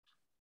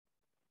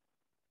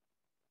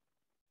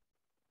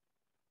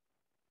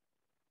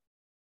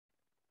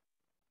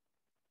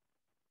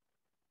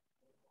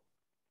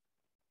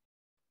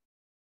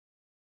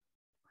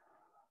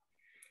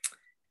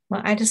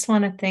 Well, I just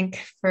want to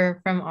thank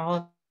from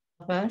all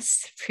of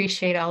us,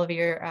 appreciate all of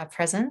your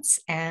presence,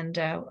 and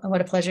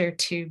what a pleasure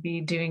to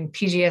be doing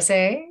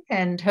PGSA,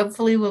 and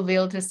hopefully we'll be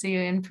able to see you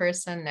in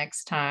person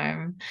next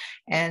time.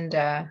 And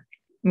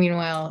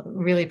meanwhile,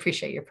 really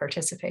appreciate your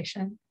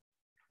participation.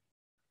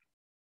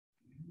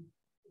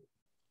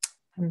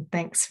 And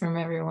thanks from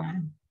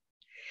everyone.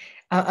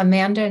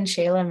 Amanda and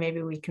Shayla,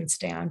 maybe we can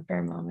stay on for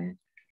a moment.